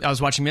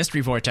watching Mystery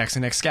Vortex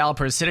and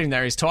Excalibur is sitting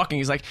there. He's talking.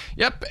 He's like,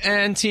 "Yep,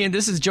 and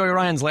this is Joey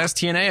Ryan's last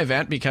TNA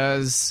event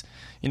because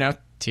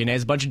TNA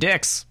is a bunch of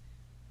dicks."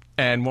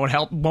 And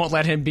won't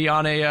let him be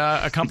on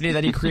a company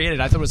that he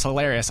created. I thought it was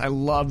hilarious. I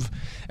love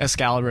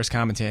Excalibur's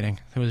commentating.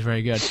 It was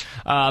very good.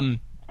 I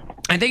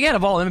think out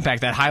of all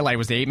Impact, that highlight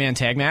was the 8-man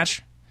tag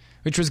match,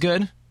 which was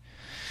good.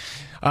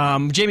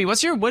 Jamie,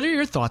 what are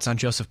your thoughts on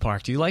Joseph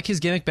Park? Do you like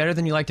his gimmick better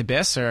than you liked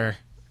Abyss, or?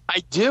 I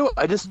do.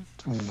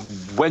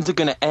 When's it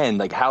gonna end?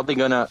 Like, how they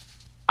gonna?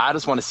 I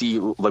just want to see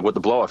like what the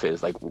blow off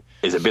is. Like,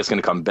 is Abyss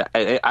gonna come back?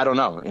 I don't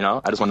know.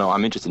 I just want to know.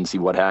 I'm interested to see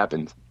what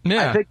happens.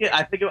 Yeah.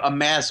 I think a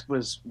mask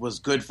was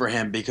good for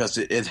him because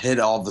it hid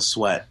all the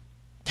sweat.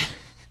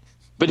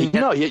 But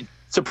he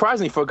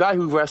surprisingly, for a guy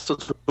who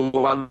wrestled,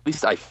 well, at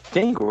least I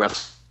think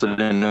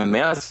wrestled in a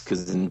mask,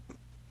 because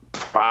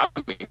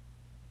probably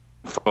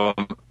from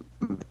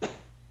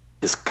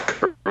his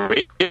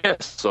career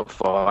so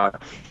far,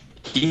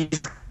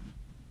 he's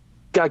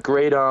got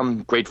great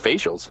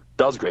facials.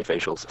 Does great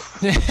facials.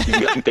 I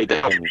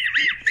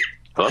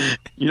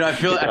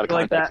feel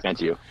like that. Can't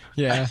you?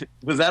 Yeah.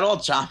 Was that all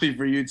choppy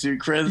for you too,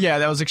 Chris? Yeah,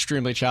 that was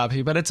extremely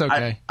choppy, but it's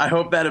okay. I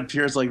hope that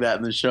appears like that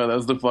in the show. That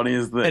was the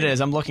funniest thing. It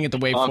is. I'm looking at the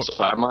wave. I'm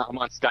sorry. I'm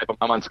on Skype.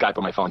 I'm on Skype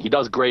on my phone. He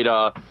does great,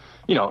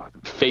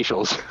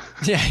 facials.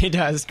 Yeah, he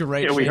does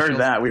great. Yeah, we facials. heard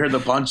that. We heard the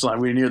punchline.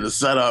 We didn't hear the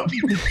setup.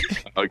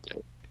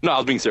 Okay. No, I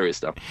was being serious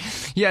though.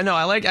 Yeah, no,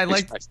 I like.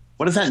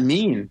 What does that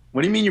mean?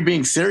 What do you mean you're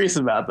being serious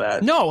about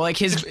that? No, like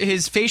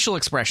his facial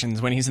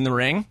expressions when he's in the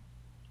ring.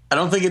 I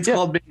don't think it's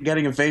called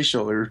getting a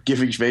facial or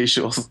giving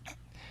facials.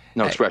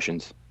 No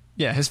expressions.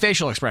 Yeah, his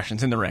facial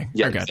expressions in the ring.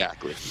 Yeah, are good.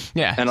 exactly.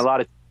 Yeah, and a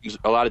lot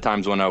of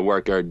times when a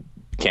worker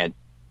can't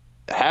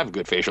have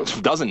good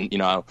facials, doesn't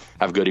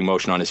have good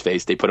emotion on his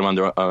face, they put him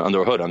under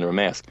a hood, under a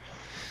mask.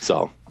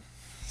 So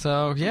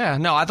yeah,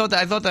 no, I thought the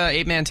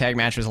 8-man tag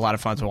match was a lot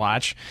of fun to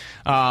watch.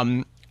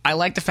 I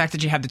like the fact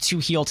that you have the 2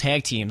 heel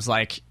tag teams.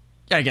 Like,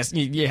 I guess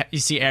you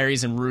see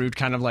Aries and Rude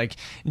kind of like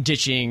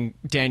ditching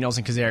Daniels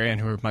and Kazarian,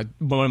 who are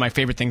one of my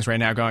favorite things right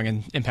now going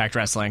in Impact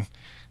Wrestling.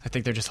 I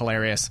think they're just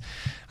hilarious.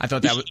 I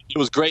thought that it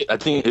was great. I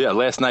think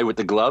last night with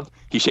the glove,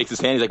 he shakes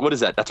his hand. He's like, "What is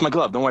that? That's my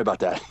glove. Don't worry about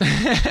that."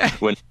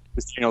 When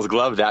it's Daniel's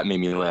glove, that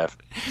made me laugh.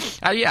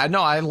 Yeah,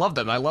 no, I love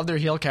them. I love their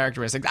heel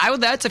characteristics.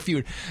 That's a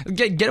feud.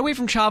 Get away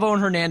from Chavo and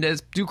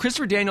Hernandez. Do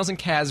Christopher Daniels and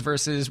Kaz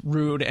versus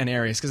Rude and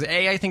Aries, because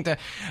I think the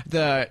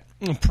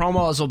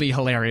promos will be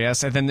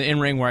hilarious, and then the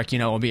in-ring work,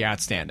 will be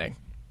outstanding.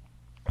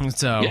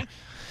 So, yeah,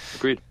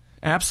 agreed.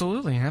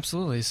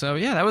 Absolutely. So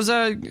yeah, it was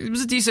a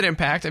decent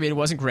Impact. I mean, it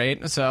wasn't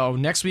great. So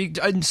next week,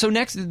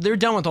 they're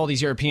done with all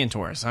these European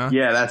tours, huh?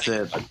 Yeah, that's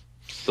it.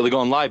 So they're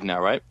going live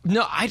now, right?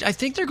 No, I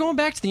think they're going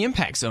back to the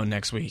Impact Zone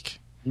next week.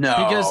 No,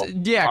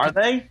 are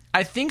they?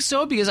 I think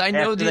so because I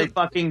know they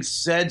fucking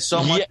said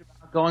so much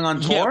about going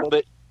on tour.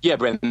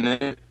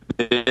 Brandon.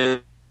 There's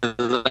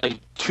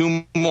like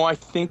 2 more. I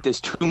think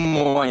there's 2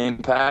 more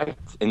Impact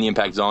in the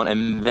Impact Zone,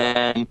 and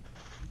then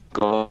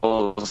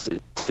goes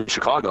to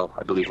Chicago,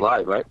 I believe,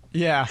 live, right?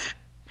 Yeah.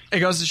 It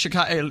goes to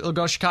Chicago. It'll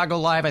go Chicago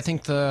live. I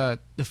think the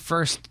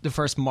first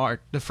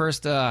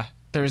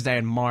Thursday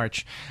in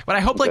March. But I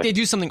hope like they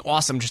do something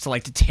awesome just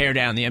to tear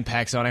down the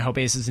Impact Zone. I hope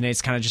Aces and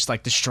Eights kind of just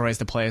destroys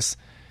the place.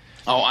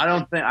 Oh, I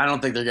don't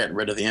think they're getting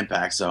rid of the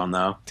Impact Zone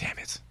though. Damn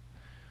it.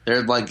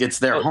 They're it's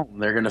their home.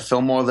 They're going to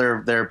film all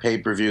their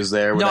pay-per-views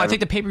there. No, I think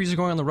the pay-per-views are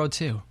going on the road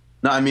too.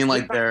 No, I mean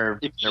they're.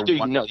 If you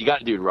do, no, you got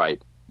to do it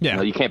right. Yeah.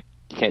 No, you can't.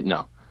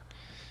 No.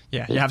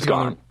 Yeah, you have to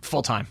go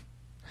full time.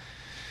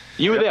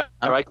 You were there,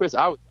 right, Chris?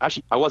 I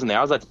wasn't there.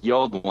 I was at the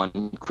old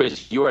one.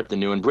 Chris, you were at the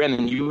new one.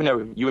 Brandon, you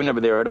were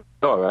never there at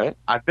all, right?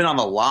 I've been on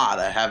the lot.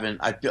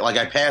 I feel like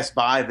I passed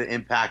by the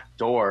Impact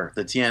door,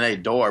 the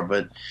TNA door,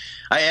 but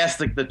I asked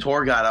the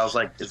tour guide. I was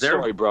like, "Is there?"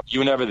 Sorry, bro. You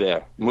were never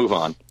there. Move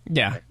on.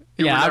 Yeah,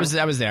 I was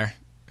there.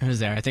 I was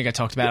there. I think I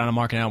talked about it on a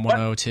Markin Out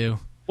 102.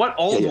 What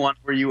old one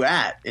were you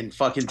at in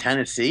fucking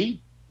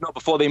Tennessee? No,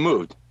 before they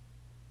moved.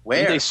 Where?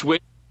 Didn't they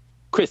switch?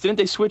 Chris, didn't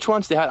they switch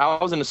once? I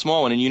was in the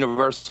small one in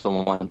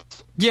Universal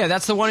once. Yeah,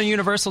 that's the one in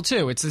Universal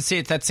too. It's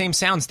that same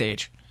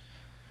soundstage.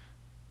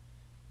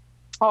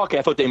 Oh, okay.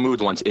 I thought they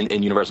moved once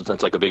in Universal, so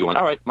it's like a big one.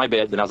 All right, my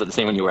bad. Then I was at the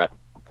same one you were at.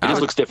 It just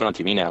looks different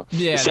on TV now.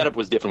 Yeah, the setup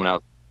was different when I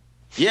was.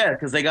 Yeah,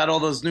 because they got all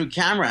those new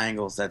camera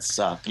angles that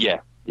suck. Yeah.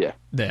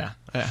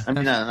 I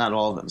mean, not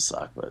all of them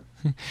suck,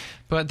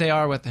 but they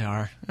are what they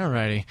are.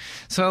 Alrighty.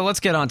 So let's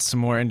get on to some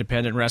more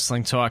independent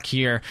wrestling talk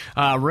here.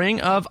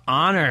 Ring of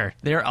Honor,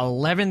 their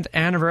 11th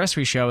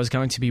anniversary show is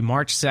going to be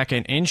March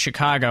 2nd in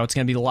Chicago. It's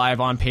going to be live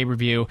on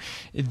pay-per-view.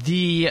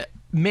 The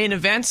main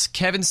events,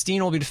 Kevin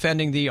Steen will be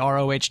defending the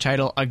ROH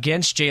title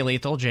against Jay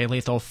Lethal. Jay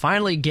Lethal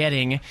finally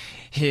getting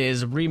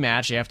his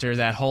rematch after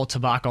that whole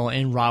debacle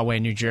in Rahway,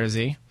 New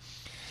Jersey.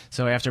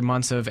 So after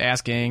months of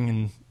asking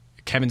and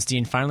Kevin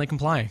Steen finally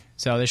complying.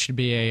 So this should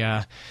be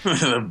a...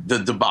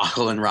 the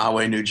debacle in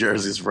Rahway, New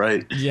Jersey is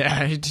right.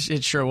 Yeah,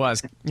 it sure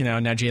was.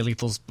 Now Jay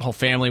Lethal's whole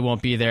family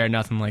won't be there,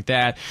 nothing like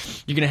that.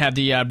 You're going to have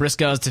the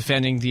Briscoes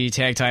defending the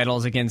tag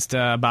titles against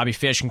Bobby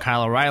Fish and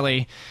Kyle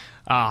O'Reilly.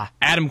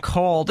 Adam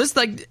Cole.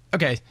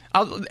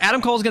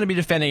 Adam Cole's going to be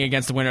defending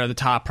against the winner of the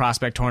Top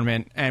Prospect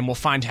Tournament, and we'll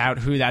find out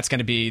who that's going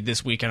to be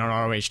this weekend on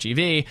ROH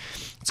TV.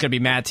 It's going to be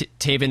Matt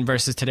Taven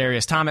versus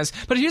Tadarius Thomas.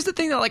 But here's the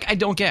thing that I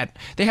don't get.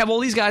 They have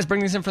all these guys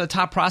bring this in for the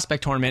Top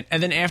Prospect Tournament,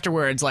 and then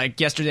afterwards,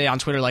 yesterday on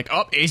Twitter,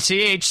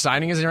 ACH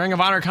signing his Ring of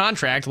Honor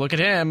contract. Look at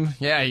him.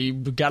 Yeah, he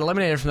got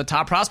eliminated from the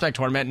Top Prospect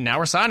Tournament, and now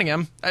we're signing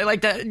him. I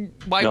like that.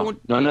 Why no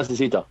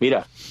necesito.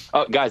 Mira.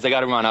 Oh, guys, I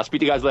got to run. I'll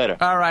speak to you guys later.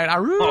 All right.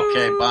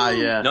 Okay, bye,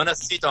 yeah. No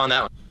necesito on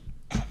that one.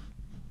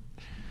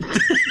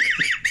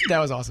 That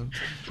was awesome.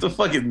 The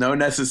fucking no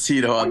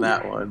necesito on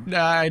that one. No,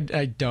 I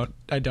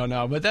don't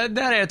know, but that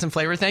adds some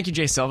flavor. Thank you,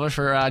 Jay Silva,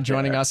 for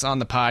joining us on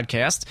the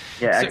podcast.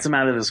 Yeah, X him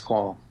out of this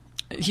call.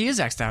 He is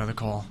X'd out of the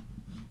call.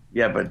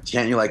 Yeah, but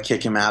can't you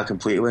kick him out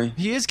completely?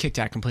 He is kicked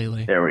out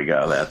completely. There we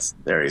go.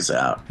 There he's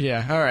out.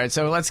 Yeah. All right.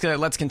 So let's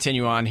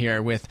continue on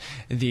here with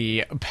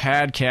the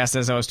podcast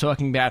as I was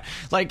talking about.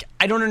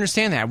 I don't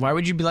understand that. Why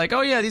would you be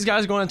oh yeah, these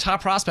guys are going to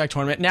Top Prospect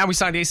Tournament. Now we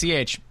signed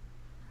ACH.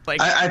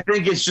 I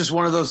think it's just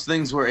one of those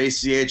things where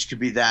ACH could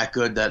be that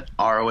good that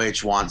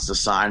ROH wants to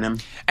sign him.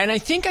 And I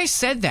think I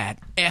said that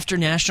after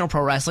National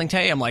Pro Wrestling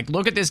Day. I'm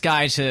look at this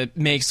guy to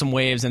make some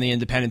waves in the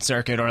independent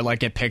circuit or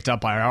get picked up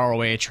by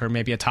ROH or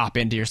maybe a top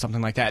indie or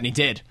something like that. And he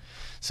did.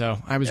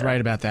 So I was right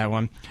about that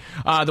one.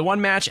 The one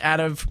match out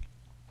of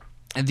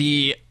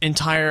the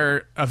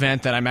entire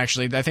event that I think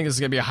this is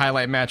going to be a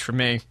highlight match for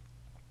me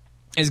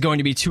is going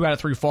to be 2 out of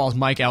 3 falls.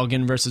 Mike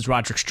Elgin versus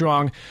Roderick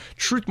Strong.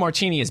 Truth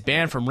Martini is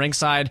banned from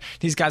ringside.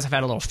 These guys have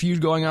had a little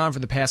feud going on for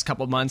the past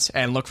couple of months,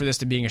 and look for this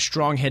to being a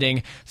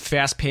strong-hitting,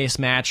 fast-paced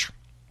match.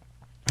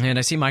 And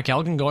I see Mike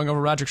Elgin going over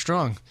Roderick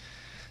Strong.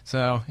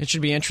 So it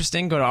should be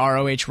interesting. Go to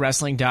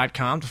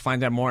ROHWrestling.com to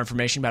find out more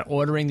information about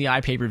ordering the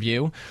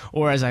iPay-per-view.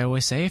 Or as I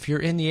always say, if you're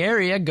in the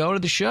area, go to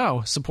the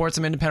show. Support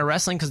some independent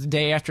wrestling because the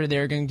day after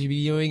they're going to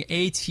be doing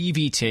a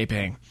TV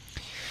taping.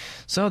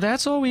 So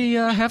that's all we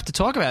have to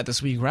talk about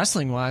this week,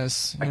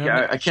 wrestling-wise.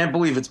 I can't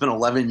believe it's been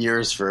 11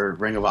 years for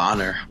Ring of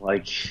Honor.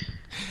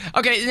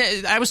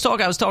 Okay, I was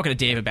talking to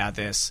Dave about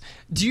this.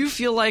 Do you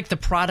feel like the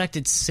product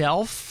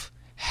itself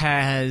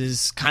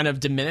has kind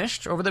of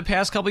diminished over the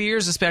past couple of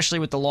years, especially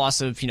with the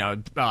loss of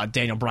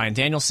Daniel Bryan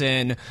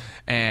Danielson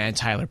and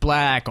Tyler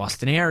Black,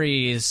 Austin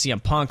Aries,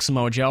 CM Punk,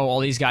 Samoa Joe, all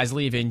these guys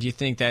leaving? Do you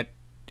think that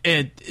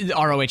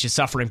ROH is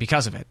suffering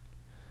because of it?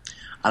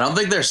 I don't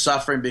think they're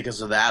suffering because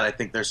of that. I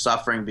think they're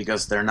suffering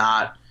because they're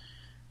not.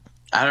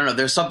 I don't know.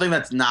 There's something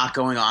that's not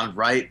going on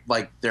right.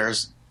 They're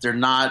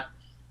not.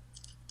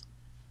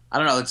 I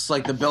don't know. It's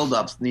the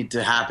build-ups need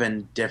to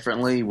happen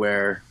differently,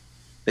 where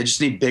they just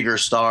need bigger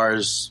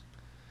stars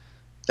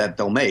that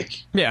they'll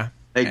make. Yeah.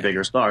 Make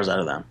bigger stars out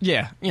of them.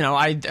 Yeah,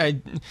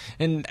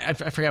 I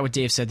forgot what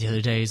Dave said the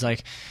other day. He's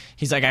like,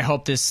 I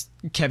hope this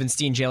Kevin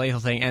Steen Jay Lethal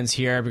thing ends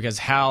here because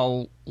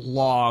how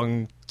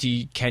long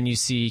can you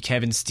see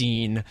Kevin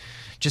Steen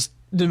just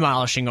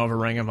demolishing over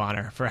Ring of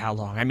Honor for how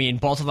long? I mean,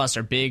 both of us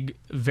are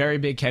very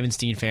big Kevin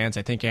Steen fans.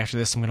 I think after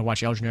this, I'm going to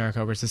watch El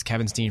Generico versus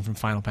Kevin Steen from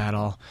Final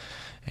Battle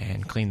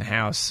and clean the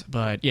house.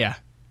 But yeah,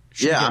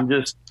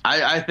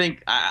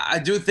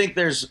 I do think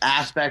there's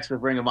aspects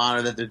of Ring of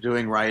Honor that they're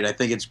doing right. I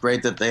think it's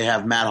great that they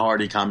have Matt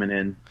Hardy coming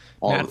in.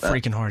 Matt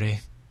freaking Hardy.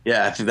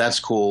 Yeah, I think that's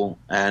cool.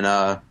 And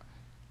I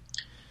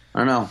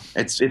don't know.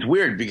 It's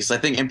weird because I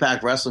think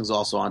Impact Wrestling's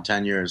also on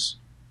 10 years.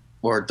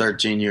 Or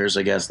 13 years,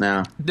 I guess,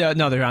 now.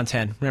 No, they're on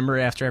 10. Remember,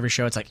 after every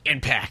show, it's like,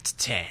 Impact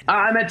 10.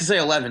 I meant to say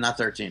 11, not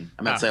 13.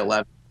 I meant to say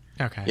 11.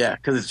 Okay. Yeah,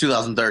 because it's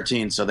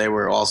 2013, so they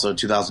were also a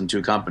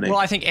 2002 company. Well,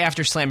 I think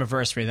after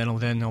Slammiversary,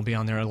 then they'll be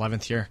on their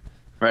 11th year.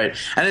 Right.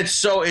 And it's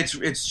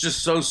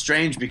just so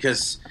strange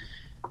because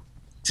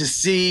to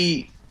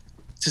see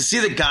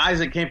the guys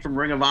that came from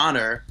Ring of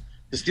Honor,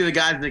 to see the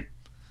guys that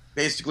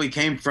basically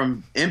came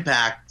from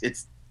Impact,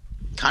 it's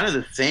kind of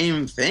the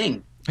same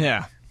thing.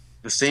 Yeah.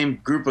 The same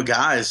group of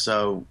guys,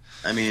 so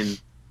I mean,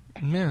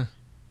 yeah,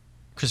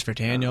 Christopher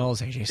Daniels,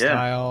 AJ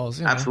Styles,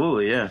 you know.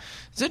 Absolutely, yeah.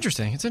 It's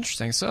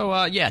interesting.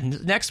 So,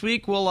 next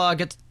week we'll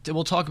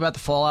talk about the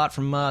fallout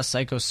from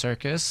Psycho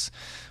Circus.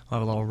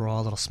 We'll have a little Raw,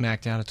 a little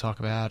SmackDown to talk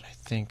about. I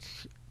think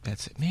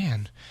that's it,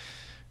 man.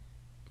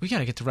 We got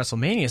to get to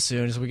WrestleMania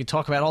soon, so we can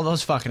talk about all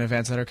those fucking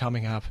events that are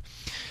coming up.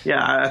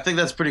 Yeah, I think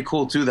that's pretty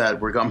cool too. That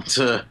we're going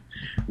to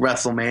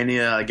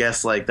WrestleMania. I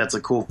guess like that's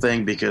a cool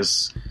thing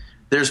because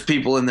there's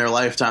people in their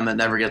lifetime that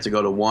never get to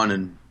go to one,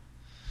 and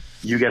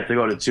you get to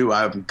go to two.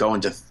 I'm going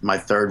to my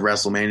third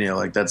WrestleMania.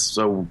 Like, that's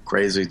so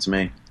crazy to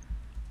me.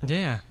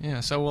 Yeah.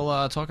 So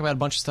we'll talk about a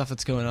bunch of stuff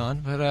that's going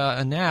on.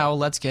 But now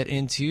let's get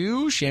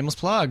into shameless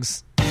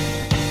plugs.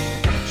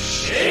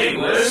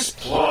 Shameless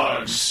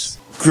plugs.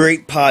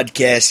 Great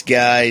podcast,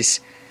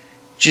 guys.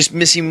 Just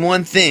missing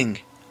one thing.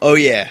 Oh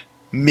yeah,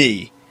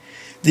 me.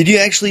 Did you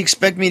actually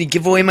expect me to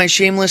give away my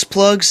shameless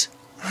plugs?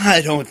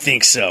 I don't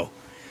think so.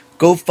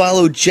 Go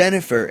follow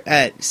Jennifer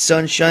at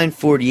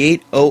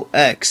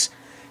Sunshine48OX.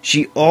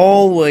 She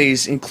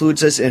always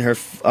includes us in her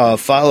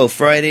Follow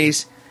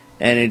Fridays,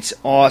 and it's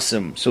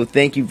awesome. So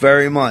thank you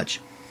very much.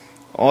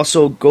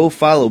 Also, go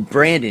follow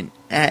Brandon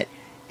at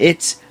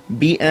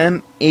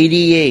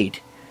It'sBM88.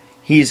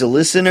 He's a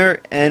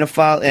listener and a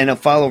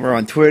follower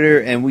on Twitter,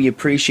 and we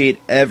appreciate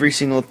every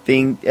single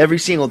time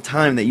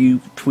that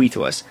you tweet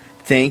to us.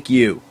 Thank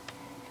you.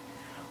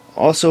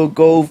 Also,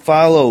 go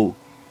follow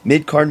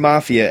Midcard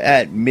Mafia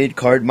at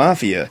Midcard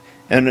Mafia,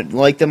 and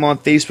like them on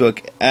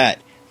Facebook at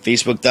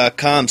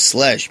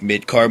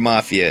Facebook.com/Midcard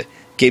Mafia.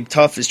 Gabe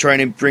Tuff is trying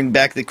to bring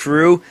back the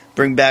crew,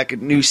 bring back a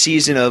new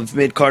season of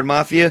Midcard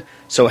Mafia,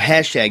 so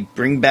hashtag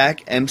bring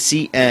back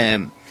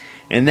MCM.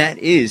 And that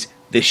is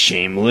the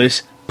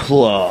shameless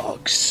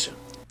plugs.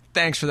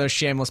 Thanks for those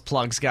shameless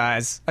plugs,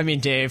 guys. I mean,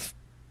 Dave.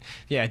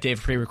 Yeah,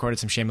 Dave pre-recorded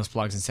some shameless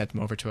plugs and sent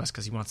them over to us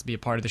because he wants to be a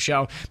part of the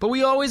show. But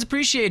we always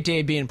appreciate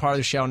Dave being part of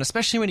the show, and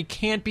especially when he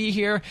can't be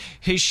here,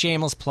 his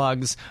shameless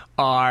plugs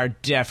are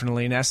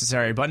definitely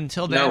necessary. But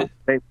until then...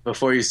 No,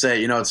 before you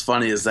say it, what's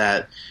funny is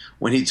that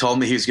when he told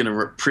me he was going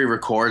to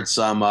pre-record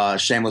some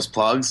shameless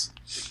plugs,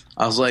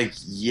 I was like,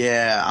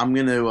 yeah, I'm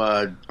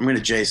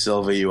gonna Jay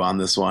Silva you on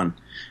this one.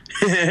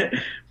 But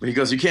he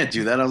goes, you can't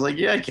do that. I was like,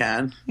 yeah, I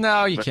can.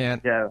 No, you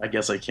can't. Yeah, I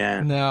guess I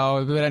can.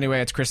 No, but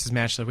anyway, it's Chris's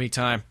match of the week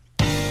time.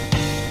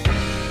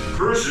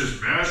 Chris's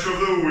match of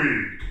the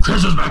week.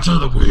 Chris's match of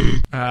the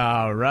week.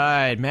 All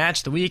right, match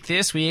of the week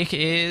this week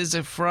is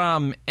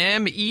from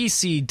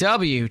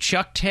MECW,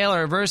 Chuck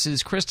Taylor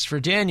versus Christopher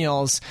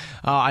Daniels.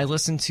 I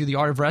listened to The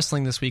Art of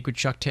Wrestling this week with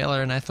Chuck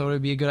Taylor, and I thought it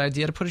would be a good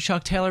idea to put a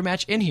Chuck Taylor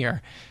match in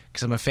here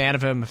because I'm a fan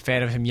of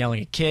him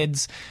yelling at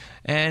kids.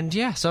 And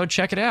yeah, so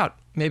check it out.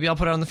 Maybe I'll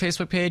put it on the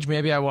Facebook page,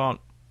 maybe I won't.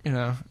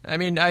 I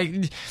mean,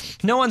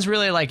 no one's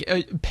really like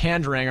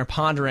pandering or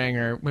pondering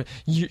or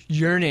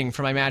yearning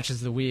for my matches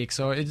of the week,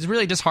 so it's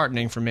really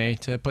disheartening for me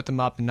to put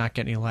them up and not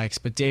get any likes.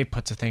 But Dave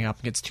puts a thing up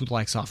and gets 2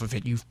 likes off of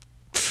it.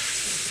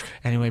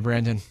 Anyway,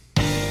 Brandon.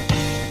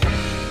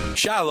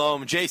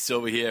 Shalom, Jay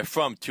Silva here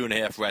from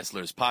 2.5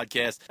 Wrestlers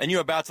Podcast, and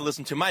you're about to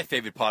listen to my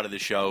favorite part of the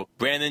show,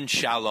 Brandon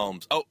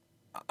Shalom's.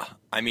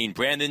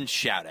 Brandon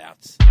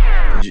shout-outs.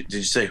 Did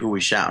you say who we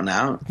shouting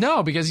out?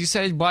 No, because you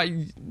said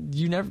why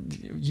you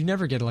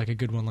never get like a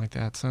good one like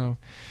that, so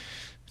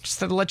just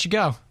had to let you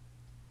go.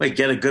 Wait,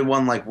 get a good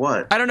one like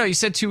what? I don't know. You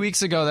said 2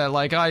 weeks ago that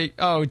like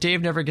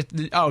Dave never gets.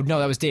 Oh no,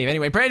 that was Dave.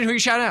 Anyway, Brandon, who you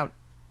shout out?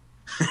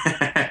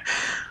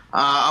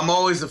 I'm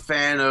always a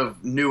fan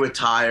of new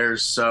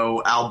attires,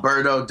 so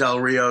Alberto Del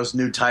Rio's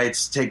new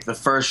tights take the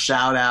first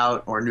shout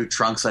out, or new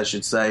trunks, I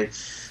should say.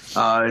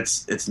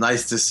 It's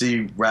nice to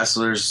see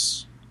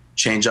wrestlers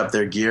change up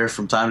their gear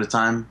from time to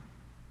time.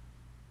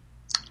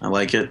 I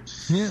like it.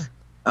 Yeah.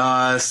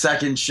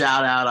 Second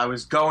shout out, I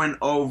was going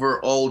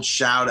over old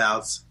shout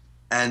outs,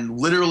 and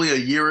literally a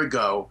year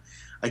ago,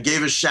 I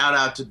gave a shout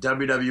out to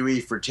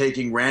WWE for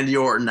taking Randy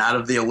Orton out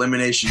of the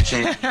Elimination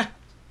Chamber.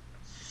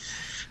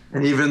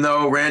 And even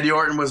though Randy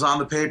Orton was on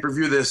the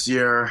pay-per-view this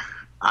year,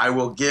 I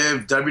will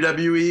give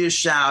WWE a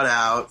shout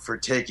out for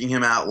taking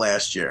him out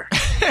last year.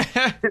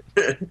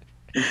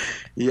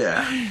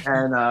 Yeah.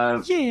 And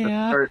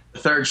the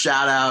third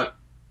shout out,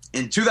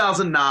 in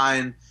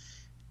 2009,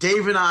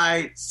 Dave and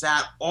I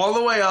sat all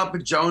the way up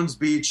at Jones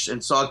Beach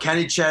and saw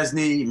Kenny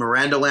Chesney,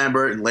 Miranda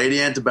Lambert, and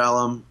Lady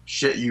Antebellum.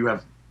 Shit you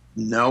have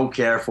no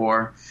care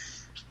for.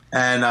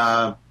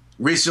 And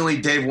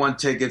recently Dave won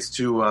tickets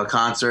to a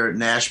concert,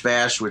 Nash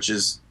Bash, which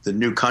is the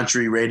new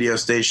country radio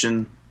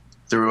station,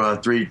 through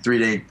a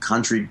three-day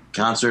country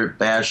concert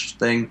bash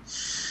thing.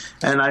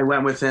 And I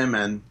went with him,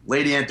 and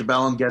Lady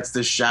Antebellum gets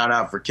this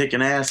shout-out for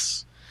kicking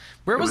ass.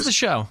 Where was the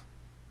show?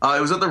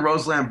 It was at the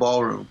Roseland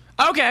Ballroom.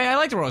 Okay, I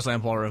like the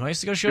Roseland Ballroom. I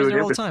used to go to shows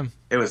there all the time.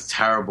 It was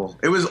terrible.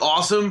 It was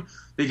awesome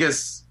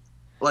because,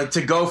 like,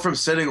 to go from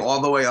sitting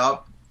all the way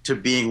up to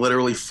being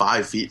literally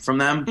 5 feet from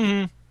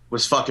them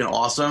was fucking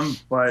awesome.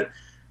 But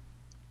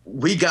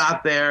we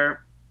got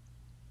there.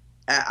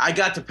 I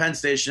got to Penn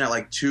Station at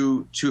like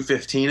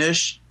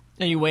 2:15ish.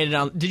 And you waited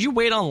on. Did you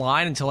wait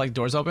online until like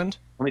doors opened?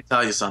 Let me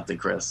tell you something,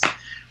 Chris.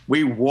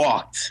 We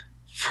walked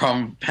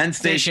from Penn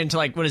Station to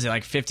like, what is it,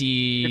 like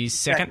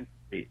 52nd?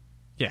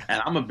 Yeah.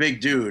 And I'm a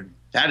big dude.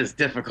 That is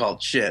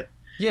difficult shit.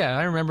 Yeah,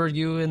 I remember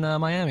you in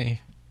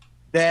Miami.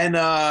 Then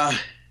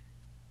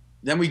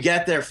we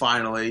get there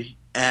finally,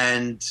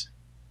 and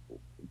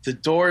the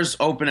doors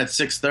open at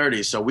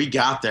 6:30, so we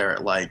got there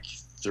at like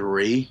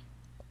 3,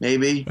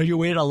 maybe. Oh, you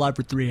waited online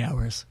for 3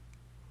 hours.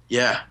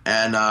 Yeah,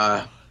 and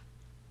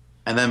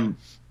then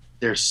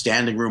there's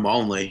standing room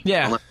only.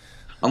 Yeah.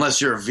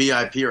 Unless you're a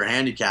VIP or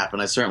handicap,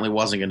 and I certainly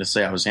wasn't going to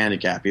say I was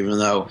handicapped, even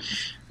though,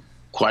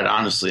 quite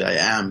honestly, I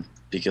am,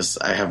 because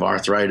I have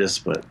arthritis,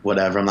 but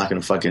whatever, I'm not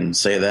going to fucking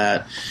say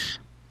that.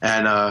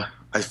 And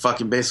I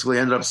fucking basically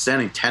ended up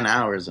standing 10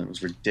 hours, and it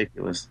was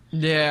ridiculous.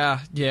 Yeah,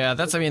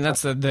 that's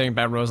the thing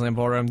about Roseland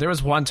Ballroom. There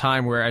was one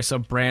time where I saw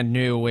Brand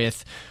New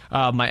with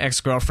my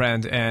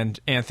ex-girlfriend, and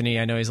Anthony,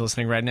 I know he's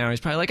listening right now,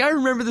 he's probably like, I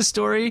remember the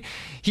story.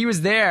 He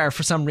was there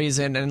for some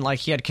reason, and like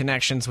he had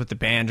connections with the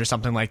band or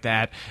something like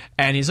that,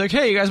 and he's like,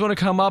 hey, you guys want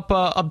to come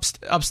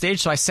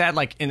upstage? So I sat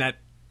like in that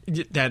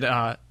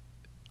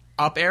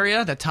up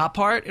area, that top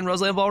part in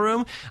Roseland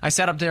Ballroom. I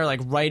sat up there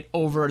like right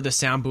over the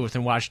sound booth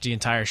and watched the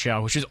entire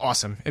show, which was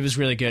awesome. It was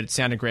really good. It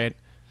sounded great.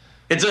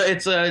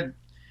 It's a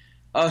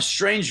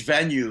strange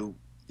venue.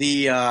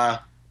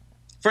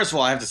 First of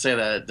all, I have to say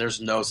that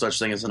there's no such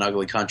thing as an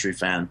ugly country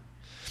fan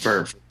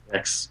for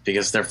X,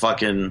 because they're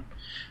fucking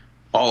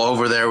all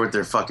over there with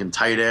their fucking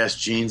tight ass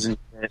jeans and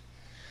shit.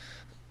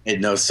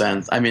 Made no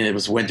sense. I mean, it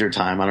was winter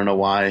time. I don't know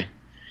why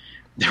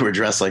they were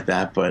dressed like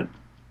that, but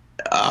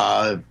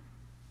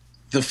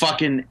the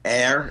fucking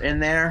air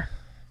in there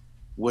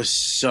was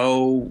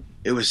so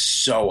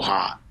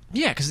hot.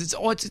 Yeah, because it's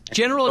a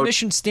general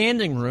admission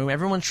standing room.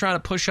 Everyone's trying to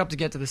push up to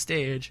get to the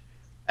stage.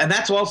 And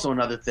that's also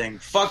another thing.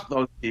 Fuck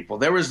those people.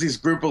 There was this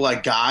group of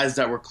like guys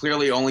that were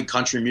clearly only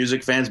country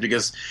music fans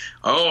because,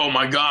 oh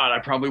my God, I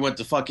probably went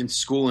to fucking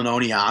school in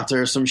Oneonta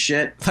or some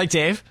shit. Like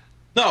Dave?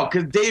 No,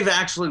 because Dave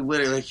actually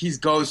literally, like, he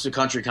goes to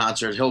country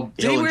concerts.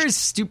 Did he wear his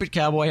stupid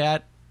cowboy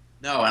hat?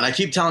 No, and I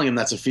keep telling him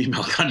that's a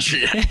female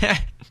country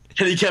hat.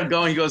 And he kept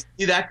going. He goes,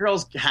 see, that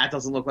girl's hat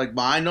doesn't look like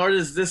mine, nor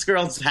does this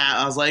girl's hat.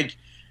 I was like,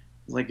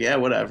 yeah,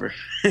 whatever.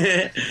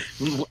 I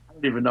don't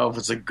even know if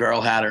it's a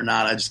girl hat or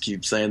not. I just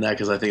keep saying that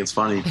because I think it's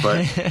funny.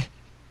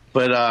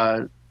 But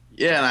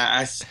yeah, and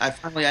I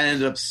finally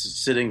ended up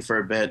sitting for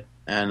a bit.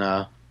 And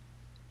well,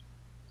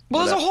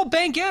 there's a whole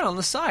banquette on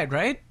the side,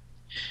 right?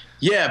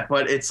 Yeah,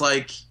 but it's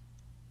like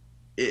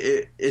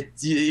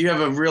you have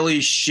a really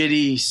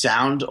shitty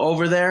sound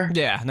over there.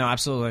 Yeah, no,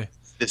 absolutely.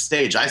 The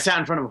stage. I sat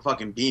in front of a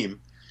fucking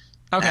beam.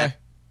 Okay.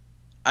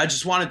 I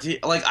just wanted to,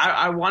 like,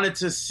 I wanted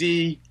to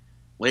see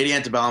Lady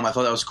Antebellum. I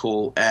thought that was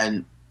cool.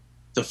 And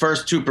the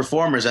first two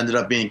performers ended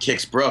up being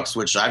Kix Brooks,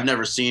 which I've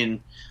never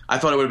seen. I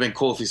thought it would have been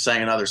cool if he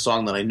sang another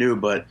song that I knew,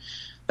 but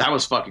that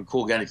was fucking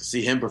cool getting to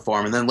see him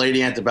perform. And then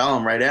Lady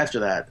Antebellum right after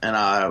that. And,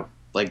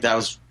 that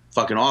was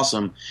fucking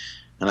awesome.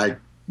 And I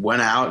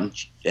went out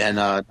and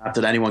not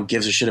that anyone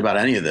gives a shit about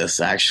any of this,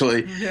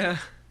 actually. Yeah.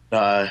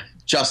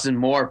 Justin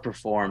Moore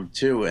performed,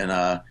 too,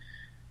 and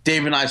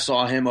Dave and I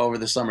saw him over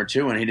the summer,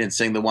 too, and he didn't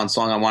sing the one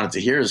song I wanted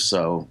to hear,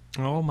 so...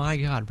 Oh, my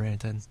God,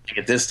 Brandon.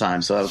 At this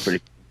time, so that was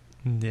pretty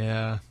cool.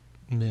 Yeah.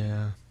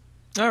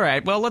 All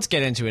right, well, let's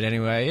get into it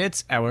anyway.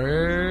 It's our...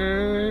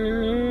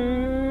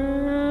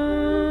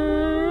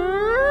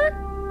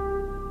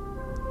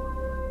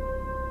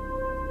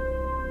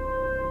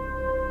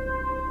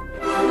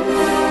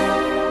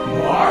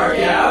 Mark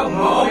Out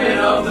Moment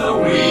of the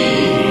Week.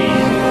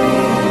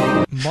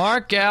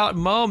 Mark Out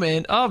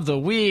Moment of the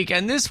Week,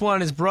 and this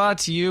one is brought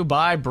to you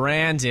by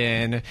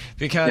Brandon,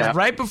 because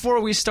right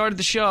before we started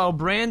the show,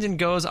 Brandon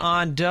goes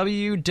on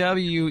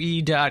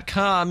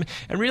WWE.com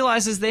and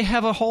realizes they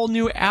have a whole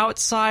new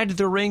Outside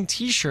the Ring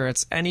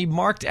t-shirts, and he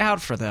marked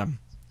out for them.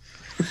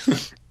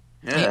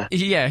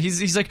 Yeah.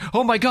 He's like,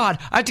 oh my God,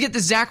 I have to get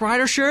this Zack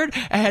Ryder shirt,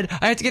 and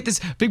I have to get this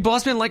Big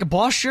Boss Man Like a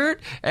Boss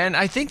shirt, and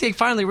I think they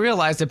finally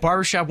realized that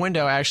Barbershop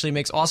Window actually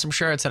makes awesome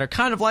shirts that are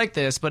kind of like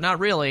this, but not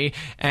really,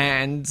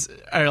 and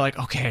are like,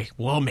 okay,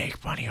 we'll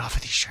make money off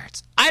of these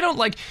shirts. I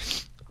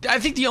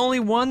think the only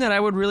one that I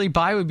would really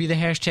buy would be the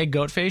hashtag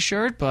Goatface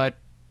shirt, but...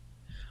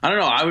 I don't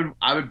know,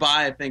 I would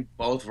buy, I think,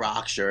 both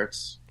Rock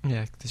shirts.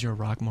 Yeah, because you're a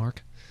rock,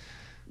 Mark.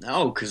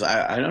 No, because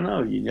I don't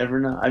know. You never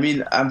know. I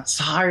mean, I'm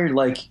tired.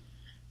 Like,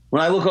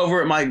 when I look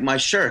over at my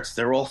shirts,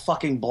 they're all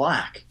fucking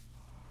black.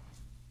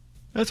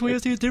 That's why you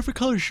have to get different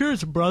color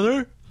shirts,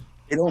 brother.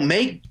 They don't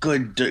make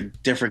good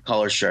different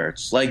color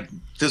shirts. Like,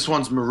 this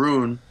one's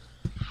maroon.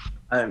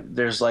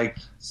 There's, like,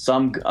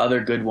 some other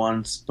good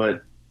ones,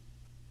 but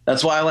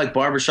that's why I like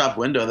Barbershop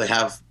Window. They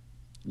have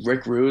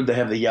Rick Rude. They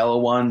have the yellow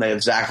one. They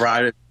have Zack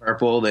Ryder, it's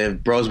purple. They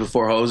have Bros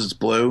Before Hoes, it's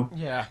blue.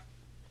 Yeah.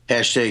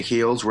 Hashtag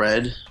Heels,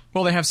 red.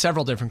 Well, they have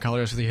several different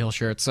colors for the heel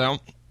shirts, so.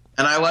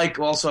 And I like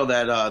also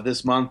that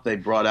this month they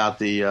brought out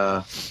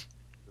the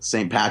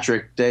St.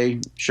 Patrick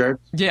Day shirt.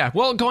 Yeah,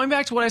 well, going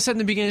back to what I said in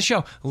the beginning of the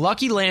show,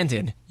 Lucky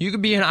Landon, you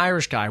could be an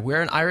Irish guy,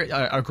 wear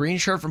a green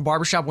shirt from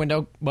Barbershop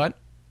Window. What?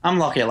 I'm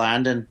Lucky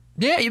Landon.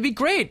 Yeah, you'd be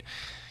great.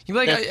 You'd be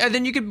like, and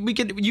then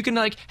you can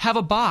like have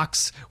a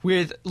box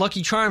with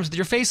Lucky Charms with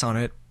your face on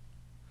it.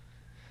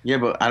 Yeah,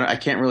 but I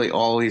can't really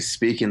always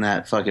speak in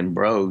that fucking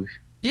brogue.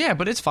 Yeah,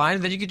 but it's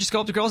fine. Then you could just go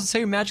up to girls and say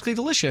you're magically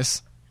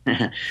delicious.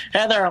 Hey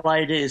there,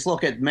 ladies.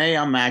 Look at me.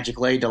 I'm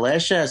magically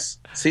delicious.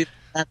 See,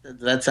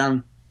 that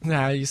sound...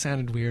 Nah, you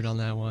sounded weird on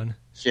that one.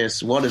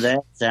 Just what did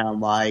that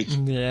sound like?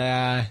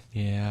 Yeah.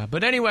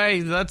 But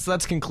anyway,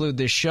 let's conclude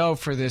this show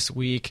for this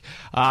week.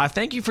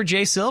 Thank you for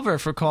Jay Silver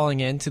for calling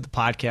in to the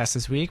podcast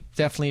this week.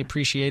 Definitely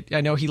appreciate. I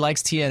know he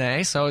likes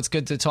TNA, so it's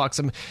good to talk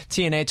some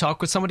TNA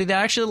talk with somebody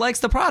that actually likes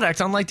the product,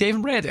 unlike Dave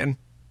and Brandon.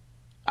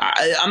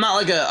 I'm not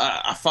like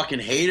a fucking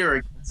hater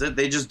against it.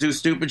 They just do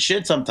stupid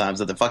shit sometimes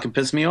that they fucking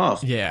piss me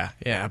off. Yeah.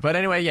 But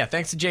anyway,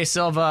 thanks to Jay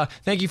Silva.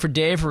 Thank you for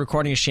Dave for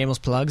recording his shameless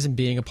plugs and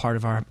being a part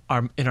of our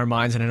in our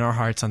minds and in our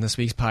hearts on this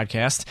week's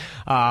podcast.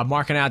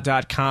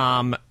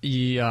 Markinout.com.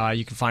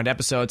 You can find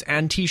episodes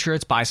and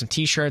T-shirts. Buy some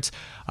T-shirts.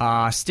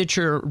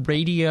 Stitcher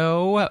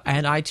Radio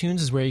and iTunes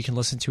is where you can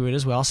listen to it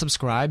as well.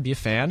 Subscribe. Be a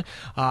fan.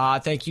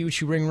 Thank you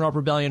to Ring Rope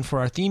Rebellion for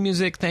our theme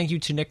music. Thank you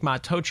to Nick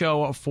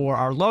Matocho for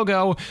our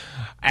logo.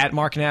 At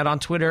Markin Out on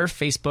Twitter,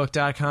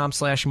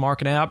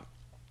 Facebook.com/MarkinOut.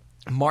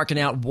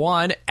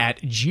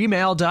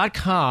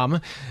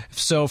 markinout1@gmail.com.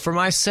 So for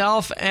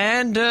myself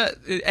and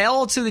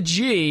L to the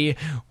G,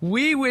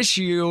 we wish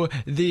you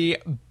the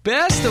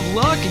best of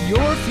luck in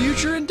your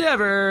future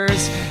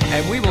endeavors,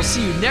 and we will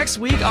see you next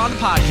week on the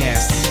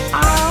podcast.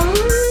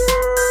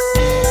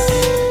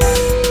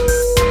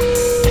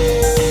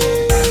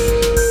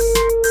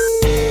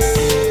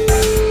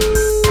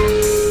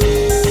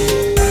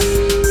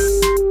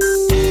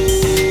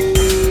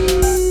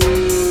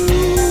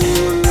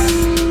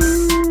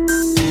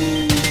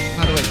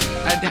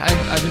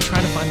 I've been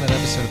trying to find that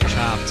episode of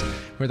Chopped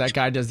where that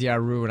guy does the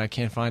Aru and I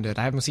can't find it.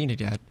 I haven't seen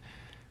it yet.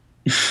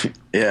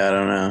 Yeah, I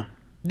don't know.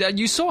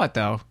 You saw it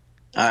though.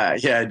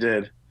 Yeah, I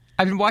did.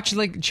 I've been watching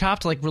like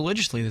Chopped like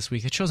religiously this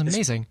week. That show's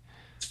amazing.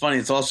 It's funny.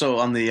 It's also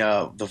on the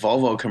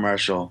Volvo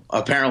commercial.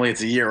 Apparently,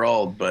 it's a year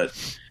old, but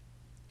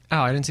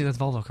oh, I didn't see that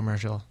Volvo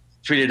commercial.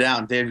 Tweeted out,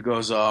 and Dave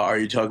goes, "Are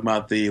you talking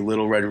about the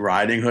Little Red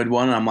Riding Hood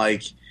one?" And I'm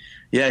like,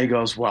 "Yeah." He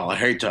goes, "Well, I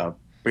hate to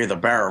be the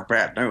bearer of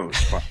bad news,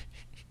 but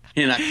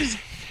you know."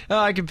 Oh,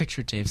 I can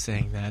picture Dave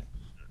saying that.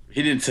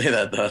 He didn't say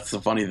that, though. That's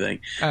the funny thing.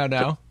 Oh,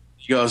 no?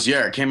 He goes,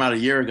 yeah, it came out a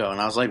year ago. And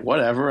I was like,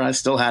 whatever. I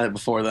still had it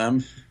before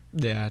them.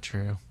 Yeah,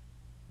 true.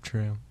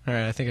 All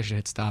right, I think I should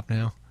hit stop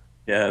now.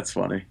 Yeah, that's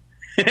funny.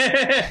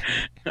 I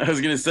was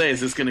going to say,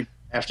 is this going to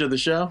after the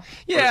show?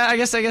 Yeah, I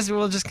guess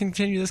we'll just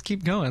continue this,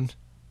 keep going.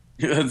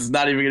 It's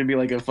not even going to be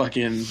like a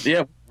fucking,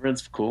 yeah,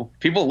 it's cool.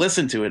 People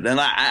listen to it. And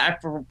I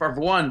for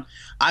one,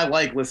 I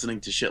like listening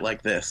to shit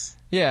like this.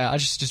 Yeah, I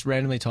just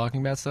randomly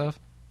talking about stuff.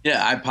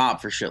 Yeah, I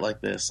pop for shit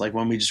like this. Like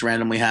when we just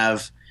randomly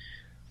have,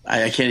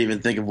 I can't even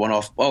think of one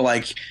off. Oh,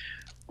 like,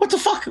 what the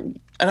fuck?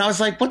 And I was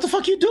like, what the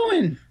fuck you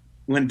doing?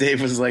 When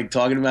Dave was like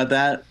talking about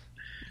that.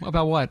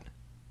 About what?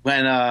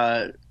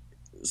 When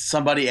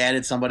somebody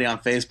added somebody on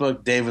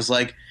Facebook, Dave was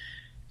like,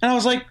 and I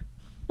was like,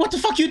 what the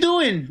fuck you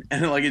doing?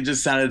 And like it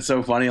just sounded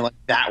so funny. Like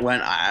that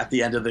went at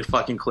the end of the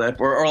fucking clip.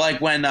 Or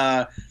like when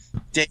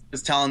Dave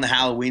was telling the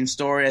Halloween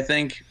story, I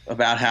think,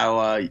 about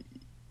how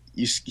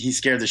he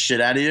scared the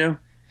shit out of you.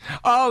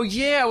 Oh,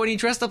 yeah, when he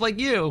dressed up like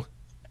you.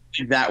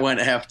 That went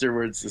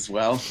afterwards as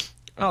well.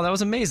 Oh, that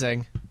was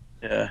amazing.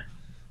 Yeah.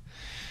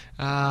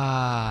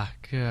 Ah,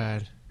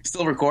 good.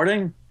 Still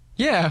recording?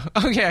 Yeah,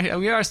 okay,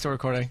 we are still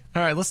recording.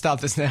 All right, let's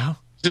stop this now.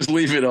 Just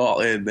leave it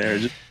all in there.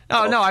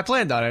 No, I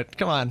planned on it.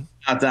 Come on.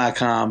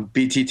 .com,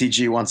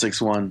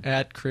 BTTG161.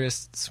 At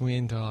Chris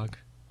Sweendog.